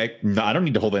scales. Okay. No, I don't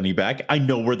need to hold any back. I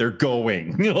know where they're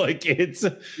going. Like it's.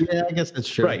 Yeah, I guess that's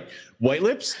true. Right. White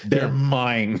lips, they're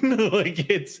mine.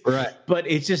 Like it's. Right. But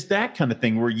it's just that kind of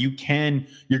thing where you're going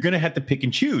to have to pick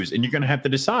and choose and you're going to have to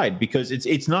decide because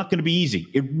it's not going to be easy.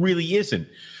 It really isn't.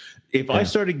 If I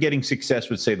started getting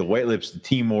success with, say, the white lips, the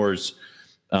Timors,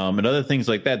 and other things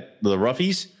like that, the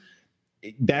roughies,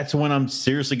 that's when I'm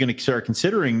seriously going to start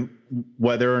considering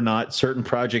whether or not certain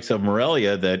projects of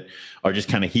Morelia that are just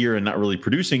kind of here and not really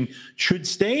producing should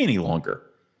stay any longer.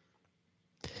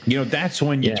 You know, that's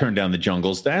when you turn down the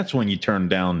jungles. That's when you turn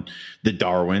down the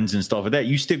Darwins and stuff like that.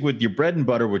 You stick with your bread and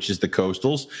butter, which is the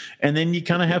coastals, and then you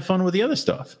kind of have fun with the other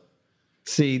stuff.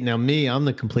 See, now I'm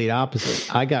the complete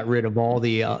opposite. I got rid of all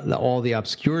the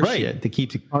obscure shit to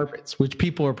keep the carpets, which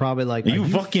people are probably like, are you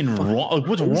fucking wrong?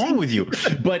 What's wrong with you?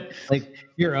 But like,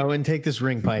 here, Owen, take this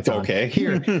ring python. Okay.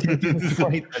 Here,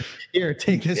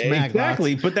 take this mag.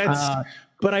 Exactly. But that's,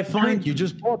 but I find you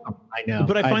just bought them. I know.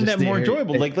 But I find that more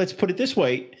enjoyable. Like, let's put it this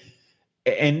way.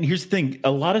 And here's the thing.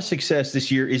 A lot of success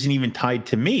this year isn't even tied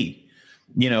to me.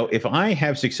 You know, if I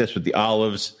have success with the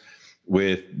olives,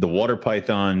 with the water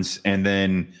pythons, and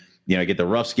then, you know, I get the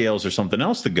rough scales or something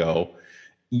else to go,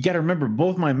 you got to remember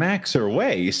both my max are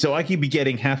away. So I could be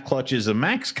getting half clutches of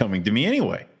max coming to me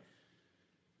anyway.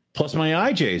 Plus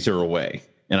my IJs are away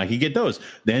and I could get those.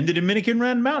 Then the Dominican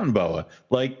Red Mountain Boa,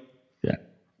 like,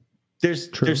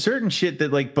 there's certain shit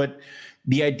that like, but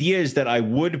the idea is that I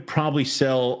would probably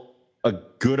sell a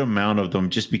good amount of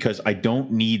them just because I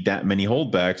don't need that many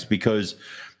holdbacks because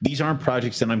these aren't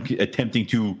projects that I'm attempting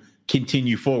to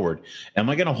continue forward. Am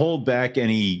I going to hold back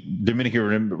any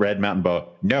Dominican red mountain boa?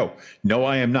 No,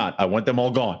 I am not. I want them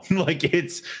all gone. Like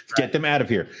get them out of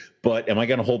here. But am I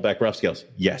going to hold back rough scales?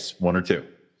 Yes, 1 or 2.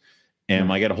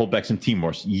 Am I going to hold back some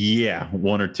Timors? Yeah,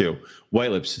 1 or 2.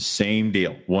 White lips, same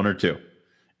deal, 1 or 2,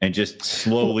 and just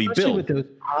slowly build. With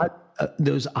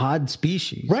those odd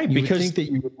species, right? You because would think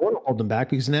that you would want to hold them back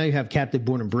because now you have captive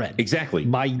born and bred, exactly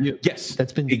by you. Yes,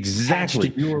 that's been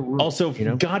exactly. Your rule, also,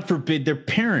 God forbid their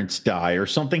parents die or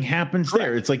something happens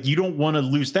there. It's like you don't want to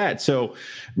lose that. So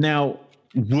now,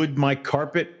 would my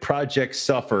carpet project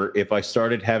suffer if I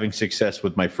started having success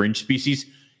with my fringe species?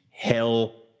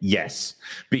 Hell yes,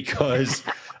 because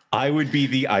I would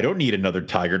be I don't need another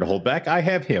tiger to hold back. I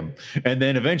have him. And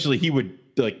then eventually he would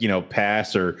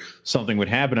pass or something would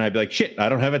happen. And I'd be like, shit, I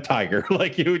don't have a tiger.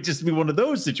 Like it would just be one of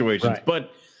those situations. Right.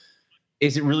 But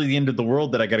is it really the end of the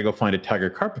world that I got to go find a tiger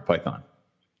carpet python?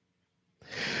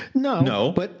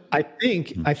 No. But I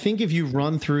think if you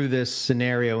run through this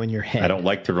scenario in your head, I don't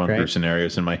like to run through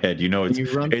scenarios in my head.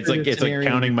 It's like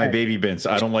counting my baby bins.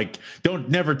 I don't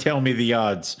never tell me the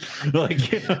odds.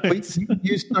 Like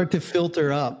you start to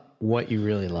filter up what you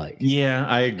really like. Yeah,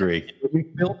 I agree. You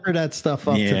filter that stuff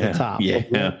up to the top.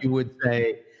 Yeah. You would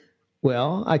say,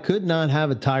 well, I could not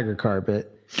have a tiger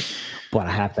carpet, but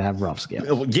I have to have rough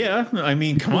scale. Yeah. I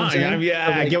mean, come on.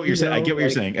 I get what you're saying. I get what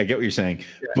you're saying.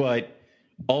 Yeah. But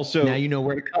also, now you know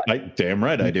where to cut. Damn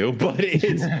right I do. But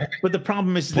but the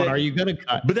problem is what are you going to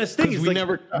cut? But that's the thing is we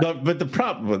never cut. But the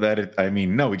problem with that,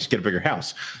 we just get a bigger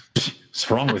house.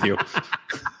 What's wrong with you?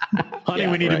 Honey,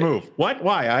 we need to move. What?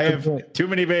 Why? I have too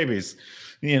many babies.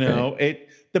 The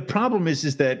problem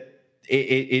is that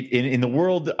in the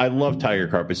world, I love tiger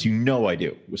carpets. I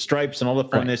do, with stripes and all the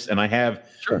funness. Right. And I have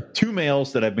 2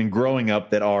 males that I've been growing up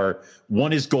that are,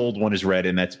 one is gold, one is red,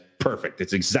 and that's perfect.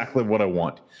 It's exactly what I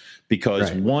want, because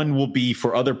one will be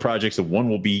for other projects and one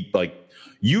will be like,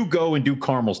 you go and do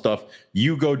caramel stuff,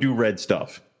 you go do red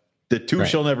stuff. The 2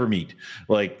 shall never meet,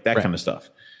 like that kind of stuff.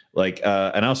 Like,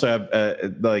 and I also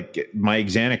have like my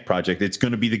Axanthic project. It's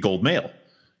going to be the gold male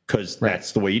because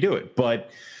that's the way you do it. But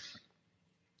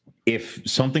if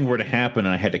something were to happen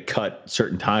and I had to cut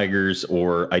certain tigers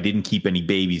or I didn't keep any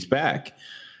babies back,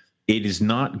 it is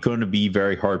not going to be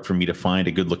very hard for me to find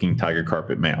a good-looking tiger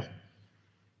carpet male.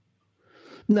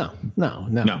 No.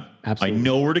 Absolutely. I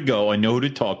know where to go. I know who to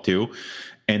talk to,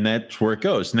 and that's where it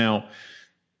goes. Now,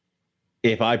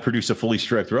 if I produce a fully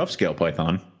striped rough scale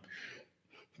python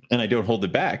and I don't hold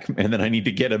it back, and then I need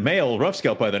to get a male rough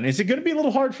scale python, is it going to be a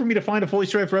little hard for me to find a fully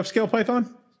striped rough scale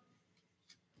python?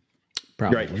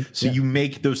 Probably. Right. So you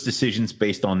make those decisions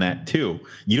based on that too.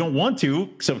 You don't want to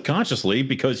subconsciously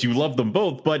because you love them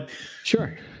both, but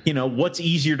sure. What's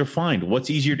easier to find? What's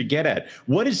easier to get at?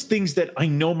 What is things that I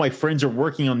know my friends are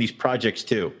working on these projects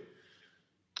too?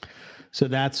 So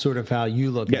that's sort of how you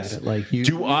look at it. Like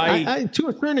I to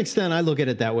a certain extent, I look at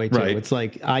it that way too. Right. It's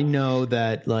like, I know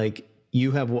that like,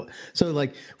 you have what? So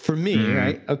like for me,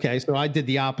 right? Okay, so I did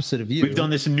the opposite of you. We've done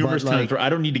this numerous times where I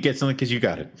don't need to get something because you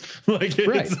got it.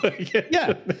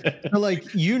 Yeah. So like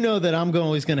that I'm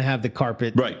always going to have the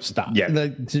carpet stop. Yeah.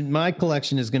 My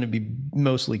collection is going to be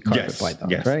mostly carpet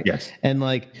pythons, right? Yes. And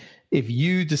like if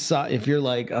you decide, if you're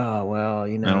like, oh well,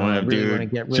 I don't want to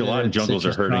get rid of it. Jungles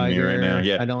are hurting me right now.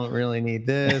 Yeah. I don't really need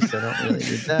this. I don't really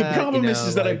need that. The problem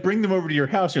is that I bring them over to your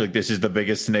house. You're like, this is the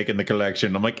biggest snake in the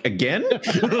collection. I'm like, again?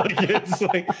 It's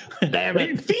like, damn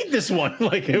it, feed this one.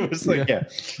 Like it was like,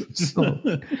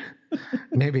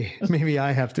 Maybe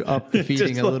I have to up the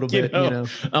feeding a little bit.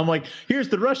 I'm like, here's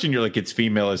the Russian. You're like, its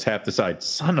female is half the size.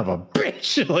 Son of a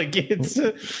bitch. Like it's,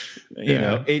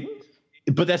 it.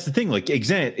 But that's the thing, like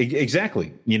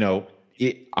exactly.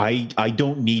 I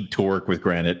don't need to work with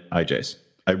granite IJs.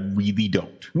 I really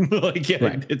don't.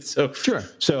 It's so sure.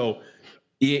 So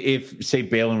if say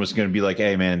Balin was going to be like,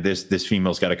 hey man, this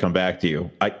female's got to come back to you,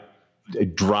 I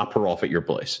drop her off at your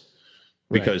place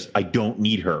because I don't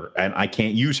need her and I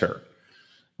can't use her.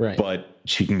 Right. But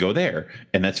she can go there,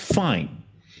 and that's fine.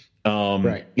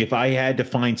 If I had to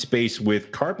find space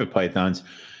with carpet pythons,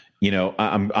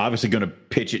 I'm obviously going to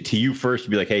pitch it to you first to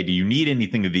be like, hey, do you need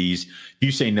anything of these? If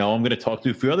you say no, I'm going to talk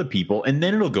to a few other people, and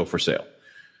then it'll go for sale.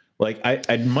 Like,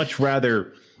 I'd much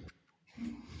rather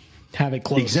have it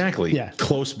close. Exactly. Yeah.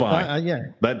 Close by.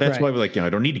 That's why we're like, I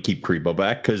don't need to keep Crebo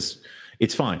back because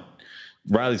it's fine.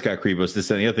 Riley's got Crebos, this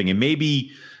and the other thing. And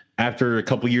maybe after a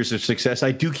couple years of success,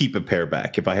 I do keep a pair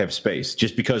back if I have space,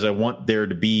 just because I want there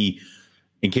to be,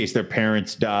 in case their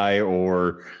parents die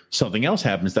or something else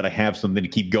happens, that I have something to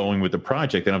keep going with the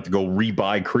project. I don't have to go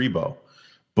rebuy Crebo.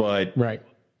 But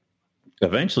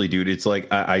eventually, dude, it's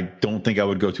like I don't think I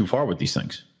would go too far with these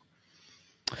things.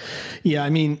 Yeah, I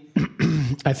mean,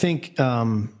 I think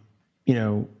again,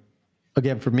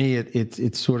 for me,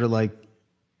 it's sort of like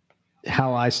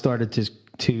how I started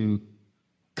to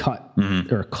cut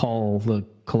or cull the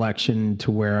collection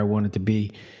to where I wanted to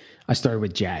be. I started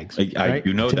with Jags. I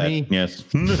do know that. Me, yes,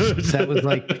 that was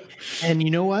like, and you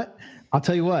know what? I'll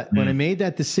tell you what. When I made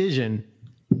that decision,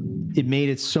 it made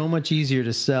it so much easier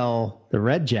to sell the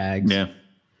red Jags. Yeah.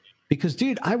 Because,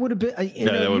 dude, I would have been.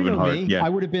 That would have been hard. Yeah. I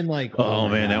would have been like, oh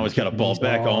man, that one's got a ball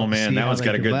back. Oh man, that one's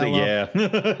got a good thing. Yeah.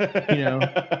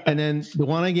 And then the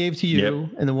one I gave to you,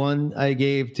 and the one I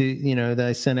gave to that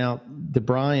I sent out to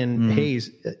Brian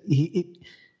Hayes.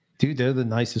 Dude, they're the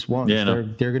nicest ones. Yeah,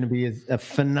 they're going to be a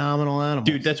phenomenal animal.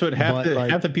 Dude, that's what half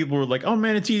the people were like, oh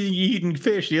man, it's easy eating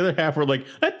fish. The other half were like,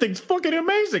 that thing's fucking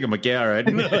amazing. I'm like, yeah, all right.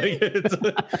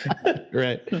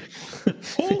 Right.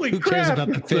 Holy Who crap. cares about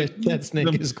the fish? That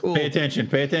snake is cool. Pay attention.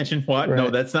 What? Right. No,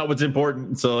 that's not what's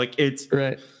important. So like and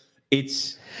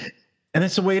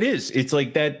that's the way it is. It's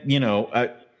like that,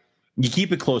 you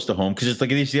keep it close to home because it's like,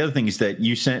 the other thing is that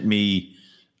you sent me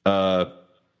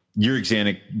your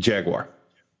Axanthic Jaguar.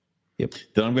 Yep.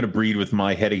 That I'm going to breed with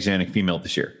my het Axanthic female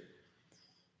this year.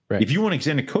 Right. If you want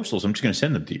Axanthic Coastals, I'm just going to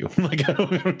send them to you. Like I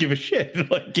don't give a shit.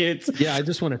 Like I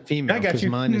just want a female. I got you.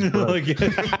 Mine is broke.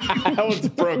 That one's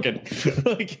broken.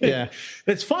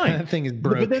 That's fine. That thing is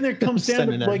broke. But then there comes down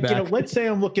to like let's say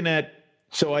I'm looking at.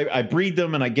 So I breed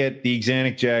them and I get the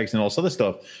Axanthic Jags and all this other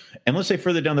stuff. And let's say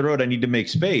further down the road I need to make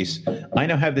space. I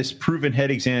now have this proven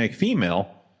het Axanthic female.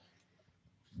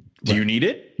 Do you need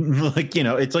it?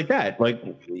 It's like that. Like,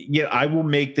 I will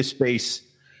make the space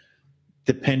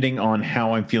depending on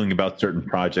how I'm feeling about certain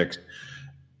projects.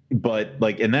 But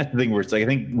and that's the thing where it's like, I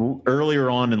think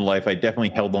earlier on in life, I definitely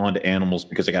held on to animals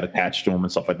because I got attached to them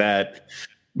and stuff like that.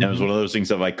 And it was one of those things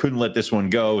of I couldn't let this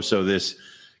one go. So this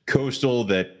coastal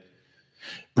that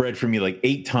bred for me like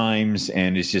 8 times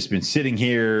and it's just been sitting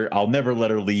here, I'll never let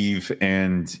her leave.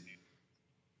 And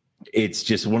it's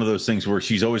just one of those things where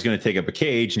she's always going to take up a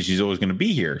cage and she's always going to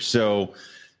be here. So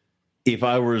if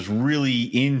I was really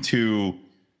into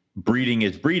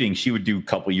breeding, she would do a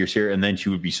couple years here and then she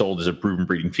would be sold as a proven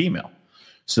breeding female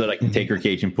so that I can take her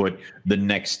cage and put the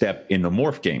next step in the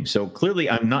morph game. So clearly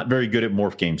I'm not very good at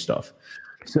morph game stuff.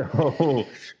 So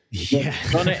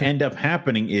what's going to end up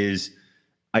happening is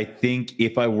I think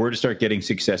if I were to start getting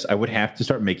success, I would have to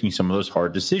start making some of those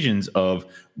hard decisions of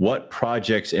what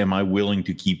projects am I willing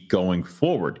to keep going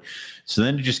forward. So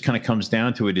then it just kind of comes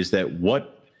down to it is that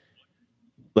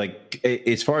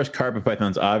as far as carpet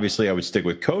pythons, obviously I would stick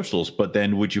with coastals, but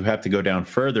then would you have to go down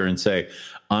further and say,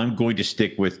 I'm going to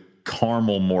stick with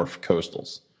caramel morph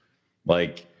coastals,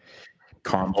 like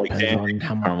caramel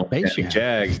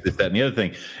Jags, this, that, and the other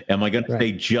thing. Am I going to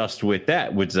stay just with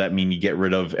that? Does that mean you get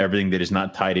rid of everything that is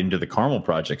not tied into the caramel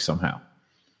project somehow?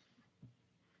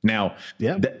 Now,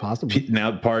 possibly.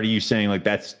 Now, part of you saying like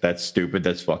that's stupid,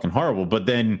 that's fucking horrible. But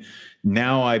then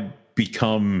now I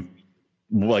become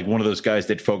like one of those guys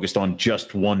that focused on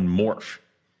just one morph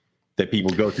that people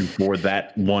go through for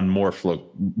that one morph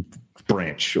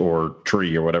branch or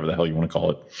tree or whatever the hell you want to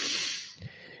call it.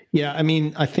 Yeah, I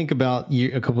mean, I think about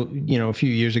a few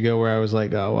years ago where I was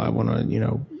like, oh, I want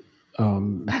to,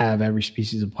 have every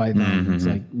species of python. Mm-hmm. It's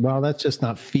like, well, that's just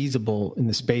not feasible in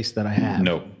the space that I have.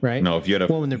 No, right? No, if you had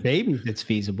when they're babies, it's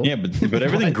feasible. Yeah, but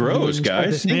everything grows,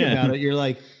 guys. About it, you're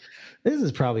like, this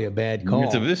is probably a bad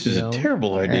call. This is a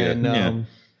terrible idea. And,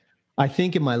 I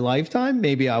think in my lifetime,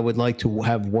 maybe I would like to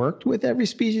have worked with every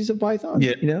species of python.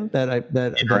 Yeah. That I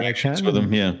with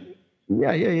them. Yeah.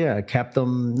 Yeah. Kept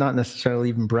them, not necessarily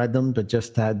even bred them, but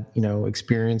just had,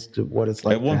 experienced what it's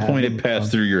like. At one point it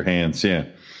passed through your hands. Yeah.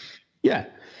 Yeah.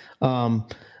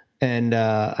 And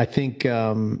I think,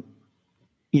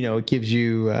 it gives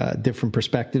you different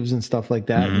perspectives and stuff like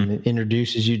that. Mm-hmm. And it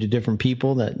introduces you to different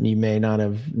people that you may not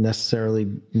have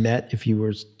necessarily met if you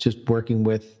were just working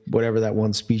with whatever that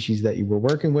one species that you were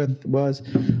working with was.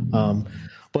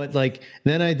 But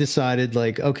then I decided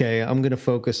okay, I'm going to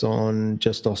focus on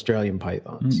just Australian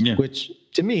pythons, which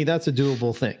to me, that's a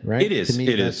doable thing, right? It is. To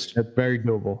me, that's very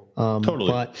doable.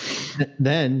 Totally. But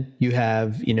then you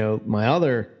have, my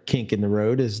other kink in the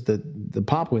road is the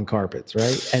popwing carpets,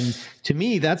 right? And to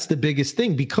me, that's the biggest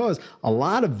thing because a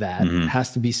lot of that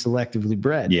has to be selectively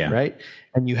bred, right?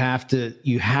 And you have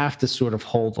to sort of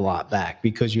hold a lot back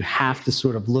because you have to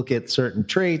sort of look at certain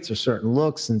traits or certain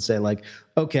looks and say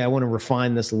okay, I want to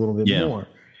refine this a little bit more,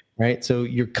 right? So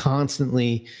you're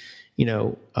constantly,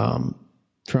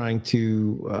 trying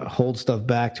to hold stuff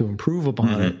back to improve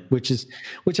upon it,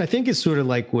 which I think is sort of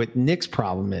like what Nick's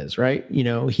problem is, right? You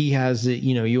know, he has it,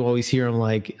 you know, you always hear him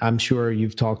like, I'm sure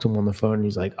you've talked to him on the phone and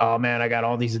he's like, oh man, I got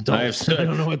all these adults. I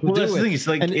don't know what to do. That's the thing. It's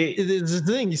like, it's the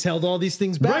thing. He's held all these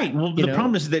things back. Right. Well, the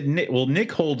problem is that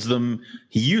Nick holds them,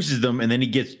 he uses them, and then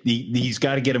he's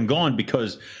got to get them gone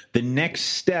because the next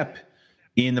step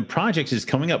in the projects is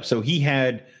coming up. So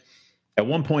at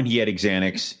one point he had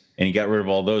Xanax, and he got rid of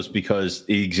all those because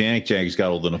the Xanax Jags got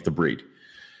old enough to breed.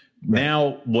 Right.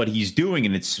 Now, what he's doing,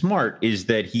 and it's smart, is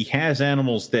that he has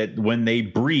animals that when they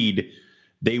breed,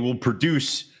 they will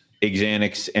produce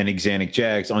Xanax and Xanax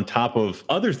Jags on top of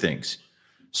other things.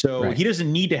 So he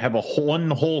doesn't need to have one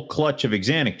whole clutch of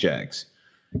Xanax Jags.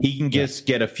 He can just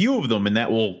get a few of them, and that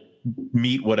will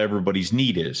meet what everybody's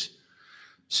need is.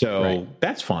 So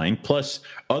that's fine. Plus,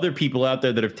 other people out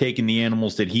there that have taken the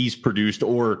animals that he's produced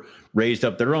or raised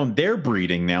up their own, they're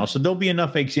breeding now. So there'll be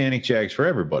enough Xanax Jags for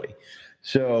everybody.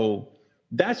 So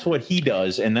that's what he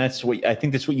does. And that's what I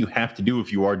think that's what you have to do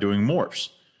if you are doing morphs,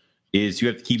 is you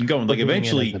have to keep them going. Like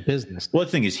eventually, the business. Well,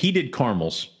 the thing is, he did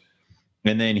caramels,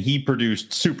 and then he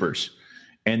produced supers.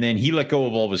 And then he let go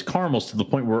of all of his caramels to the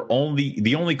point where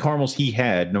the only caramels he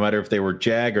had, no matter if they were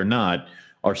Jag or not,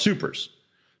 are supers.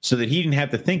 So that he didn't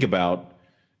have to think about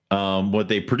what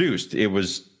they produced.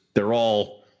 They're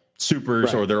all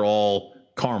supers or they're all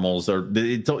caramels.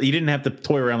 He didn't have to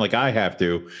toy around like I have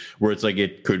to, where it's like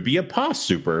it could be a POS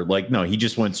super. Like, no, he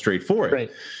just went straight for it.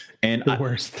 Right. And the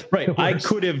worst. I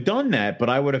could have done that, but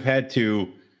I would have had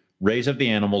to raise up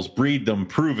the animals, breed them,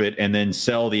 prove it, and then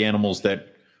sell the animals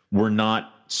that were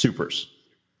not supers.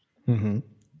 Mm-hmm.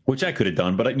 Which I could have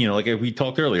done, but, you know, like we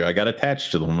talked earlier, I got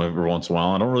attached to them every once in a while.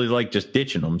 I don't really like just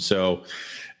ditching them. So,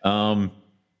 so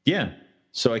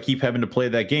I keep having to play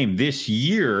that game. This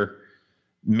year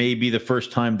may be the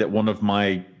first time that one of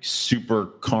my super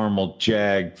caramel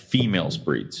Jag females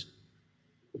breeds.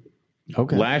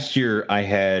 Okay. Last year, I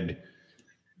had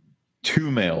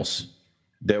 2 males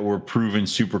that were proven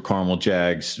super caramel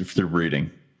Jags through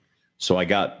breeding. So I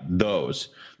got those.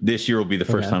 This year will be the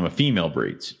first time a female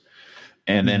breeds.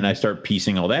 And then I start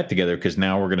piecing all that together because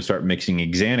now we're going to start mixing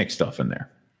Xanax stuff in there.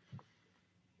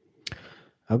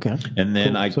 Okay. And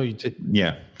then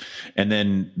and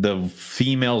then the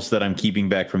females that I'm keeping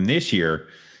back from this year,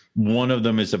 one of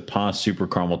them is a POS Super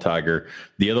Caramel Tiger.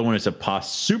 The other one is a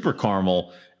POS Super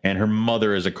Caramel, and her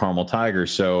mother is a Caramel Tiger.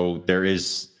 So there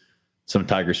is some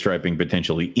tiger striping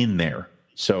potentially in there.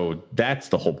 So that's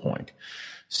the whole point.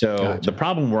 So the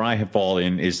problem where I have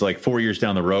fallen is like 4 years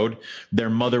down the road, their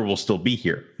mother will still be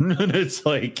here. And it's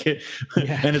like,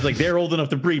 and it's like they're old enough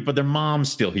to breed, but their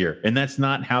mom's still here. And that's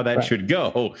not how that should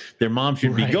go. Their mom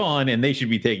should be gone and they should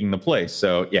be taking the place.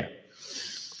 So, yeah.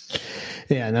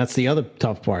 Yeah. And that's the other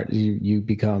tough part. You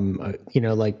become,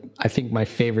 like I think my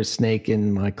favorite snake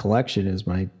in my collection is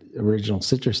my original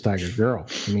citrus tiger girl.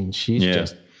 I mean, she's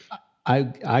just,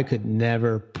 I could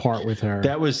never part with her.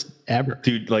 That was ever,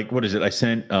 dude. Like, what is it? I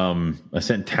sent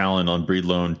Talon on breed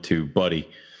loan to Buddy,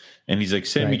 and he's like,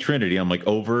 "Send me Trinity." I'm like,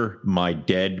 "Over my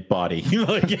dead body."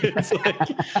 Like, it's like,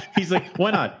 he's like,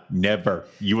 "Why not?" Never.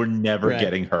 You are never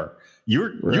getting her.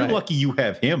 You're lucky you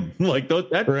have him. Like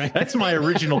that's my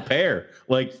original pair.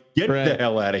 Like, get the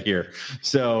hell out of here.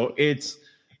 So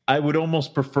I would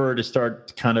almost prefer to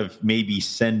start kind of maybe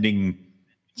sending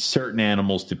certain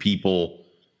animals to people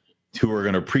who are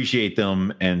going to appreciate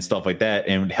them and stuff like that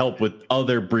and help with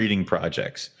other breeding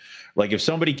projects. Like if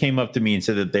somebody came up to me and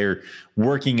said that they're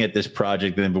working at this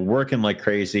project and they've been working like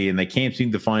crazy and they can't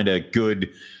seem to find a good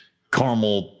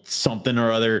caramel something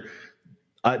or other,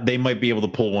 they might be able to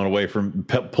pull one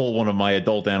of my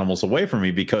adult animals away from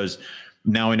me because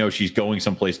now I know she's going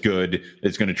someplace good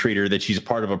that's going to treat her, that she's a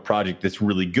part of a project that's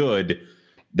really good,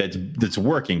 that's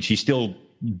working. She's still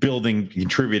building,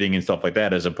 contributing and stuff like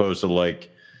that, as opposed to like,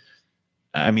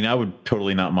 I mean, I would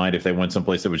totally not mind if they went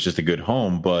someplace that was just a good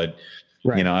home, but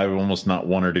I would almost not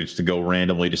want her to go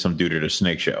randomly to some dude at a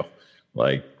snake show.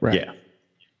 Like,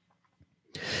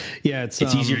 it's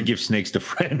easier to give snakes to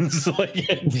friends. Like,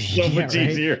 it's so much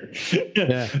easier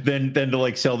than to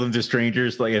like sell them to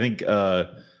strangers. Like, I think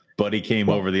Buddy came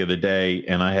over the other day,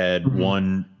 and I had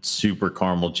one super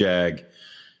caramel Jag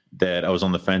that I was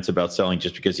on the fence about selling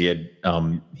just because he had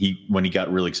when he got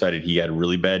really excited, he had a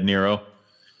really bad Nero.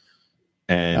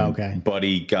 And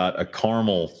Buddy got a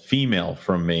caramel female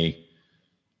from me.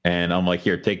 And I'm like,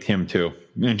 here, take him too.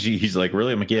 And he's like,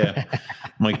 really? I'm like, yeah.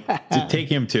 I'm like, take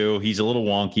him too. He's a little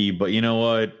wonky, but you know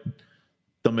what?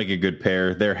 They'll make a good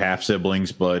pair. They're half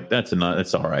siblings, but that's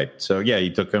all right. So yeah, he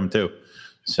took him too.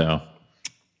 So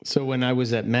when I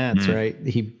was at Matt's, right,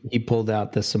 he pulled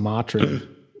out the Sumatra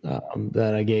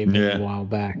that I gave him a while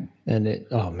back, and it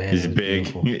it's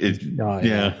big. It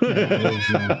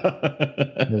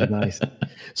was nice.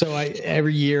 So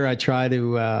every year I try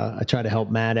to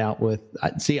help Matt out with.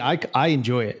 I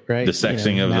enjoy it, right? The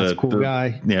sexing of Matt's a cool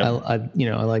guy. Yeah, I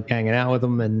like hanging out with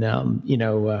him, and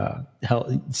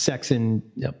sexing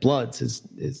bloods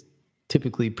is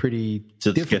typically pretty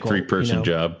difficult. It's a 3-person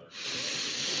job.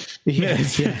 Yeah.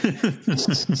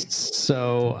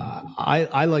 So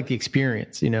I like the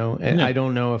experience, and I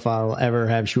don't know if I'll ever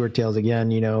have short tails again,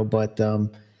 but me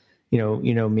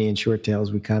and short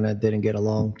tails, we kind of didn't get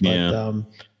along. But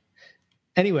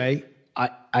anyway,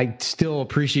 I still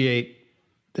appreciate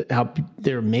how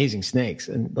they're amazing snakes,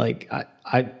 and like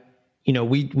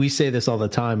we say this all the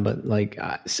time, but like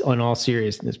on all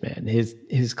seriousness, man,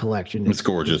 his collection is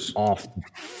gorgeous, off the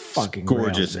fucking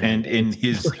gorgeous, rails, and in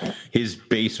his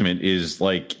basement is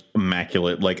like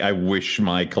immaculate. Like I wish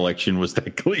my collection was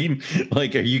that clean.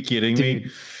 Like, are you kidding me?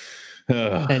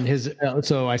 And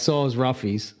so I saw his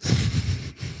roughies,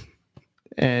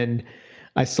 and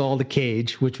I saw the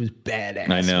cage, which was badass.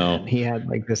 I know. Man. He had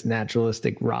like this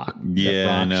naturalistic rock.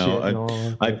 Yeah, I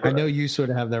know. I know you sort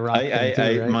of have that rock.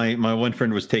 Too, right? My one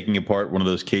friend was taking apart one of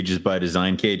those cages by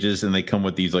design cages, and they come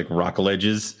with these like rock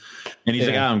ledges. And he's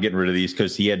like, I'm getting rid of these,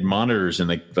 because he had monitors and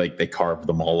they carved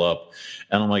them all up.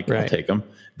 And I'm like, I'll take them.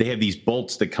 They have these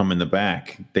bolts that come in the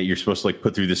back that you're supposed to like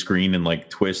put through the screen and like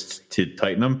twist to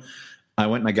tighten them. I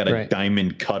went and I got a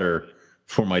diamond cutter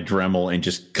for my Dremel and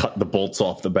just cut the bolts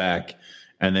off the back.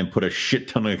 And then put a shit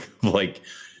ton of like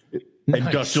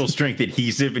industrial strength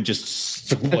adhesive and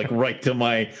just like right to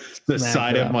the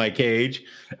side of my cage.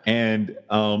 And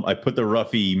I put the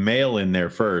Ruffy male in there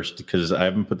first, because I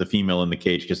haven't put the female in the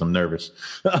cage because I'm nervous.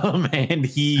 And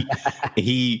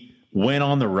he went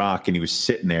on the rock and he was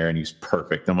sitting there and he was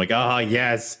perfect. I'm like,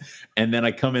 yes. And then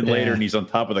I come in later and he's on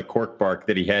top of the cork bark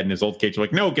that he had in his old cage. I'm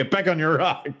like, no, get back on your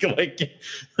rock. Like,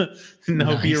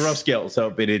 no, be a rough scale.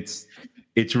 So, but it's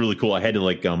really cool. I had to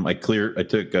I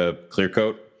took a clear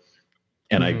coat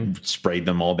and I sprayed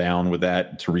them all down with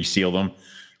that to reseal them.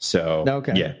 So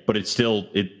but it's still,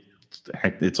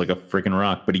 it's like a freaking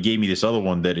rock. But he gave me this other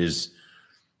one that is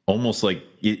almost like,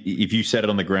 if you set it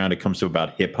on the ground, it comes to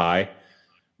about hip high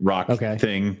rock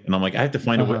thing. And I'm like, I have to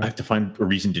find a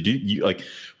reason to do like,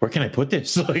 where can I put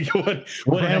this? Like what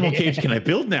animal cage can I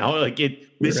build now? Like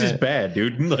this is bad,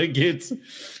 dude. Like it's,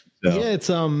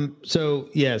 so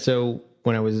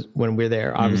when we're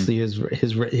there, obviously his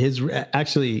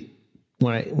actually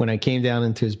when I came down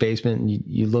into his basement and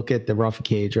you look at the Ruffy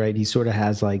cage, right? He sort of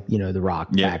has like, the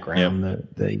rock background,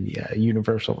 the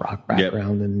universal rock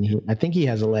background. And I think he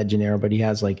has a Legionnaire, but he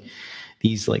has like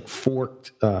these like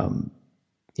forked,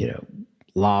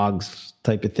 logs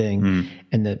type of thing.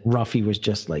 And the Ruffy was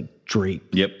just like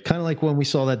draped. Kind of like when we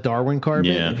saw that Darwin carpet,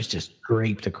 it was just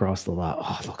draped across the lot.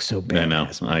 Oh, it looks so bad. I know.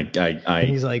 And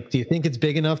he's like, do you think it's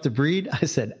big enough to breed? I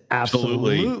said,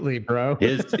 absolutely, bro.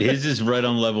 His is right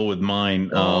on level with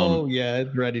mine.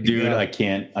 It's ready to go. Dude, I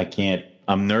can't.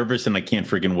 I'm nervous and I can't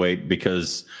freaking wait,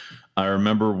 because I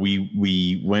remember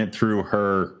we went through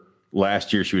her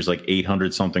last year. She was like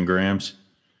 800 something grams.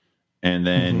 And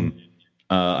then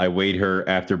I weighed her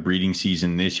after breeding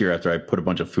season this year, after I put a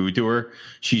bunch of food to her.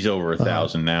 She's over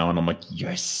 1,000 now. And I'm like,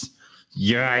 yes.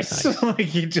 Nice.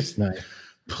 Like, you just,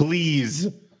 please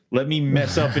let me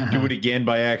mess up and do it again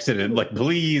by accident. Like,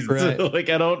 please. Like,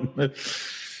 I don't.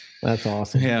 That's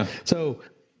awesome. Yeah. So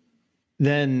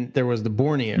then there was the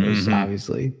Borneos,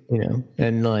 obviously,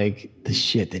 and like the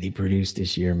shit that he produced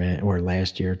this year, man, or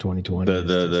last year, 2020.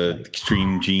 The like,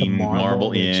 extreme gene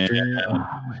marble. Yeah. Oh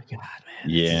my God, man.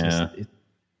 Yeah.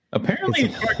 Apparently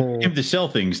it's hard for him to sell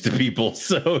things to people.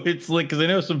 So it's like, because I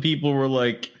know some people were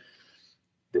like,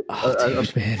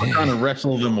 trying to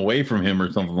wrestle them away from him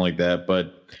or something like that.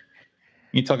 But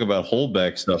you talk about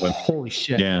holdback stuff. Holy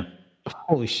shit. Yeah.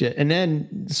 Holy shit. And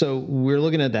then, so we're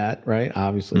looking at that, right?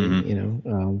 Obviously,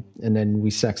 and then we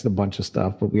sexed a bunch of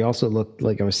stuff, but we also looked,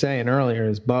 like I was saying earlier,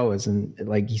 as boas, and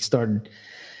like he started.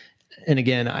 And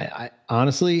again, I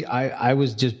honestly, I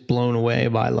was just blown away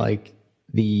by like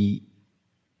the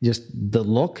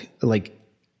look, like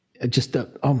just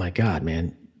oh my God,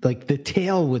 man. Like the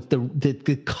tail with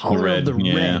the color of the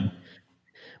red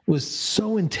was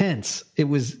so intense. I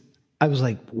was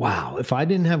like, wow, if I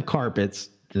didn't have carpets,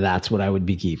 that's what I would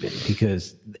be keeping,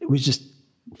 because it was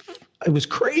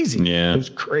crazy. Yeah. It was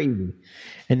crazy.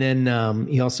 And then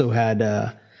he also had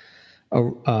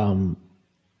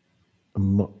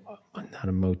not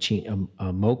a mochino,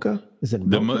 a mocha. Is it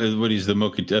what is the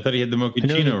mocha? I thought he had the mochaccino. I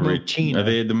thought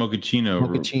he had the mochaccino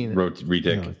retic.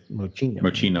 No,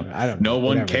 mochino. I don't know. No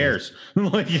one cares. I'm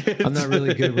not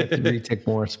really good with retic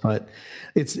Morse, but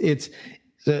it's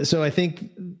so I think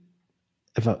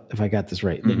if I got this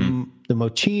right, the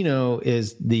mochino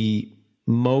is the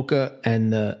mocha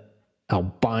and the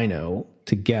albino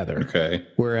together. Okay.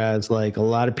 Whereas like a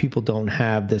lot of people don't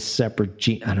have this separate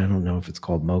gene. I don't know if it's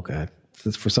called mocha.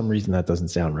 For some reason that doesn't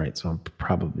sound right. So I'm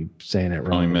probably saying it wrong.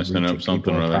 Probably messing up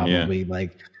something or other. Probably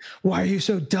like, why are you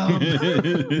so dumb?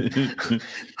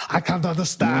 I can't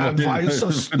understand why you're so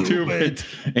stupid.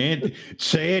 And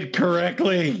say it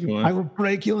correctly. I will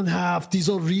break you in half. These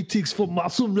are retics for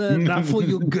muscle men, not for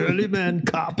you girly men,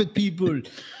 carpet people.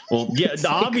 Well, yeah,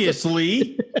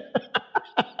 obviously.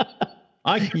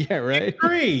 I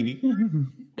agree.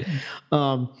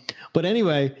 But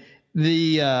anyway,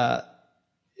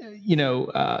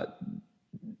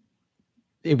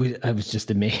 I was just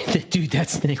amazed. Dude, that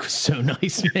snake was so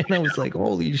nice, man. I was like,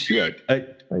 holy shit.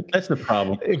 That's the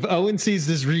problem. If Owen sees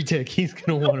this retic, he's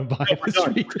going to want to buy this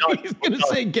retic. He's going to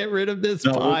say, get rid of this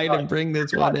pine and bring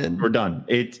this one in. We're done.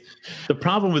 The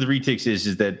problem with retics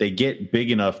is that they get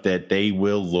big enough that they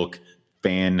will look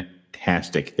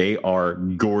fantastic. They are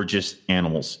gorgeous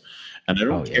animals. And I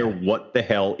don't care what the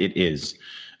hell it is.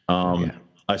 I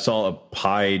saw a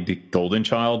pied golden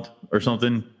child or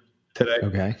something today.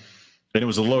 Okay. And it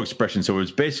was a low expression. So it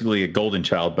was basically a golden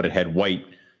child, but it had a white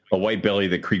belly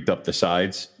that creeped up the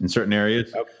sides in certain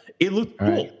areas. Okay. It looked cool.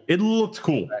 Right. It looked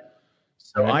cool. Right.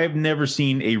 So I have never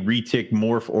seen a retic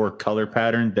morph or color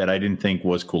pattern that I didn't think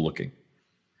was cool looking.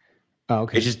 Oh,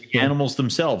 okay. It's just the animals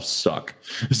themselves suck.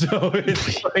 So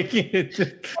it's like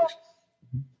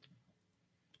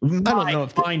I don't know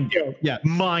if mine do. Yeah,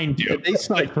 mine do. They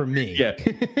suck for me. Yeah,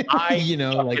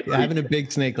 having a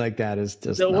big snake like that is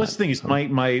just. So what's the thing is my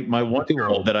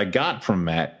 1-year-old that I got from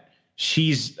Matt.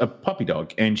 She's a puppy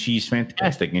dog and she's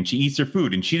fantastic and she eats her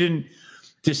food and she didn't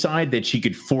decide that she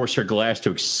could force her glass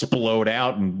to explode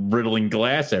out and riddling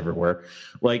glass everywhere.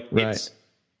 Like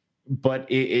but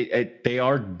they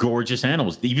are gorgeous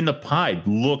animals. Even the pied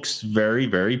looks very,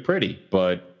 very pretty,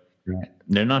 but. Right.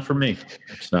 They're not for me.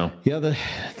 So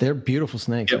they're beautiful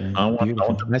snakes. Yep,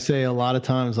 I say a lot of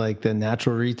times, like the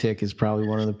natural retic is probably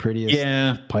one of the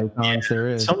prettiest pythons there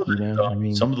is. Some of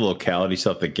the locality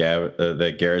stuff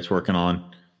that Garrett's working on,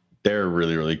 they're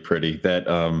really, really pretty. That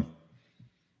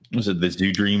was it the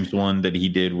Zoo Dreams one that he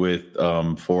did with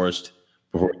Forrest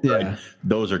before? Yeah,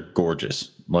 those are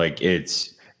gorgeous. Like I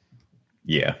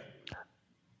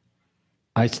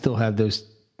still have those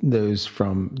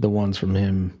from the ones from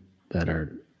him. That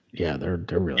are, they're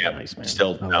really nice, man.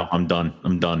 Still, no, I'm done.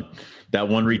 That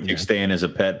one retic staying as a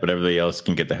pet, but everybody else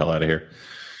can get the hell out of here.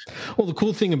 Well, the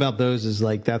cool thing about those is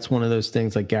like that's one of those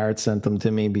things. Like Garrett sent them to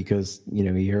me because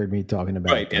he heard me talking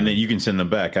about right, and then you can send them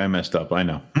back. I messed up. I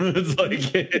know. It's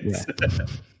like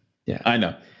I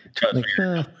know. Like,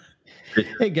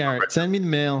 hey Garrett, send me the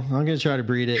mail. I'm gonna try to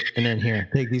breed it, and then here,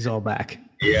 take these all back.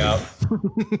 Yeah.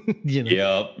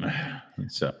 Yep.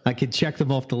 So I could check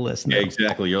them off the list now. Yeah,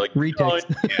 exactly. You're like retics.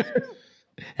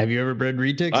 Have you ever bred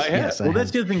retics? I have. Yes, well, that's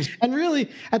the thing. And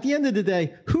really, at the end of the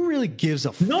day, who really gives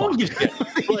a fuck?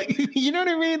 Like, you know what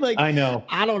I mean? Like, I know.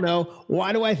 I don't know.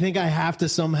 Why do I think I have to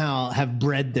somehow have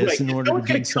bred this in order to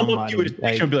breed somebody? Come up to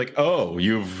you and be like, "Oh,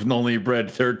 you've only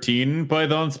bred 13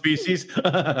 python species."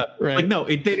 Right? Like, no,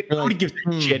 nobody gives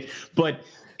a shit. But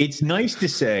it's nice to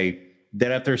say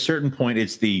that after a certain point,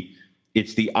 it's the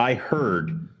I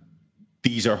heard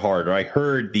these are hard, or I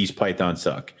heard these pythons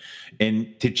suck.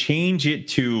 And to change it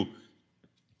to,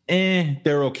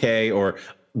 they're okay, or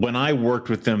when I worked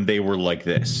with them, they were like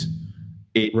this.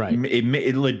 It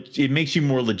makes you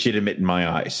more legitimate in my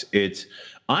eyes.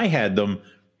 I had them,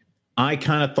 I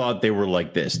kind of thought they were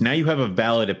like this. Now you have a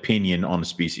valid opinion on a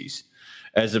species,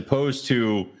 as opposed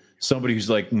to somebody who's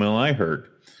like, well, I heard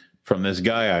from this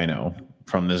guy I know,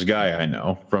 from this guy I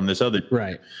know, from this other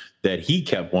that he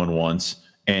kept one once.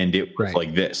 And it was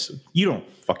like this. You don't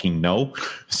fucking know.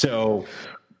 So,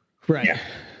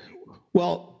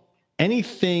 Well,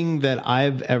 anything that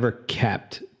I've ever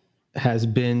kept has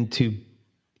been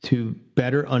to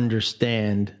better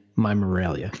understand my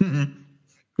Morelia.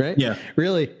 Right? Yeah.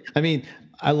 Really. I mean,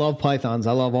 I love pythons.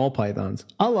 I love all pythons.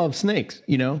 I love snakes,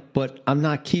 but I'm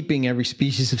not keeping every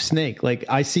species of snake. Like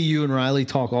I see you and Riley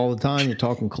talk all the time. You're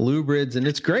talking colubrids and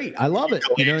it's great. I love it.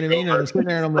 You know what I mean? And I'm sitting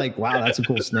there and I'm like, wow, that's a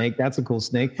cool snake. That's a cool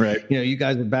snake. Right. You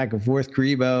guys are back and forth,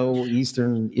 Caribou,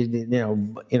 Eastern,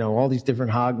 all these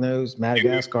different hognose,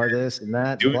 Madagascar, this and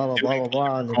that, blah, blah, blah, blah,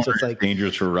 blah. And it's just like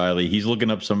dangerous for Riley. He's looking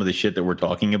up some of the shit that we're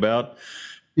talking about.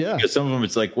 Yeah. Because some of them,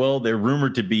 it's like, well, they're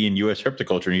rumored to be in U.S.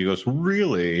 herpetoculture. And he goes,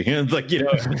 really? And it's like, he's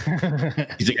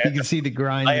like, you can see the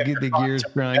grind, the gears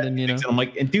grinding, And I'm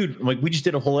like, dude, we just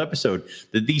did a whole episode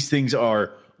that these things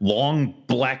are long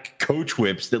black coach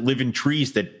whips that live in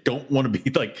trees that don't want to be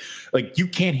like you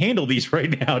can't handle these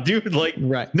right now, dude. Like,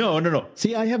 right. No.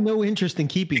 See, I have no interest in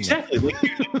keeping exactly. Like,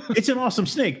 it's an awesome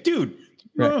snake, dude.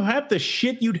 You don't have the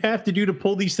shit you'd have to do to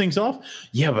pull these things off.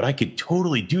 Yeah, but I could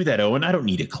totally do that, Owen. I don't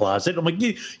need a closet. I'm like,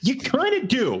 you kind of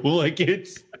do. Like,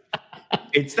 it's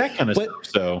that kind of stuff.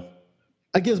 So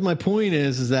I guess my point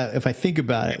is that if I think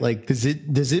about it, like, does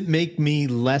it make me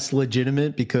less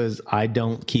legitimate because I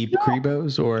don't keep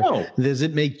Cribos, or does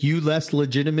it make you less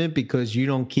legitimate because you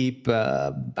don't keep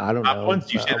I don't know,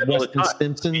 once you say that Weston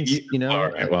Simpsons,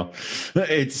 All right, well,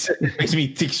 it makes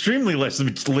me extremely less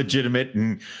legitimate,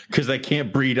 and because I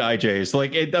can't breed IJs.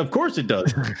 Like, of course it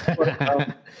does.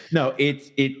 But, no,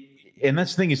 and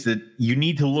that's the thing, is that you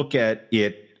need to look at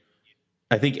it.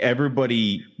 I think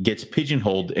everybody gets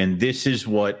pigeonholed, and this is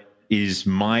what is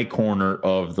my corner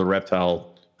of the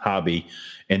reptile hobby,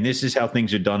 and this is how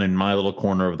things are done in my little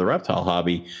corner of the reptile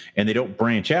hobby, and they don't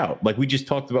branch out. Like we just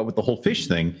talked about with the whole fish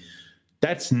thing.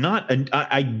 That's not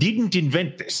I didn't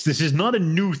invent this. This is not a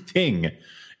new thing.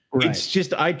 Right. It's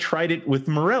just I tried it with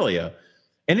Morelia,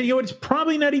 and it's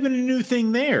probably not even a new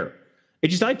thing there. It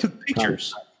just I took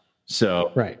pictures.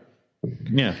 So right.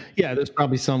 Yeah. There's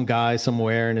probably some guy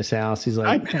somewhere in his house. He's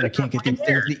like, man, I can't get these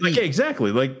things to eat. Like,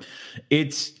 exactly. Like,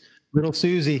 it's little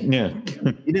Susie. Yeah.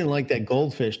 You didn't like that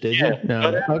goldfish, did you?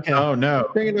 No. Okay. Oh no.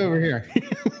 Bring it over here.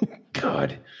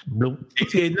 God.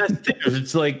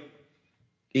 It's like,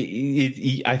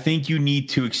 I think you need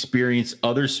to experience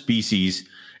other species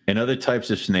and other types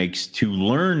of snakes to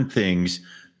learn things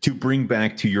to bring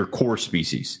back to your core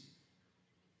species.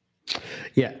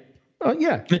 Yeah. Oh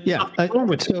yeah.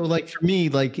 So like for me,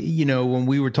 like, when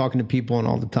we were talking to people and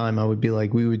all the time, I would be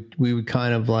like, we would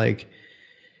kind of like,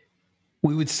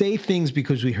 we would say things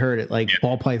because we heard it, like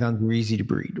ball pythons were easy to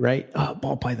breed, right?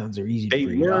 Ball pythons are easy to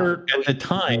breed. They were at the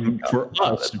time for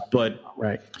us, but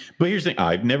right. But here's the thing: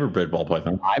 I've never bred ball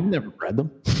python. I've never bred them.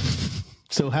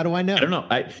 So how do I know? I don't know.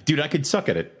 I could suck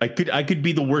at it. I could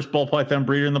be the worst ball python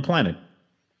breeder on the planet.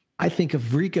 I think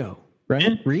of Rico, right?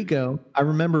 Yeah. Rico. I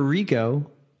remember Rico.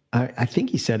 I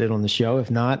think he said it on the show.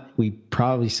 If not, we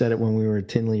probably said it when we were at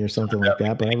Tinley or something like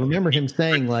that. But I remember him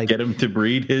saying, like, get him to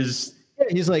breed his. Yeah,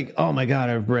 he's like, oh my God,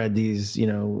 I've bred these,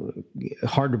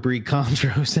 hard to breed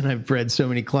chondros, and I've bred so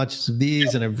many clutches of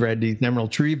these, and I've bred these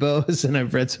emerald tree bows, and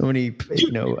I've bred so many,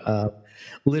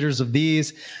 litters of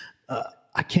these.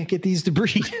 I can't get these to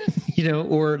breed,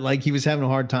 or like he was having a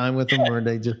hard time with them, or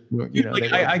they just,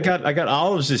 I got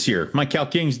olives this year. My Cal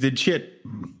Kings did shit.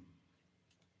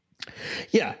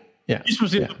 Yeah. You're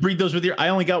supposed to breed those with I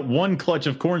only got one clutch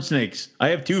of corn snakes. I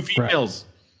have 2 females.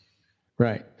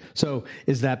 Right. So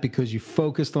is that because you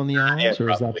focused on the olives, or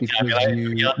is that because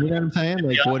you know what I'm saying?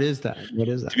 Like, what is that?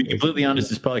 To be completely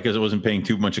honest, it's probably because I wasn't paying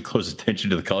too much close attention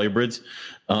to the colibrids.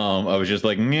 I was just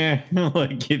like, nah,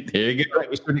 like, there you go. Right.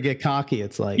 We sort of get cocky.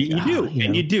 It's like, you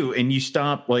do. And you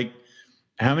stop. Like,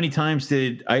 how many times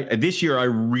did this year I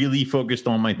really focused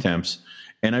on my temps,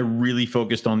 and I really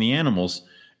focused on the animals,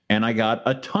 and I got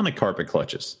a ton of carpet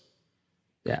clutches.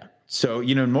 Yeah. So,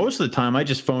 most of the time I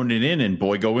just phoned it in, and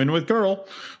boy, go in with girl.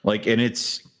 Like, and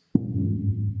it's.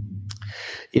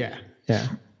 Yeah.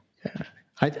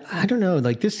 I don't know.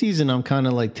 Like this season, I'm kind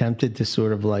of like tempted to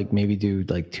sort of like maybe do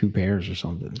like 2 pairs or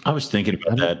something. I was thinking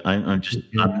about that. I'm just,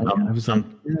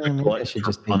 I should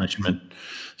just punishment.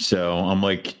 So I'm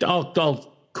like,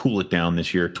 I'll cool it down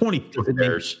this year. 24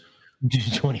 pairs.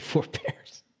 24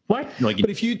 pairs. What? Like, but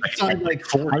if you decide, like,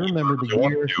 I remember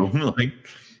the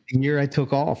year I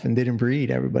took off and didn't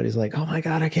breed, everybody's like, oh my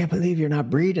God, I can't believe you're not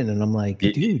breeding. And I'm like,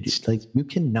 dude, it's like, you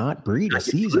cannot breed a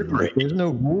season. Like, there's no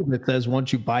rule that says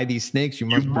once you buy these snakes, you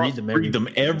must breed them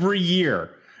every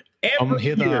year.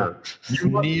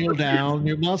 Kneel down.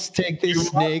 You must take this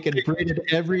snake and breed it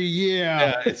every year.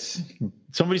 Yeah,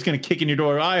 somebody's going to kick in your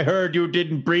door. I heard you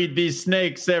didn't breed these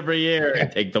snakes every year. And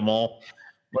take them all.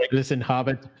 Like, listen,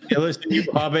 Hobbit. Yeah, listen, you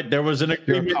Hobbit. There was an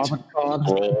agreement.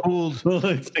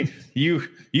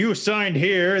 You signed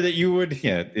here that you would.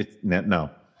 Yeah, no.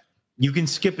 You can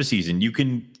skip a season. You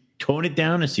can tone it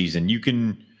down a season. You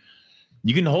can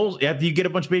after you get a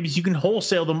bunch of babies, you can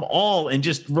wholesale them all and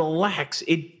just relax.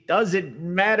 It doesn't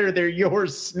matter. They're your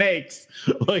snakes.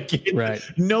 Like, right.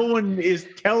 No one is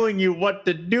telling you what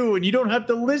to do, and you don't have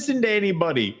to listen to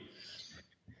anybody.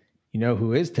 You know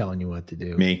who is telling you what to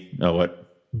do? Me. Oh, what?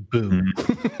 Boo.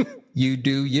 You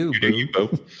do you, boo.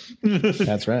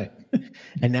 That's right.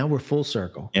 And now we're full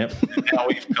circle. Yep. Now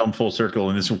we've come full circle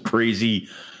in this crazy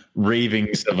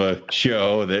ravings of a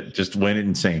show that just went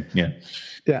insane. Yeah.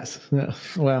 Yes. Yeah.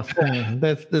 Well,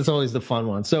 that's always the fun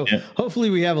one. So hopefully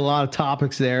we have a lot of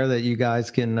topics there that you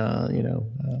guys can,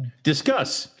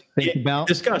 discuss. Think about.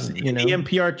 Discuss in the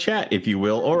NPR chat, if you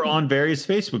will, or on various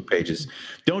Facebook pages.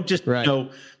 Don't just,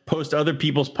 post other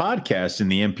people's podcasts in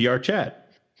the NPR chat.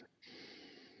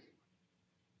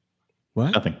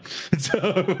 What? Nothing.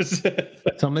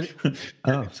 Somebody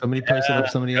posted up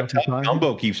somebody else's podcast.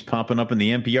 Gumbo keeps popping up in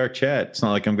the NPR chat. It's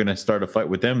not like I'm going to start a fight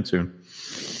with them soon.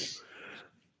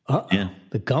 Yeah,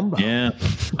 the Gumbo. Yeah,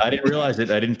 I didn't realize it.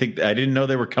 I didn't know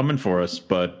they were coming for us.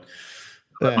 But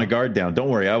let my guard down. Don't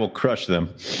worry, I will crush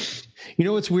them. You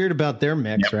know what's weird about their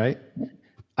mix, right?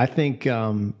 I think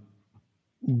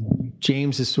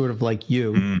James is sort of like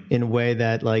you in a way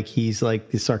that like he's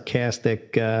like the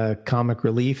sarcastic comic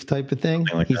relief type of thing.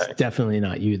 Like he's definitely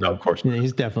not you, though. No, of course not.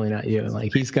 He's definitely not you.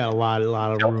 Like he's got a lot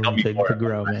of room to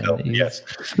grow, man. Yes,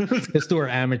 it's the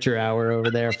amateur hour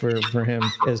over there for him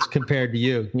as compared to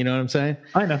you. You know what I'm saying?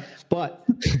 I know, but.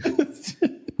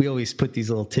 We always put these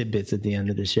little tidbits at the end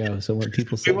of the show, so when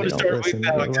people say they don't listen,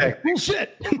 they're like,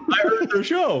 bullshit. I heard their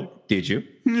show. Did you?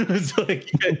 It's like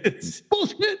it's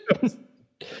bullshit.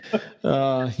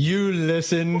 You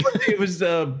listened. It was.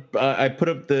 I put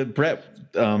up the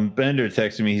Brett Bender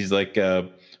texted me. He's like,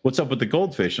 "What's up with the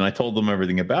goldfish?" And I told him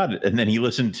everything about it. And then he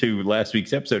listened to last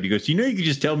week's episode. He goes, "You could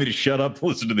just tell me to shut up to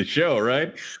listen to the show,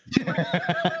 right?"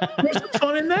 What's the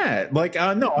fun in that? Like,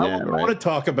 no, I want to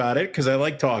talk about it because I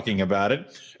like talking about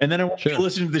it. And then I want to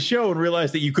listen to the show and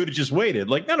realize that you could have just waited.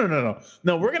 Like, no.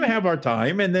 We're gonna have our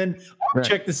time, and then I'll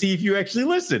check to see if you actually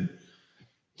listen.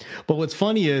 But what's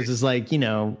funny is like,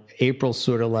 April's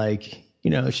sort of like,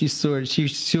 she's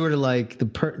sort of like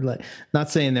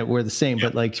not saying that we're the same,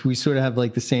 but like we sort of have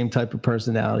like the same type of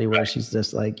personality where she's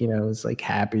just like, it's like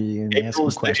happy and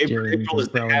asking questions. April is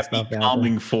the happy,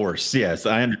 calming force. Yes,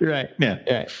 I understand. Right.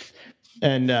 Yeah. Right.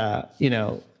 And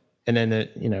and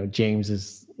then James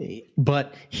is,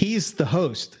 but he's the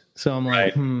host. So I'm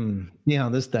like,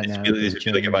 this dynamic. It's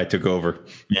feel like if I took over.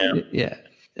 Yeah.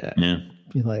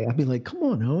 I'd be like, come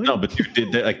on, Owen. No, but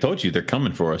I told you they're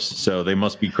coming for us, so they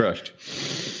must be crushed.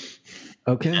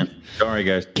 Okay. Yeah. Sorry,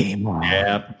 guys. Game on.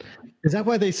 Yeah. Is that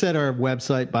why they said our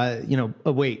website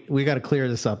oh, wait, we got to clear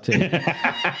this up too.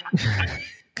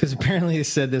 Because apparently they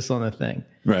said this on the thing.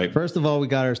 Right. First of all, we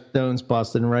got our stones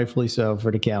busted, and rightfully so,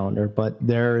 for the calendar, but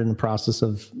they're in the process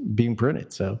of being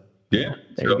printed. So yeah,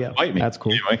 there you go. That's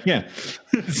cool. Anyway, yeah.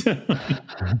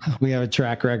 We have a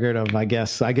track record of, I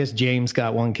guess James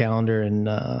got one calendar in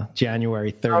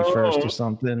January 31st or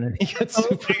something, and he got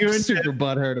super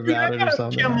butthurt about it or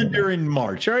something. Calendar in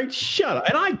March. All right, shut up.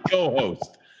 And I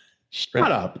co-host.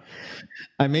 Shut up.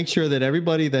 I make sure that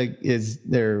everybody that is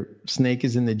their snake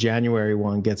is in the January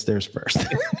one gets theirs first.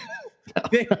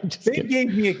 They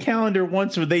gave me a calendar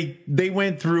once where they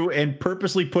went through and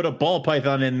purposely put a ball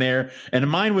python in there, and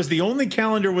mine was the only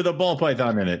calendar with a ball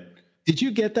python in it. Did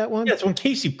you get that one? Yes, when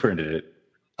Casey printed it.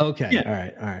 Okay. Yeah.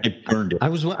 All right. I burned it.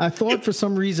 I thought for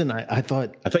some reason I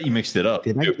thought you mixed it up.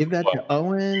 Did I give that to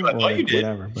Owen? I thought you did.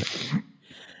 Whatever. But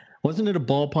wasn't it a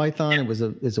ball python? Yeah. It was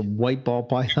a white ball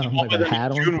python with a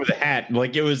hat on. With a hat,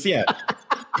 like it was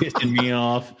pissing me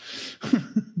off.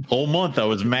 Whole month I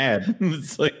was mad.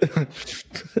 It's like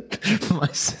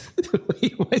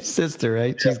my sister,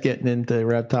 right? She's getting into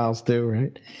reptiles too,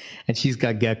 right? And she's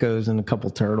got geckos and a couple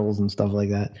turtles and stuff like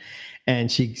that.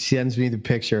 And she sends me the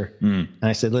picture, and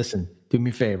I said, "Listen, do me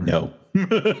a favor." No.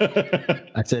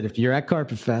 I said, if you're at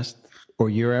Carpet Fest or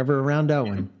you're ever around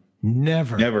Owen,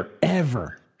 never,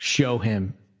 ever show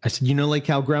him. I said, like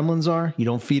how gremlins are? You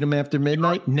don't feed them after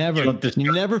midnight? Never.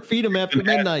 You never feed them after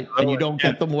midnight, and you don't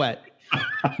get them wet.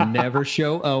 Never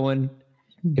show Owen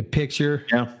a picture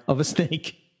of a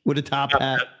snake with a top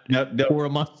hat or a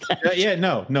mustache.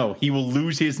 No. He will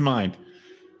lose his mind.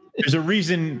 There's a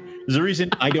reason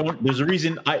I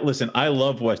listen, I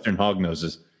love Western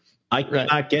hognoses. I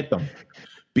cannot get them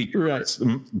because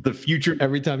the future,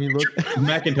 every time you look,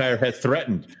 McIntyre has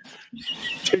threatened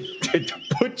to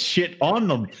put shit on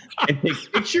them and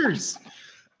take pictures.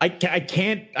 I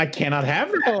cannot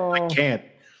have them. I can't.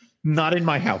 Not in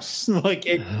my house.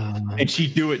 And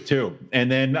she'd do it too. And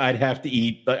then I'd have to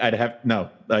eat.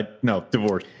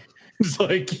 Divorce. It's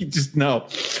like, just no.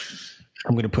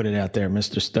 I'm going to put it out there,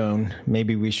 Mr. Stone.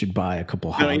 Maybe we should buy a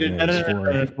couple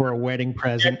holidays for a wedding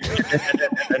present.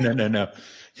 No.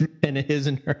 And his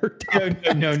and her.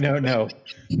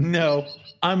 No.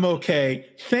 I'm okay.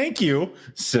 Thank you.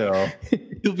 So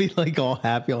he'll be like all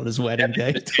happy on his wedding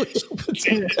day.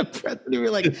 He'll be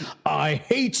like, I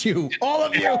hate you, all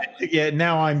of you. Yeah,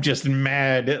 now I'm just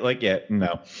mad. Like, yeah,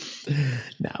 no,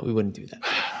 we wouldn't do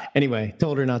that. Anyway,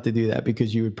 told her not to do that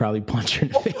because you would probably punch her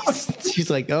in the face. She's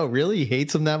like, oh, really? He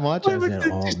hates him that much? I said,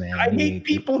 oh, man. I hate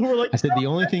people who are like, I said, the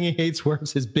only thing he hates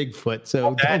worse is Bigfoot.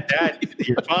 So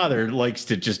your father likes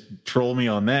to just troll me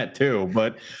on that too.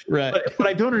 But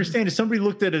I don't understand. If somebody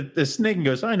looked at a snake and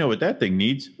goes, I know what that thing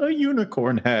needs, a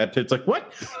unicorn hat. It's like,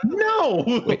 what? No.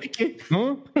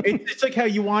 It's like how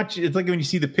you watch, it's like when you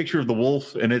see the picture of the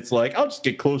wolf and it's like, I'll just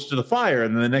get close to the fire.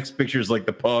 And then the next picture is like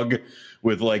the pug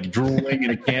with like drooling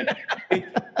and it can't.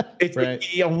 It's right.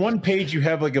 Like, on one page you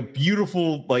have like a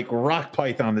beautiful like rock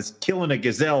python that's killing a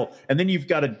gazelle, and then you've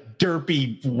got a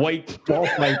derpy white ball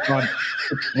python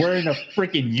wearing a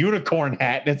freaking unicorn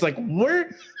hat, and it's like where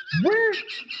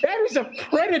that is a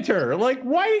predator. Like,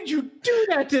 why did you do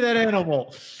that to that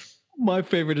animal? My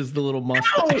favorite is the little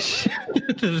mustache.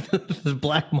 The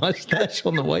black mustache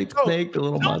on the white snake, the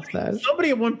little mustache. Somebody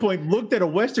at one point looked at a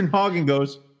Western hog and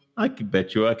goes, I could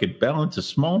bet you I could balance a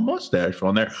small mustache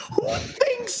on there. Who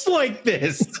thinks like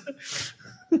this?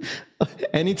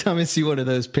 Anytime I see one of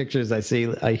those pictures, I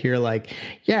hear like,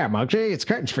 yeah, Muggsy, it's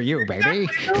curtains for you, baby.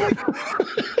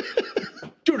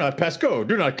 Do not pass go.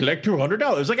 Do not collect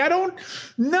 $200. Like, I don't.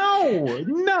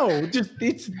 No. Just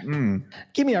it's.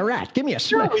 Give me a rat. Give me a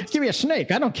snake. Give me a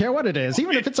snake. I don't care what it is.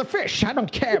 Even if it's a fish, I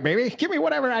don't care, baby. Give me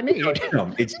whatever I need.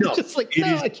 No, it's dumb. Just like it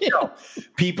is dumb.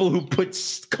 People who put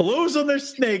clothes on their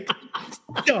snake.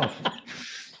 Dumb.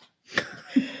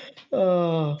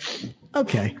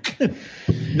 Okay.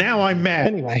 Now I'm mad.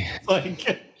 Anyway,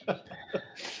 like.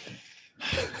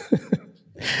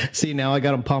 See, now I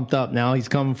got him pumped up. Now he's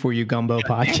coming for you, Gumbo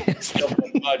Podcast.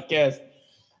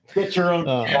 Get your own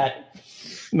cat.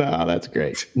 No, that's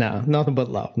great. No, nothing but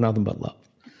love. Nothing but love.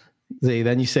 See,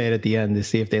 then you say it at the end to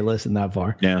see if they listen that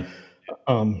far. Yeah.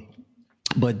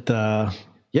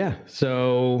 Yeah.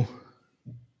 So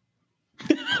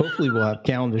hopefully we'll have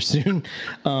calendars soon.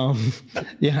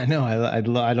 Yeah, I know. I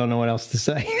don't know what else to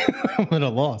say. I'm at a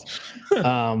loss.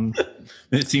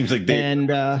 It seems like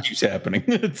keeps happening.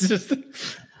 It's just.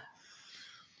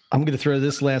 I'm going to throw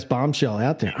this last bombshell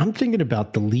out there. I'm thinking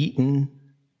about deleting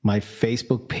my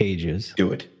Facebook pages.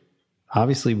 Do it.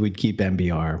 Obviously, we'd keep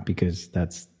MBR because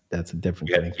that's a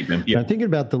different thing. Keep them, yeah. I'm thinking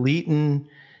about deleting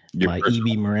my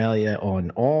EB Morelia on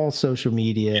all social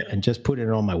media and just putting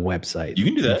it on my website. You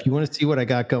can do that. If you want to see what I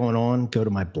got going on, go to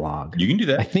my blog. You can do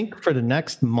that. I think for the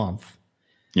next month,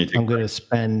 I'm going to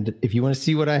spend. If you want to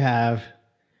see what I have.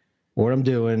 What I'm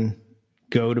doing,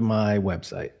 go to my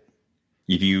website.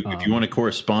 If you want to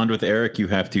correspond with Eric, you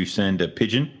have to send a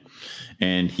pigeon,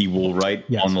 and he will write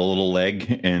on the little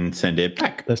leg and send it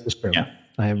back. That's the true. Yeah.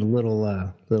 I have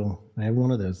a I have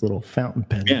one of those little fountain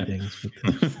pen things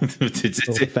with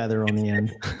it's a feather on the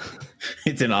end.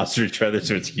 It's an ostrich feather,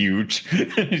 so it's huge.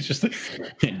 It's just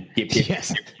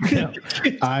yes. No,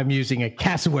 I'm using a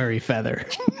cassowary feather.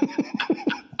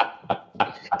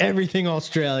 Everything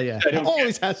Australia.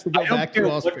 Always has to go back to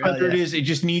Australia. What it is, it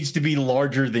just needs to be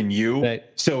larger than you. Right.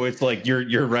 So it's like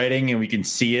you're writing and we can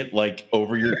see it like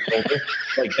over your shoulder.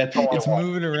 Like that's all it's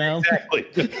moving around.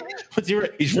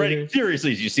 Exactly. He's writing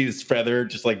furiously. You see this feather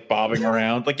just like bobbing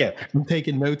around. Like I'm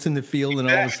taking notes in the field and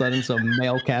all of a sudden some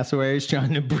male cassowary is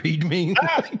trying to breed me.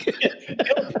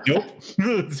 Nope.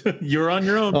 You're on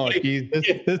your own. Oh, geez.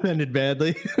 This ended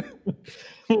badly.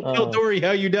 Tell Dory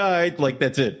how you died. Like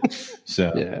that's it.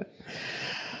 So yeah.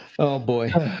 Oh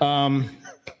boy.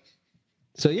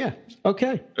 So yeah.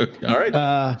 Okay. All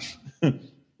right.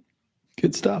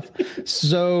 Good stuff.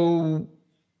 So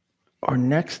our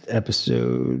next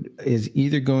episode is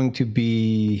either going to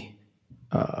be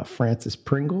Francis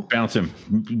Pringle. Bounce him.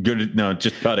 Good. No,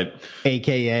 just cut it.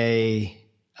 AKA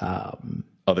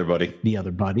Other Buddy. The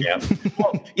Other Buddy. Yeah.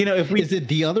 Well, is it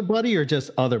The Other Buddy or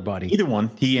just Other Buddy? Either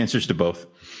one. He answers to both.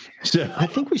 So I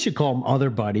think we should call him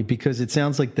Other Buddy because it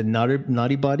sounds like the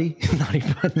Nutty Buddy.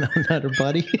 Nutter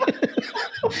Buddy.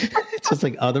 It's just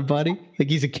like Other Buddy. Like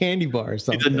he's a candy bar or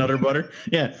something. He's a Nutter Butter.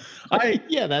 Yeah. That's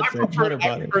it. I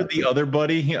prefer The Other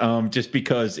Buddy just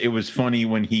because it was funny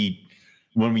when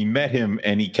we met him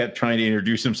and he kept trying to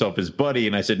introduce himself as Buddy,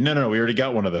 and I said, no, we already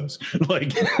got one of those.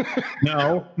 Like,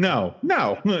 no.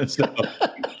 So,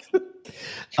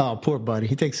 oh, poor Buddy.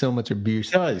 He takes so much abuse.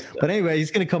 He does. But anyway,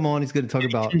 he's going to come on. He's going to talk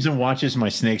about. He comes and watches my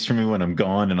snakes for me when I'm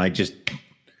gone, and I just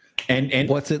And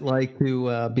what's it like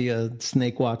to be a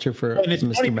snake watcher for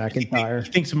Mr. McIntyre?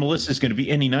 He thinks Melissa's going to be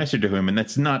any nicer to him, and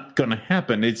that's not going to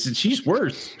happen. She's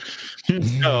worse.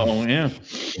 So yeah.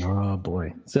 Oh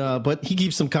boy. So, but he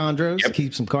keeps some chondros,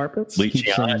 keeps some carpets,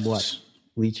 keeps some what?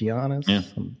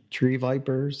 Leachianas, some tree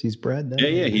vipers. He's bred them.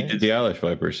 Yeah. He did the eyelash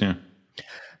vipers. Yeah.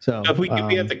 So if we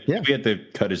have to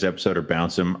cut his episode or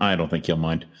bounce him, I don't think he'll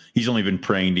mind. He's only been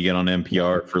praying to get on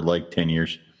NPR for like 10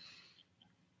 years.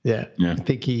 Yeah. I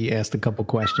think he asked a couple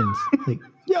questions. Like,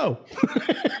 yo,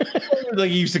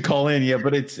 like he used to call in. Yeah,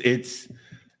 but he's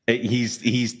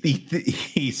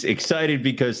excited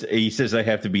because he says I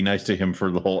have to be nice to him for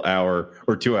the whole hour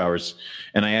or 2 hours.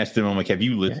 And I asked him, I'm like, have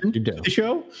you listened to the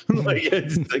show?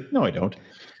 It's like, no, I don't.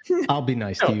 I'll be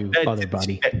nice to you, other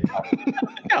buddy.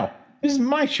 No, this is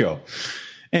my show.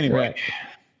 Anyway.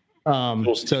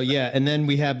 So yeah, and then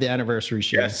we have the anniversary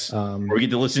show. Yes, we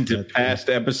get to listen to past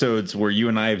episodes where you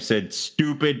and I have said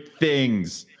stupid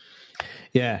things.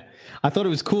 Yeah, I thought it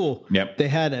was cool. Yep, they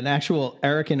had an actual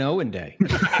Eric and Owen day.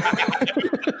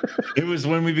 It was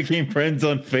when we became friends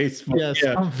on Facebook. Yes,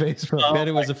 on Facebook. Then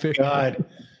it was official. God.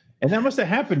 And that must have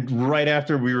happened right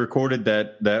after we recorded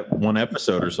that one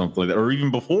episode or something like that, or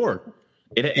even before.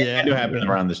 It had to happen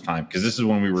around this time because this is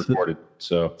when we recorded.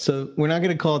 So we're not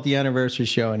going to call it the anniversary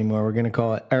show anymore. We're going to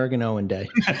call it Eric and Owen Day.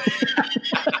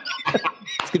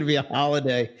 It's going to be a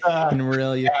holiday in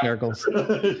Morelia circles.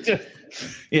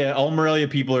 Yeah, all Morelia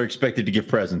people are expected to give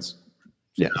presents.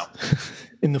 Yes,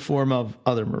 in the form of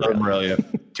other Morelia.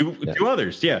 Two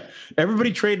others. Yeah,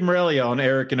 everybody trade Morelia on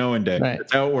Eric and Owen Day. Right.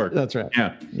 That's how it works. That's right.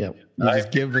 Yeah. Yep.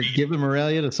 Just give a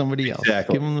Morelia to somebody else.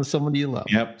 Exactly. Give them to somebody you love.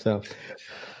 Yep. So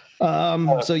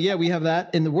yeah, we have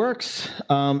that in the works.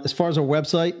 As far as our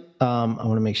website, I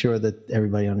want to make sure that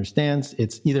everybody understands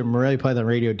it's either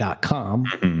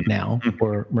MoreliaPythonRadio.com now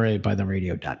or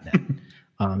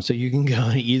MoreliaPythonRadio.net. So you can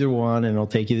go to either one and it'll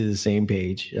take you to the same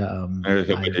page. I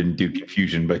hope we didn't do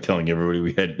confusion by telling everybody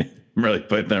we had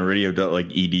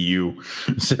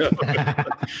MoreliaPythonRadio.edu. So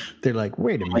they're like,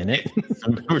 wait a minute.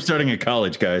 We're starting a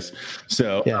college, guys.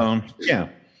 So yeah.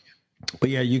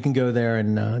 But yeah, you can go there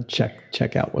and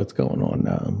check out what's going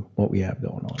on, what we have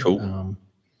going on. Cool.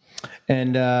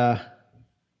 And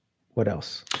what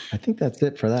else? I think that's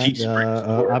it for that.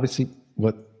 Obviously,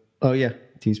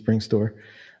 Teespring store.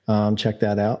 Check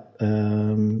that out.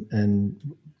 And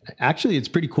actually, it's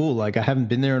pretty cool. Like I haven't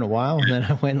been there in a while, and then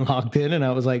I went and logged in, and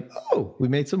I was like, "Oh, we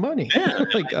made some money." Yeah.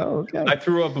 Like, oh, okay. I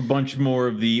threw up a bunch more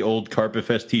of the old Carpet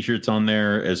Fest T-shirts on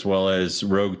there, as well as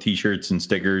Rogue T-shirts and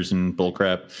stickers and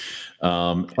bullcrap.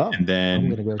 And then I'm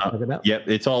gonna go check it out. Yep,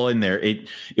 it's all in there. It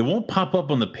won't pop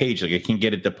up on the page. Like I can't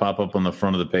get it to pop up on the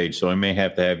front of the page, so I may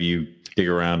have to have you dig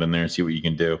around in there and see what you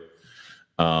can do.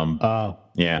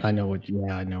 Yeah, I know what.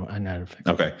 Yeah, I know. I know how to fix it.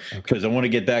 Okay, because I want to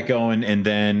get that going, and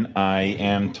then I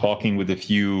am talking with a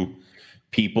few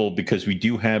people because we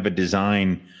do have a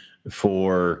design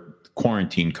for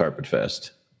Quarantine Carpet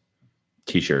Fest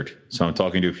T-shirt. So I'm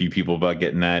talking to a few people about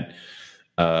getting that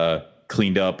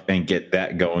cleaned up and get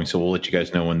that going. So we'll let you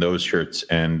guys know when those shirts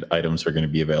and items are going to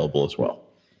be available as well.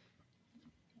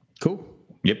 Cool.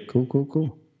 Yep.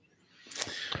 Cool.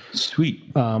 Sweet.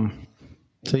 So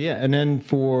yeah, and then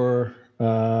for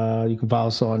you can follow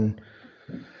us on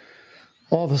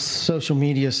all the social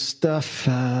media stuff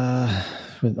on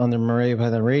the Morelia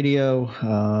Python Radio,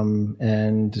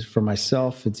 and for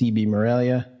myself, it's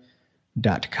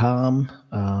ebmorelia.com,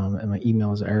 and my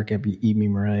email is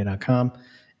eric@ebmorelia.com.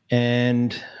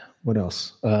 And what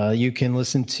else? You can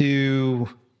listen to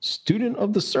Student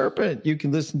of the Serpent. You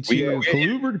can listen to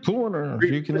Colubrid Corner.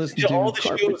 You can listen to all the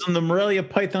shows on the Morelia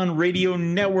Python Radio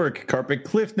Network. Carpet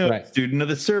Cliff Notes, right. Student of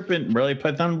the Serpent, Morelia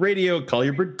Python Radio,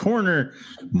 Colubrid Corner.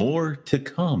 More to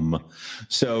come.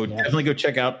 So definitely go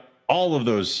check out all of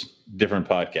those different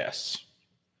podcasts.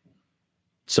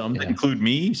 Some that include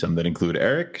me, some that include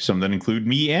Eric, some that include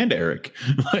me and Eric.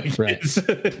 Like right.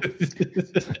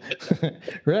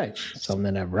 Right. Some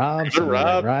that have Rob, some that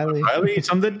have Riley,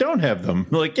 some that don't have them.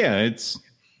 Like, it's.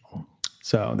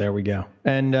 So there we go.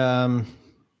 And I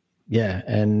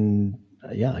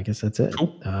guess that's it.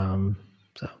 Cool. So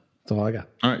that's all I got.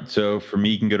 All right. So for me,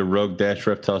 you can go to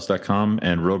rogue-reptiles.com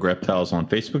and Rogue Reptiles on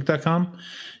Facebook.com.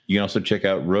 You can also check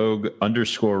out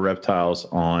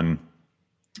rogue_reptiles on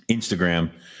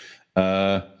Instagram.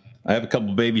 I have a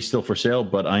couple babies still for sale,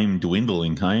 but I'm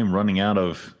dwindling. I am running out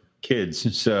of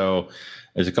kids. So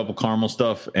there's a couple caramel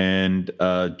stuff and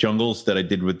jungles that I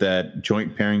did with that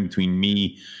joint pairing between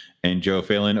me and Joe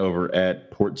Phelan over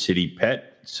at Port City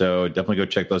Pet. So definitely go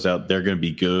check those out. They're going to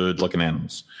be good looking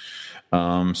animals.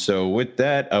 So with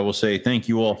that, I will say thank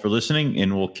you all for listening,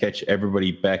 and we'll catch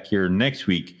everybody back here next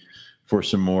week for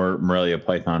some more Morelia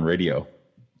Python Radio.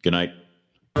 Good night.